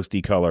white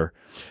ghosty color.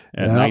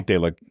 At night they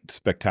look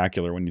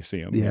spectacular when you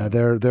see them. Yeah,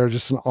 they're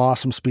just an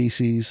awesome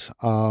species.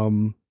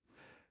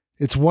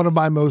 It's one of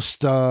my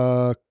most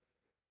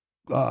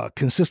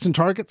consistent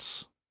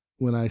targets.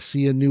 When I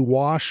see a new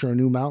wash or a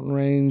new mountain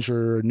range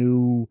or a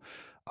new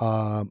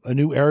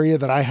area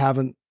that I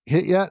haven't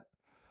hit yet,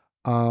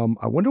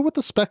 I wonder what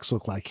the specs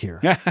look like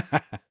here.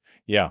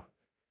 Yeah,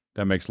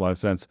 that makes a lot of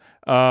sense.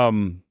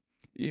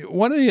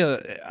 One of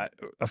the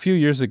a few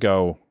years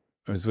ago,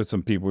 I was with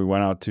some people. We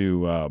went out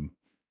to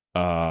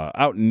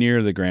out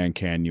near the Grand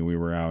Canyon. We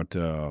were out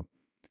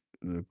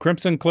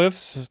Crimson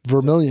Cliffs,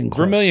 Vermilion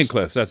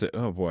Cliffs. That's it.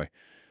 Oh boy,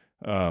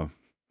 I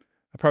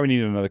probably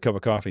need another cup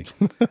of coffee.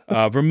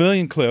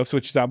 Vermilion Cliffs,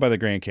 which is out by the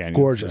Grand Canyon.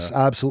 Gorgeous,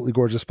 absolutely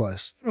gorgeous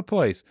place. What a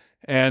place.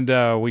 And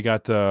we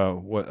got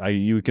what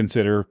you would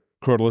consider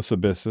Crotalus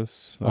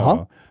abyssus,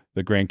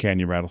 the Grand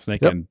Canyon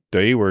rattlesnake, and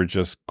they were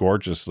just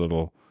gorgeous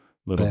little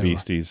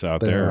beasties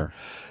out there.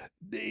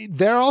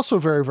 They're also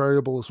very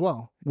variable as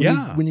well.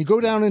 When you go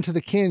down into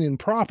the canyon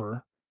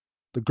proper,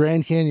 the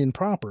Grand Canyon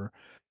proper,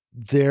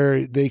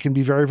 they can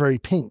be very, very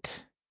pink.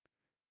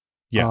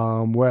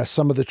 Yeah. Whereas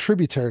some of the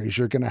tributaries,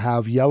 you're going to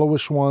have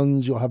yellowish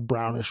ones, you'll have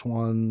brownish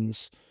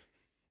ones.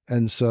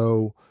 And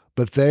so,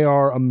 but they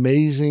are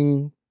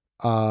amazing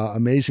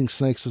amazing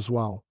snakes as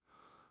well.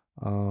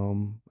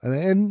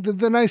 And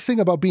the nice thing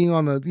about being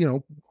on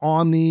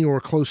the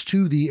or close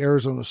to the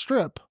Arizona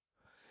Strip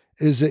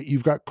is that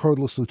you've got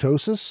Crotalus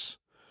lutosus,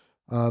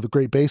 the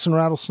Great Basin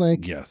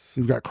rattlesnake. Yes.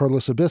 You've got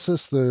Crotalus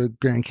abyssus, the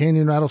Grand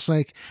Canyon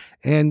rattlesnake,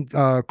 and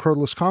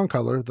Crotalus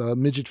concolor, the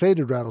midget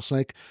faded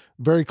rattlesnake,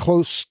 very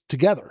close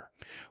together.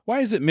 Why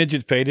is it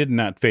midget faded and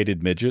not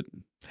faded midget?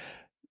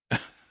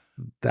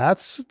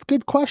 That's a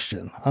good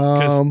question.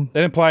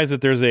 That implies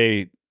that there's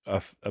a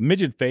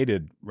midget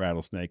faded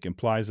rattlesnake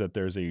implies that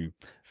there's a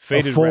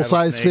faded full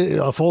size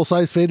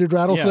faded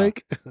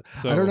rattlesnake. Yeah.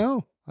 So, I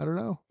don't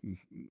know.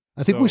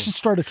 I think we should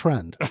start a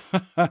trend.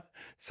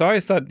 So I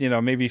always thought,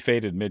 maybe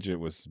faded midget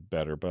was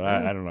better, but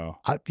I don't know.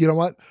 You know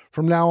what?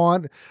 From now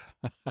on,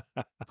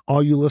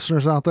 all you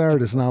listeners out there,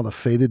 it is now the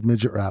faded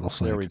midget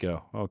rattlesnake. There we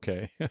go.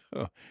 Okay.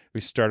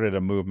 We started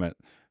a movement.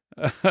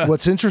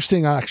 What's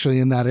interesting actually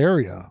in that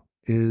area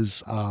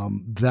is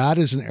that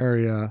is an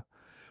area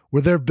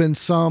where there have been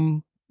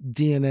some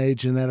DNA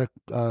genetic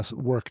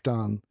work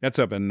done. That's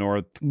up in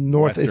north.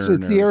 It's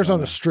the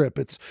Arizona Strip.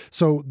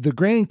 So the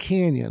Grand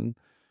Canyon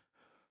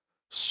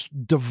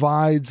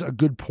divides a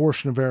good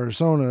portion of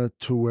Arizona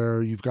to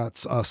where you've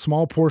got a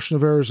small portion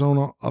of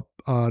Arizona up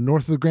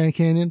north of the Grand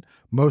Canyon.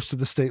 Most of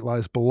the state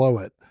lies below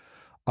it.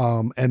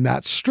 And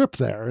that strip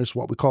there is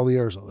what we call the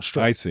Arizona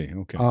Strip. I see.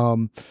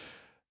 Okay.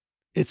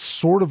 It's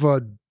sort of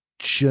a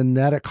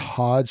genetic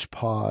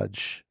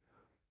hodgepodge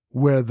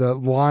where the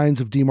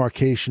lines of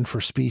demarcation for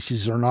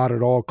species are not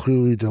at all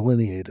clearly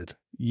delineated.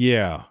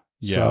 Yeah.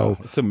 Yeah. So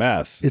it's a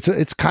mess.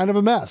 It's kind of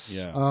a mess.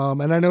 Yeah.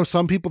 And I know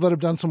some people that have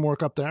done some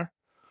work up there.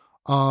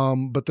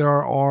 But there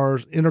are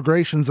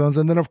integration zones.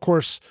 And then of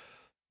course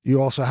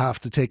you also have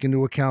to take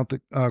into account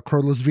that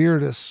Crotalus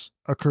viridis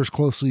occurs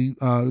closely,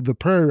 the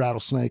prairie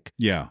rattlesnake.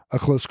 Yeah.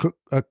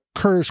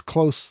 Occurs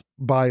close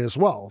by as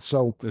well.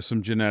 So there's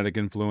some genetic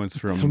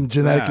influence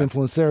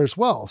influence there as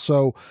well.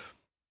 So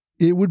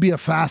it would be a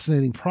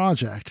fascinating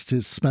project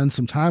to spend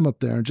some time up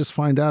there and just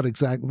find out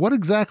what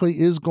exactly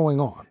is going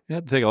on. You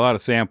have to take a lot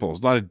of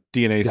samples, a lot of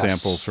DNA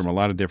samples from a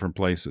lot of different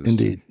places.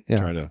 Indeed.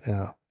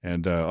 Yeah.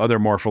 And other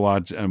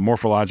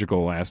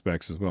morphological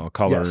aspects as well,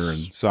 color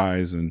and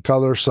size and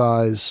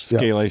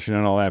scalation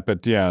and all that.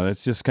 But yeah,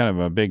 it's just kind of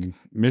a big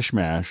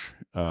mishmash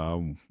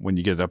when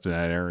you get up to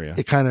that area.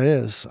 It kind of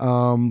is.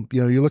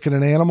 You look at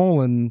an animal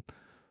and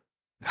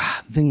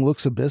the thing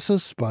looks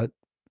abyssus, but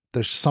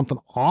there's something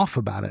off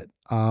about it.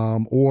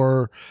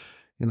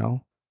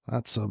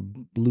 That's a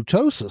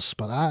lutosus,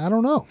 but I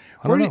don't know.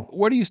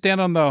 Where do you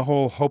stand on the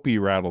whole Hopi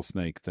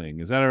rattlesnake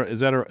thing? Is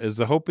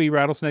the Hopi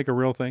rattlesnake a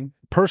real thing?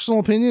 Personal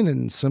opinion,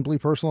 and simply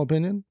personal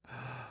opinion.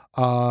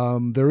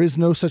 There is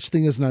no such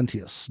thing as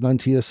Nuntius.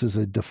 Nuntius is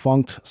a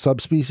defunct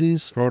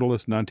subspecies.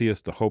 Crotalus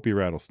nuntius, the Hopi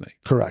rattlesnake.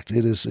 Correct.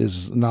 It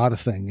is not a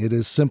thing. It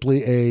is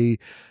simply a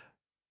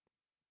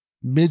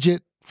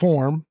midget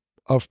form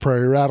of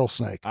prairie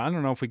rattlesnake. I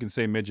don't know if we can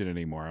say midget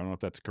anymore. I don't know if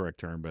that's the correct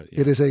term, but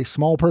it is a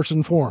small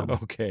person form.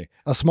 Okay.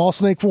 A small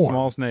snake form.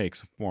 Small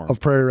snakes form of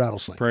prairie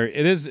rattlesnake.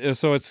 It is,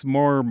 so it's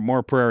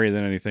more prairie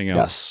than anything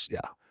else.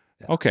 Yes. Yeah.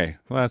 Okay.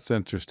 Well, that's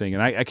interesting.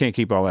 And I can't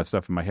keep all that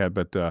stuff in my head,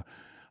 but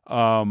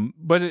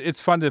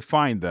it's fun to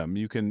find them.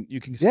 You can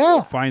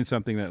still find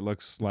something that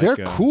looks like they're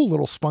cool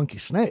little spunky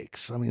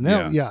snakes. I mean,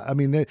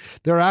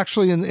 they're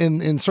actually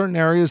in certain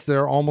areas,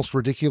 they're almost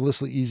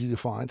ridiculously easy to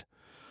find.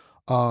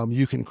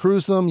 You can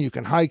cruise them, you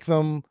can hike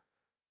them.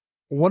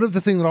 One of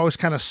the things that always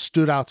kind of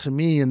stood out to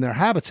me in their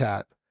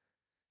habitat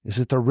is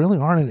that there really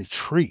aren't any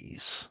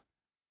trees.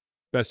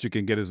 Best you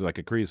can get is like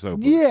a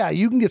creosote bush. Yeah,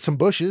 you can get some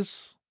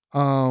bushes.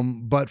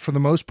 But for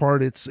the most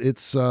part, it's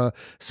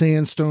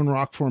sandstone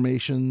rock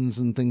formations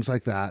and things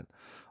like that.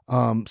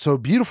 So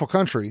beautiful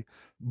country,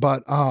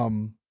 but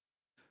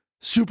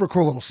super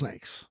cool little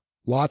snakes.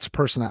 Lots of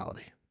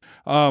personality.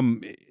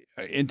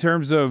 In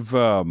terms of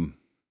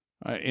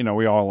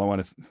we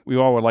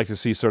all would like to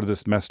see sort of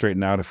this mess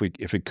straightened out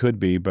if it could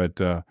be, but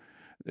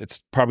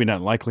it's probably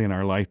not likely in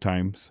our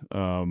lifetimes.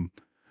 So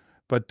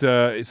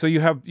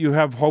you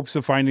have hopes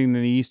of finding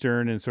an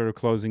Eastern and sort of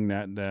closing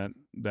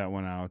that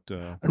one out.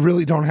 I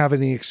really don't have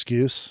any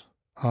excuse.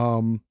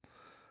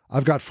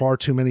 I've got far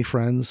too many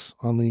friends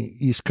on the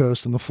East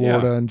Coast and the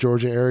Florida and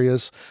Georgia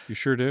areas. You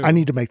sure do. I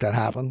need to make that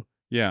happen.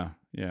 Yeah.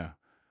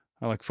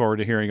 I look forward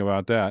to hearing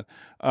about that.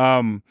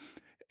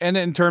 And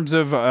in terms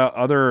of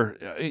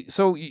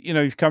so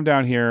you've come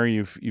down here,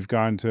 you've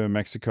gone to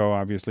Mexico,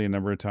 obviously, a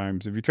number of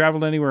times. Have you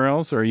traveled anywhere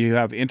else, or you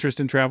have interest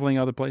in traveling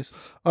other places?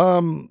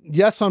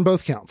 Yes, on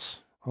both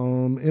counts.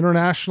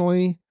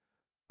 Internationally,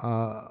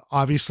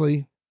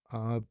 obviously,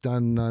 I've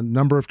done a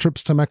number of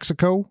trips to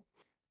Mexico,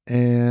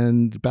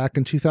 and back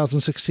in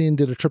 2016,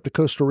 did a trip to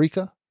Costa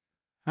Rica.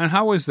 And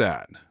how was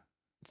that?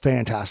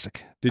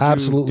 Fantastic.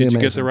 Absolutely amazing.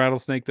 Did you get the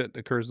rattlesnake that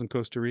occurs in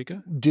Costa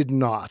Rica? Did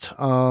not.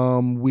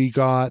 We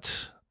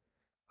got.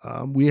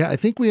 I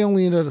think we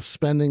only ended up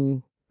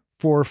spending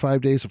 4 or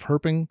 5 days of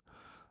herping,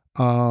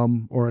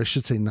 or I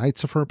should say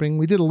nights of herping.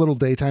 We did a little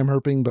daytime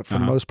herping, but for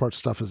the most part,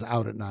 stuff is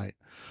out at night.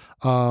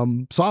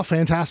 Saw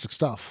fantastic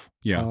stuff.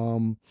 Yeah.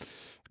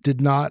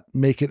 did not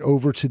make it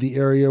over to the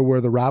area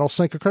where the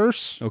rattlesnake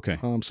occurs. Okay.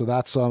 So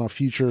that's on a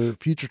future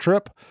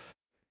trip.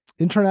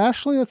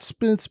 Internationally,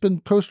 it's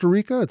been Costa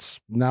Rica. It's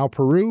now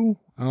Peru,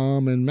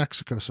 and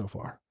Mexico so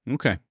far.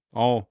 Okay.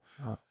 All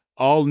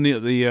near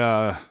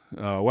the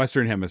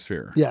Western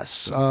Hemisphere.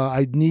 Yes.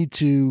 I need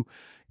to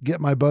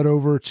get my butt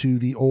over to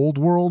the old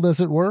world, as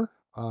it were,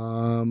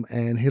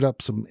 and hit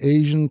up some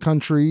Asian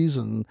countries.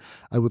 And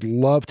I would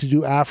love to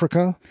do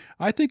Africa.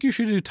 I think you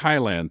should do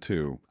Thailand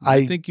too.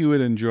 I think you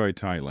would enjoy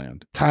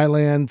Thailand.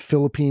 Thailand,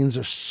 Philippines,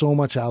 there's so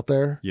much out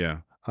there. Yeah.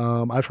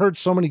 I've heard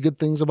so many good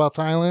things about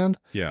Thailand.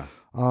 Yeah.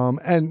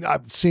 And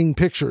I'm seeing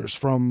pictures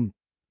from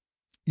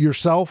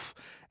yourself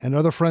and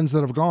other friends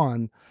that have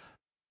gone,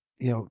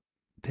 they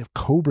have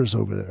cobras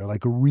over there,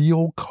 like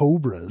real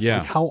cobras. Yeah.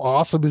 Like, how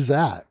awesome is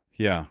that?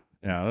 Yeah.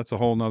 Yeah. That's a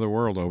whole nother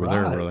world over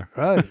there, brother.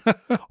 Right.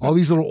 All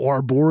these little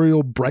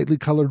arboreal, brightly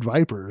colored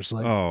vipers.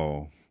 Like,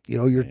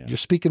 you're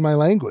speaking my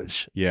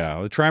language.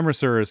 Yeah. The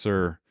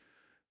Trimeresurus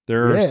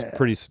they're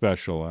pretty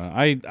special.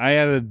 I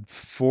added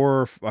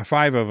 5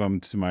 of them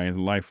to my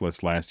life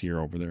list last year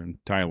over there in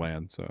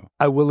Thailand. So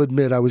I will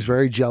admit I was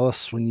very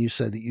jealous when you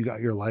said that you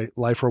got your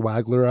lifer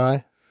waggler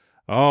eye.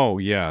 Oh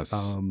yes,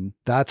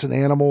 that's an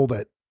animal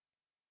that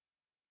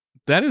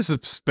is a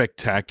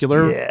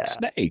spectacular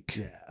snake.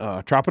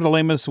 Yeah.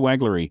 Tropidolaemus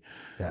waggleri.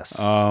 Yes.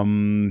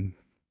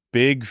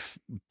 Big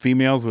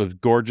females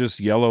with gorgeous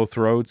yellow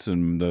throats,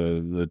 and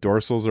the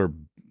dorsals are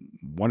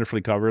wonderfully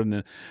covered,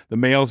 and the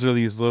males are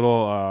these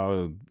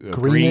little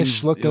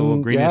greenish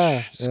looking,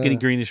 skinny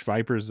greenish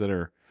vipers that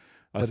are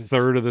a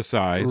third of the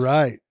size.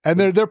 Right. And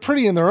they're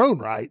pretty in their own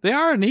right. They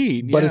are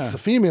neat, but it's the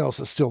females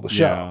that steal the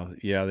show.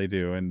 Yeah, they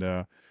do. And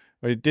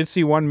I did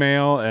see one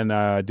male, and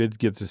I did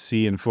get to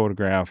see and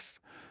photograph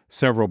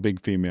several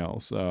big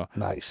females.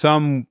 Nice.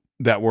 Some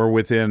that were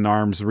within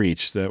arm's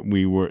reach that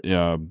we were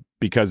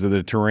because of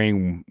the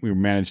terrain, we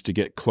managed to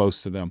get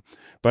close to them.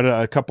 But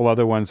a couple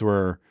other ones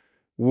were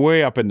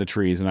way up in the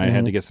trees, and I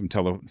had to get some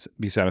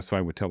be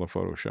satisfied with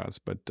telephoto shots,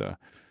 but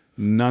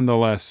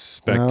nonetheless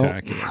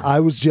spectacular. Well, I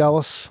was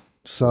jealous,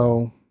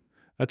 so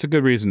that's a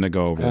good reason to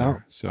go over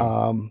there.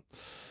 So,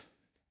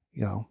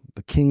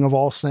 the king of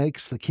all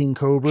snakes, the king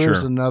cobra,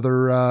 is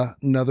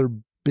another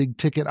big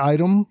ticket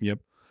item. Yep.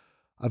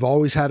 I've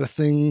always had a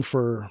thing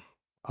for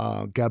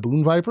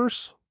Gaboon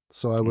vipers,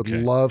 so I would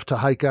love to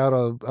hike out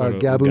a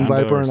Gaboon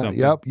viper in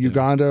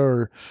Uganda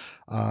or.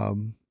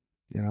 And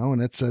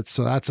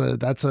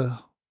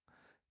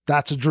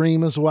that's a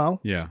dream as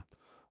well. Yeah.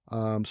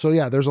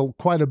 There's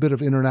quite a bit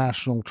of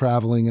international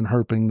traveling and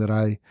herping that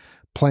I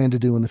plan to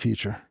do in the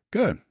future.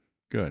 Good.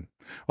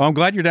 Well, I'm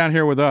glad you're down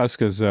here with us,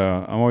 because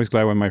I'm always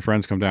glad when my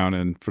friends come down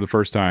and for the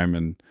first time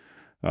and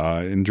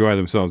enjoy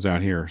themselves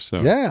down here. So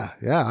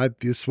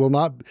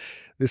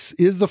this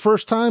is the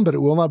first time, but it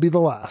will not be the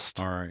last.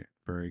 All right.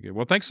 Very good.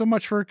 Well, thanks so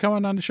much for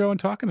coming on the show and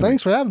talking to me.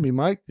 Thanks for having me,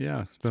 Mike.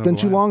 Yeah. It's been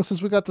too long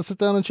since we got to sit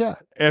down and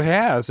chat. It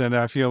has. And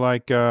I feel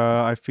like,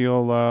 I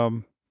feel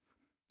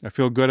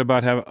good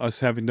about us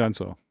having done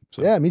so.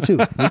 Yeah, me too.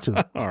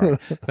 All right.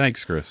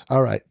 Thanks, Kris.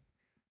 All right.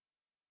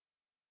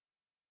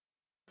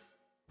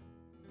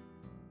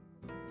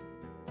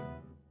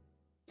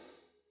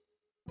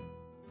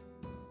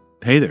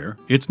 Hey there,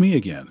 it's me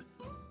again.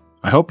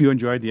 I hope you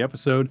enjoyed the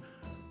episode.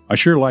 I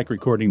sure like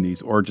recording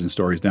these origin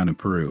stories down in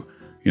Peru.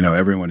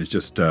 Everyone is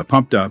just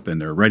pumped up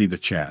and they're ready to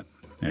chat.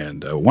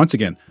 And once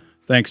again,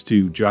 thanks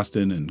to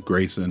Justin and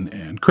Greyson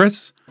and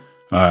Kris.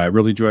 I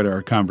really enjoyed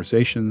our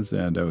conversations,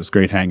 and it was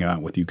great hanging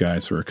out with you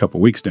guys for a couple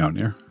weeks down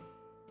there.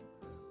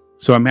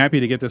 So I'm happy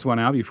to get this one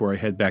out before I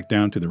head back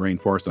down to the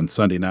rainforest on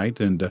Sunday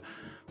night, and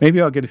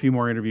maybe I'll get a few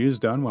more interviews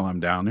done while I'm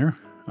down there.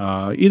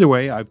 Either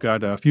way, I've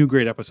got a few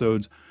great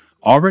episodes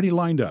already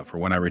lined up for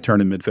when I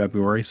return in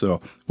mid-February, so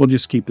we'll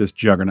just keep this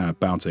juggernaut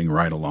bouncing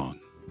right along.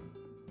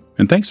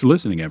 And thanks for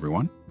listening,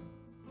 everyone.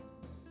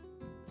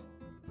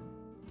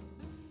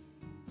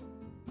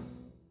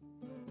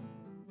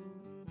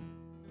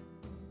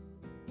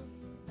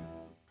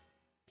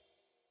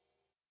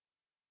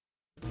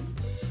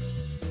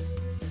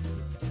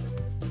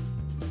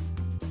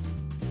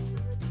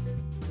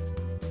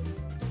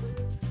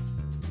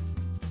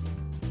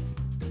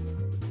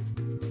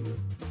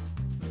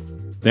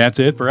 That's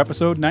it for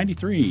episode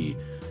 93.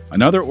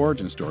 Another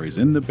origin story is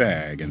in the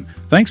bag. And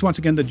thanks once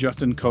again to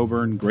Justin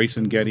Coburn,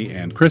 Greyson Getty,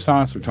 and Kris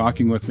Haas for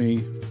talking with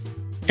me.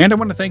 And I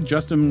want to thank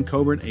Justin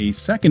Coburn a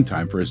second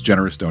time for his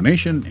generous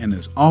donation. And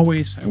as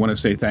always, I want to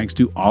say thanks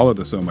to all of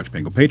the So Much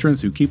Pingle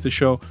patrons who keep the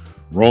show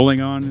rolling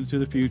on into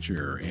the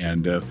future.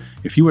 And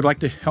if you would like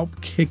to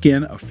help kick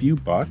in a few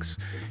bucks,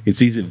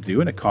 it's easy to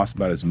do, and it costs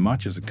about as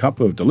much as a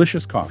cup of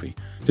delicious coffee.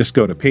 Just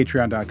go to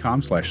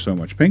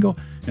patreon.com/SoMuchPingle,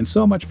 and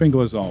So Much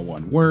Pingle is all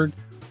one word.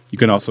 You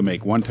can also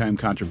make one-time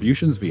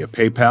contributions via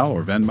PayPal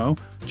or Venmo.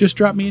 Just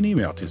drop me an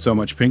email to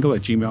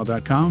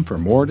somuchpingle@gmail.com for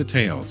more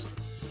details.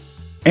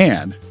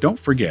 And don't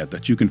forget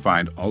that you can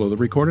find all of the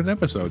recorded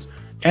episodes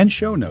and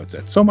show notes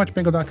at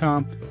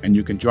somuchpingle.com, and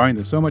you can join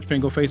the So Much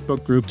Pingle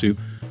Facebook group to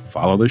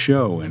follow the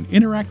show and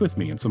interact with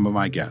me and some of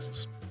my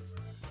guests.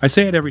 I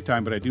say it every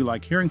time, but I do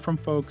like hearing from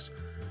folks.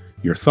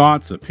 your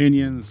thoughts,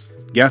 opinions,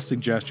 guest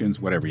suggestions,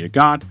 whatever you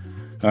got.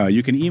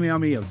 You can email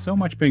me at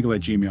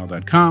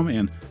somuchpingle@gmail.com,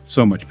 and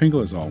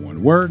somuchpingle is all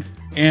one word.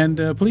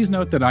 And please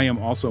note that I am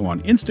also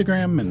on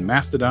Instagram and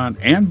Mastodon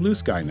and Blue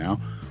Sky now,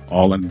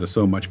 all under the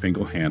So Much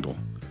Pingle handle.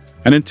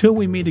 And until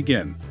we meet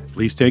again,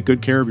 please take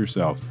good care of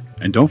yourselves,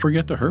 and don't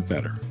forget to hurt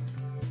better.